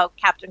how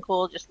Captain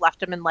Cool just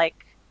left him in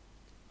like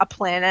a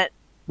planet,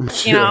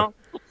 you Yeah, know?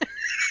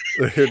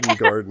 the hidden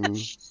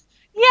garden.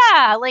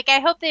 Yeah, like I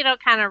hope they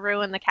don't kind of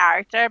ruin the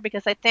character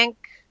because I think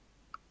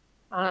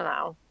I don't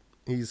know.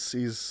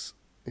 He's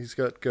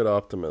got good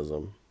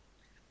optimism.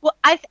 Well,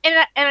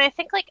 and I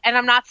think like, and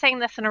I'm not saying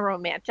this in a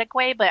romantic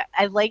way, but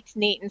I liked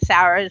Nate and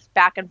Sarah's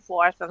back and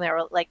forth and their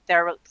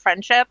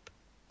friendship.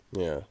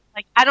 Yeah.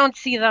 Like I don't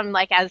see them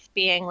like as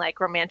being like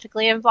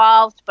romantically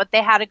involved, but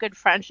they had a good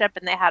friendship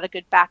and they had a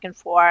good back and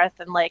forth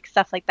and like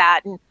stuff like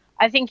that. And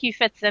I think he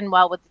fits in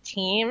well with the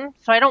team.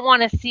 So I don't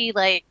want to see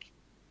like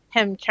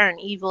him turn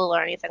evil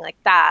or anything like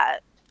that.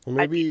 Well,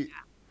 I'd be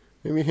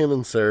maybe him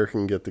and Sarah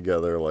can get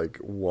together like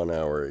 1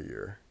 hour a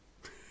year.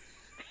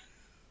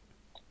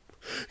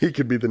 He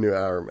could be the new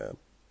Hour Man.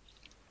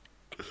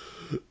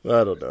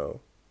 I don't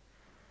know.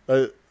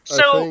 I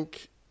so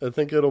I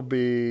think it'll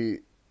be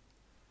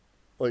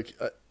like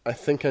I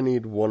think I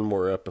need one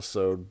more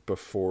episode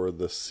before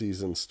the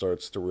season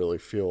starts to really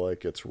feel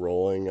like it's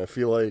rolling. I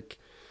feel like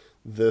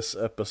this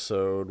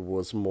episode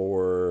was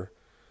more,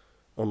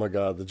 oh my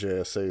god, the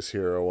JSA's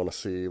here. I want to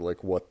see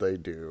like what they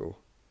do.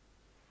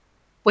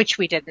 which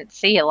we didn't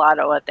see a lot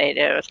of what they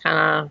do. It's kind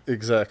of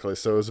Exactly.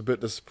 So it was a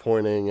bit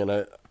disappointing, and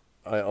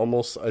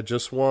I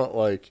just want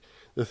like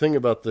the thing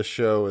about this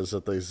show is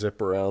that they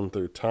zip around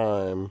through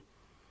time,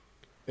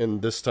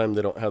 and this time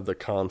they don't have the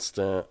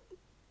constant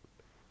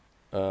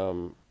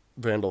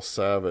Vandal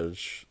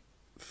Savage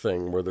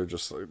thing where they're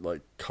just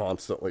like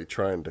constantly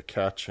trying to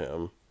catch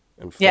him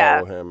and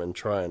yeah. follow him and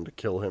trying to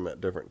kill him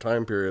at different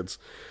time periods.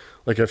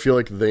 Like I feel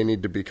like they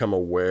need to become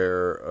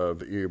aware of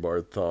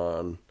Eobard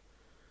Thawne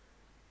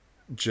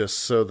just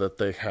so that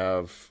they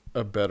have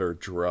a better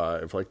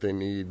drive. Like they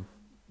need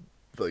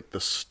like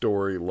the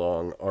story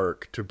long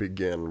arc to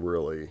begin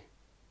really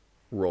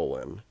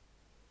rolling.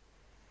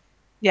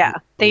 Yeah,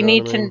 You they know what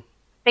need I to. mean?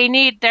 They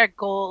need their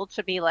goal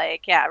to be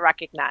like, yeah,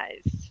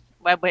 recognized.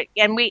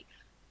 And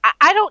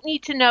I don't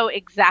need to know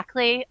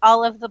exactly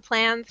all of the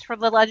plans for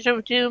the Legend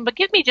of Doom, but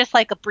give me just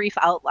like a brief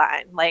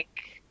outline.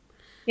 Like,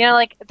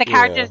 like the Yeah.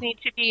 characters need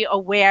to be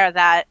aware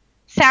that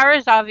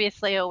Sarah's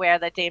obviously aware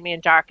that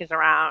Damien Dark is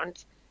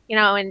around.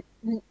 And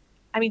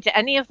I mean, do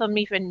any of them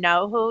even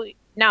know who?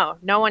 No,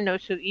 no one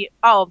knows who.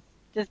 Oh,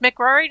 does Mick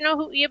Rory know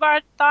who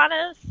Eobard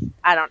Thawne is?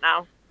 I don't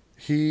know.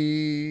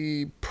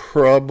 He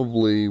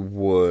probably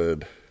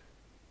would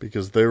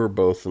because they were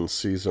both in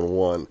season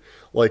 1.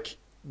 Like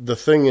the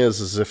thing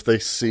is if they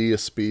see a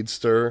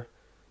speedster,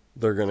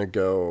 they're going to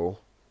go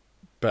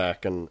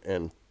back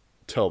and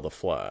tell the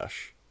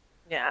Flash.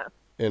 Yeah.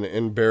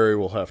 And Barry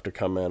will have to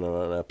come in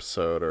on an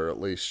episode or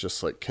at least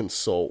just like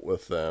consult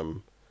with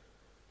them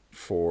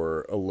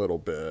for a little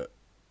bit,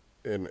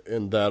 and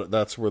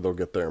that's where they'll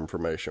get their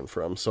information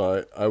from.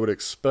 So I would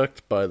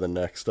expect by the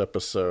next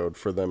episode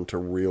for them to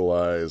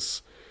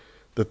realize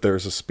that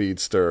there's a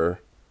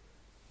speedster,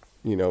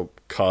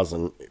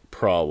 causing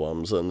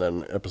problems, and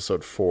then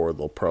episode 4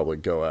 they'll probably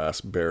go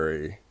ask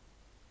Barry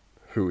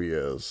who he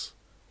is.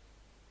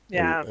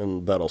 Yeah.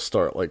 And that'll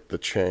start like the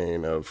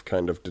chain of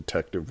kind of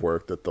detective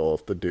work that they'll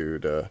have to do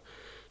to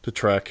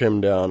track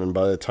him down, and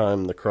by the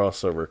time the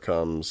crossover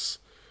comes,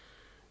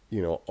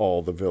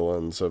 all the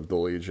villains of the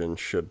Legion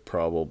should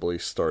probably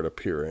start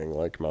appearing,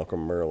 like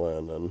Malcolm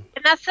Merlin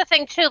And that's the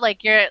thing too.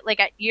 Like you're like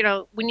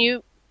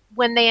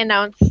when they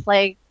announce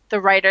like the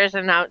writers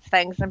announce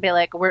things and be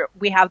like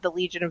we have the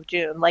Legion of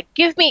Doom. Like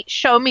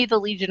show me the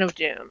Legion of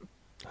Doom.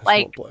 I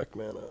Like smell Black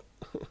Mana.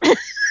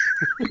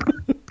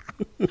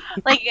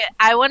 like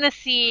I want to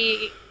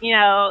see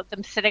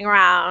them sitting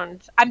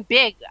around. I'm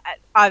big,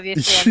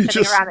 obviously. I'm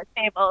sitting around at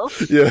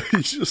tables. Yeah,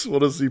 you just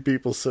want to see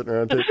people sitting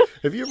around.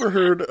 Have you ever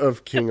heard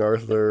of King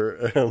Arthur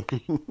and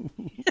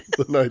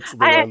the Knights of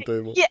the Round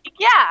Table?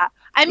 Yeah.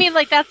 I mean,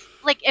 like that's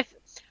like if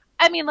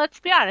I mean, let's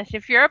be honest.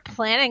 If you're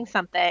planning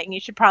something, you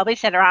should probably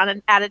sit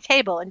around at a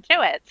table and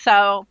do it.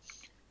 So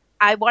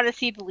I want to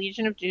see the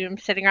Legion of Doom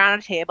sitting around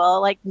a table,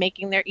 like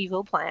making their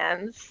evil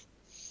plans.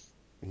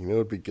 You know,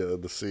 it'd be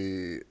good to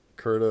see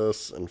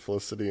Curtis and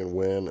Felicity and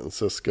Wynn and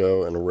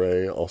Cisco and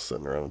Ray all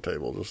sitting around a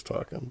table just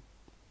talking.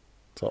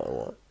 That's all I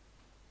want.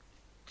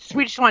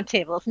 We just want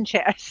tables and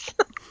chairs.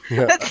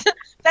 Yeah.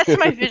 That's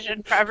my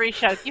vision for every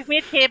show. Give me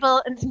a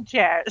table and some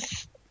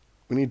chairs.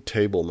 We need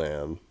Table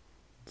Man.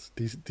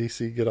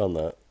 DC, get on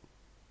that.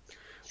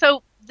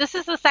 So this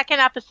is the second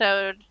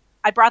episode.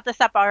 I brought this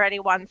up already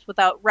once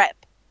without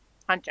Rip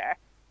Hunter.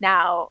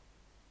 Now,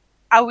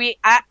 are we?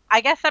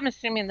 I guess I'm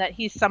assuming that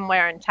he's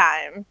somewhere in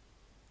time.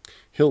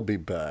 He'll be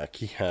back.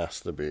 He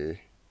has to be.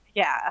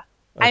 Yeah.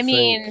 I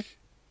mean, think,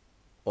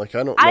 like,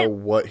 I don't know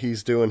what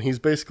he's doing. He's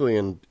basically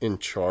in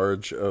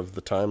charge of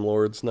the Time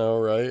Lords now,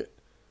 right?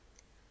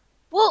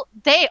 Well,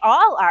 they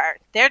all are.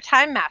 They're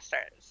Time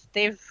Masters.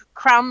 They've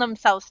crowned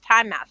themselves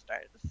Time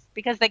Masters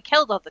because they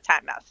killed all the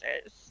Time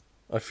Masters.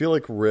 I feel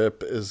like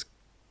Rip is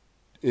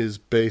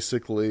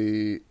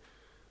basically...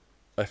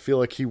 I feel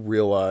like he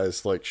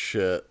realized, like,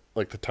 shit,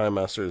 like, the Time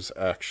Masters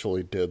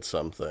actually did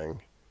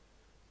something.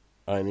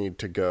 I need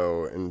to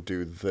go and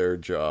do their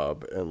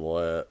job and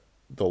let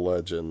the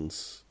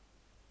Legends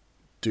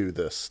do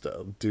this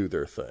stuff, do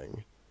their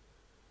thing.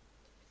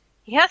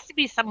 He has to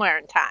be somewhere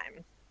in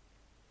time.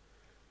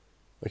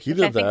 Like,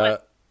 either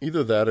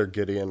that or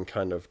Gideon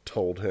kind of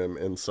told him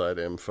inside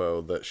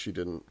info that she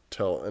didn't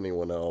tell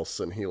anyone else,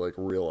 and he, like,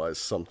 realized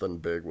something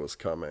big was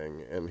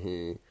coming, and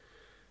he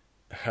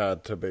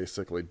had to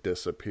basically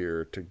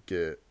disappear to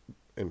get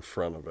in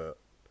front of it.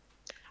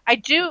 I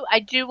do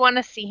want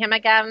to see him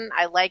again.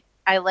 I like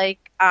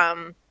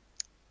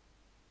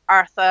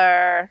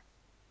Arthur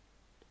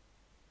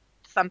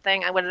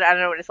something. I don't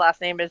know what his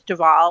last name is.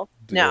 Duvall.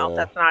 No, Yeah.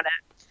 that's not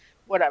it.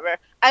 Whatever.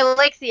 I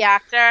like the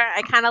actor.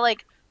 I kind of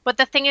like, but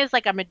the thing is,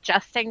 like, I'm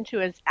adjusting to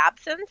his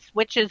absence,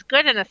 which is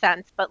good in a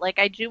sense, but, like,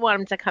 I do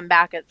want him to come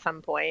back at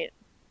some point.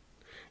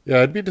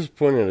 Yeah, I'd be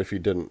disappointed if he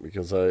didn't,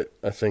 because I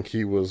think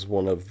he was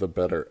one of the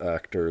better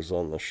actors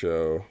on the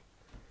show.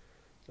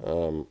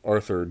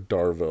 Arthur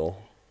Darvill.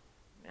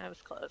 That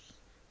was close.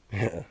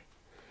 Yeah.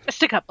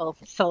 Just a couple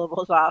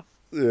syllables off.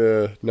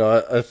 Yeah,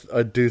 no,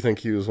 I do think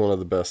he was one of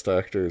the best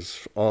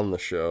actors on the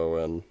show,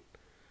 and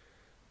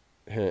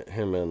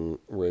him and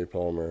Ray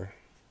Palmer,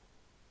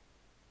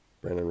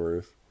 Brandon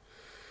Ruth.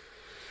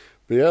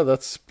 But yeah,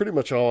 that's pretty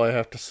much all I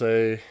have to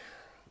say.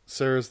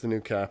 Sarah's the new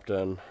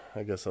captain.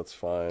 I guess that's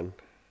fine.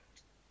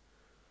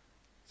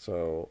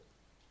 So,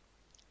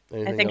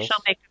 anything I think else?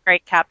 she'll make a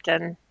great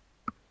captain.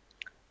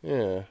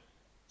 Yeah.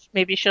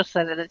 Maybe she'll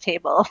sit at a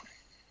table.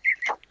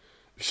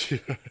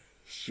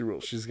 She will.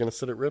 She's gonna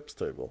sit at Rip's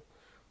table.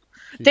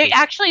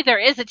 There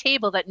is a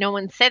table that no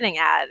one's sitting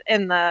at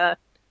in the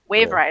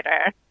Wave Yeah.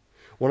 Rider.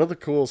 One of the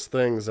coolest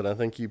things, and I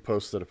think you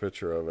posted a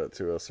picture of it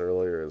to us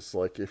earlier, is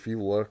like if you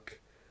look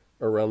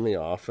around the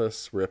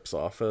office, Rip's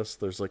office,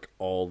 there's like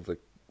all the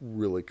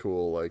really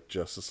cool like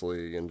Justice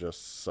League and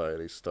Justice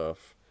Society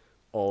stuff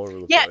all over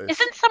the Yeah, place.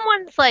 isn't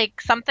someone's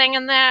like something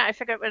in there? I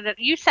forget what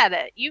you said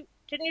it. You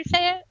didn't you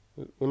say it?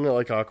 Wasn't it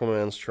like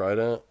Aquaman's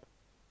trident?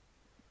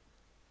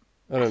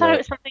 I I don't thought know. it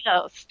was something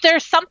else.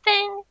 There's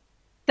something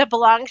that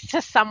belongs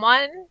to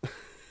someone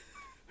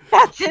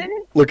that's in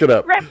Look it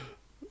up.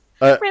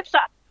 Rip's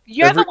off.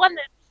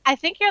 I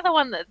think you're the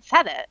one that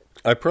said it.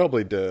 I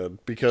probably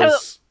did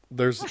because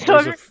there's so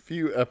a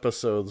few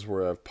episodes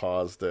where I've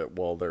paused it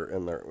while they're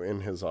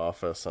in his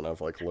office and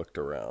I've like looked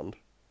around.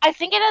 I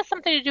think it has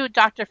something to do with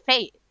Dr.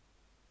 Fate.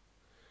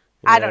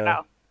 I don't Yeah.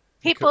 know.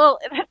 People,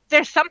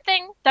 there's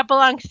something that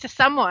belongs to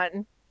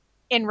someone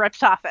in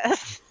Rip's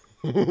office.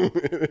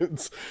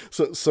 It's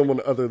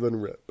someone other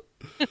than Rip.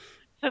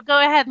 So go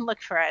ahead and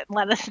look for it and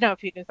let us know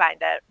if you can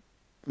find it.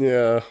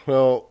 Yeah,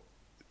 well,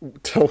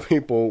 tell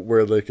people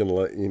where they can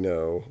let you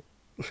know,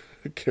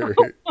 Carrie.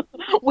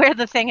 Where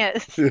the thing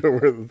is. Yeah,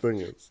 where the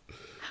thing is.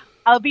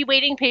 I'll be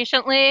waiting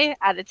patiently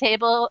at a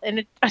table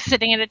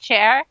sitting in a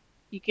chair.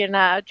 You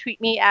can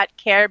tweet me at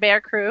Care Bear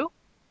Crew.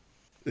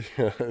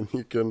 Yeah, and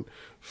you can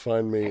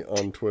find me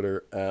on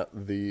Twitter at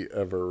the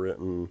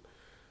Everwritten.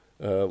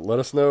 Let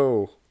us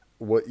know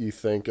what you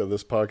think of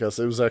this podcast.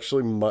 It was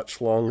actually much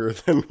longer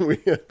than we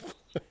had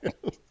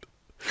planned.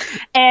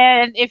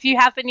 And if you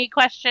have any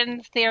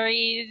questions,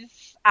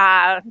 theories,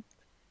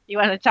 you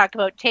want to talk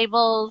about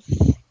tables,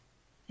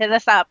 hit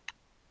us up.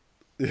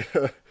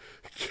 Yeah.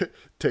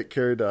 Take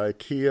care to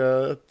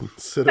IKEA,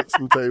 sit at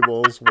some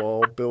tables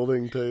while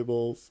building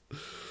tables.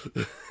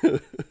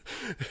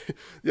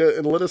 Yeah,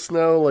 and let us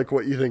know like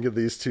what you think of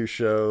these two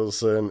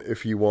shows, and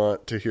if you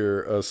want to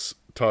hear us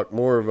talk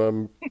more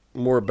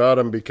about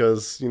them,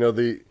 because you know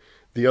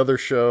the other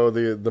show,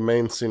 the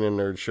main Scene and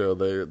Nerd show,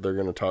 they're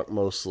going to talk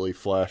mostly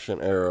Flash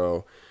and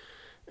Arrow,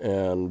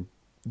 and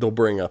they'll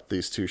bring up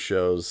these two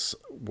shows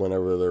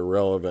whenever they're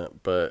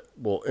relevant, but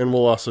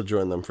we'll also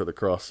join them for the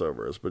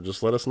crossovers. But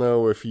just let us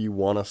know if you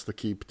want us to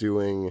keep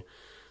doing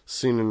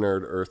Scene and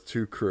Nerd Earth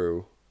 2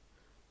 Crew.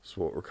 That's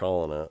what we're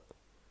calling it.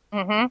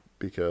 Mm-hmm.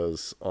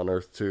 Because on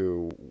Earth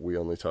 2, we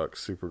only talk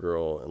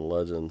Supergirl and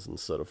Legends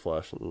instead of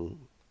Flash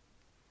and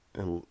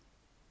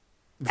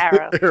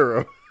Arrow.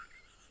 Arrow.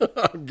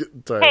 I'm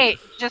getting tired. Hey,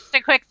 just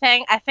a quick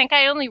thing. I think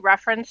I only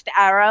referenced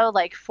Arrow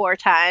like 4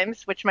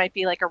 times, which might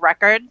be like a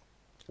record.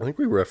 I think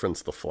we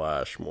referenced the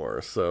Flash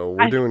more, so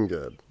we're doing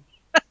good.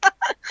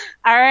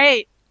 All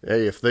right.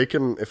 Hey, if they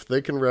can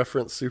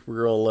reference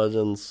Supergirl and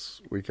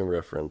Legends, we can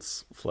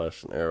reference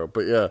Flash and Arrow.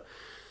 But yeah,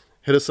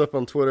 hit us up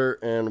on Twitter,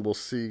 and we'll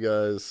see you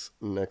guys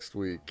next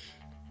week.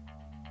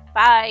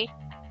 Bye.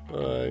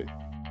 Bye.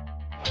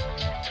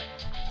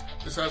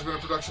 This has been a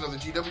production of the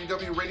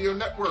GWW Radio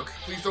Network.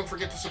 Please don't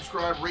forget to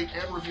subscribe, rate,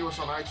 and review us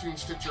on iTunes,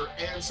 Stitcher,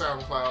 and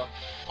SoundCloud.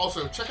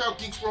 Also, check out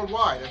Geeks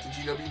Worldwide at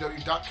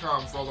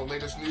thegww.com for all the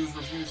latest news,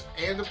 reviews,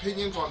 and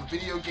opinions on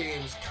video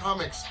games,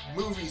 comics,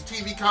 movies,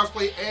 TV,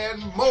 cosplay,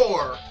 and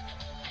more.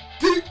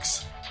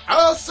 Geeks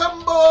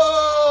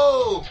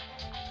Assemble!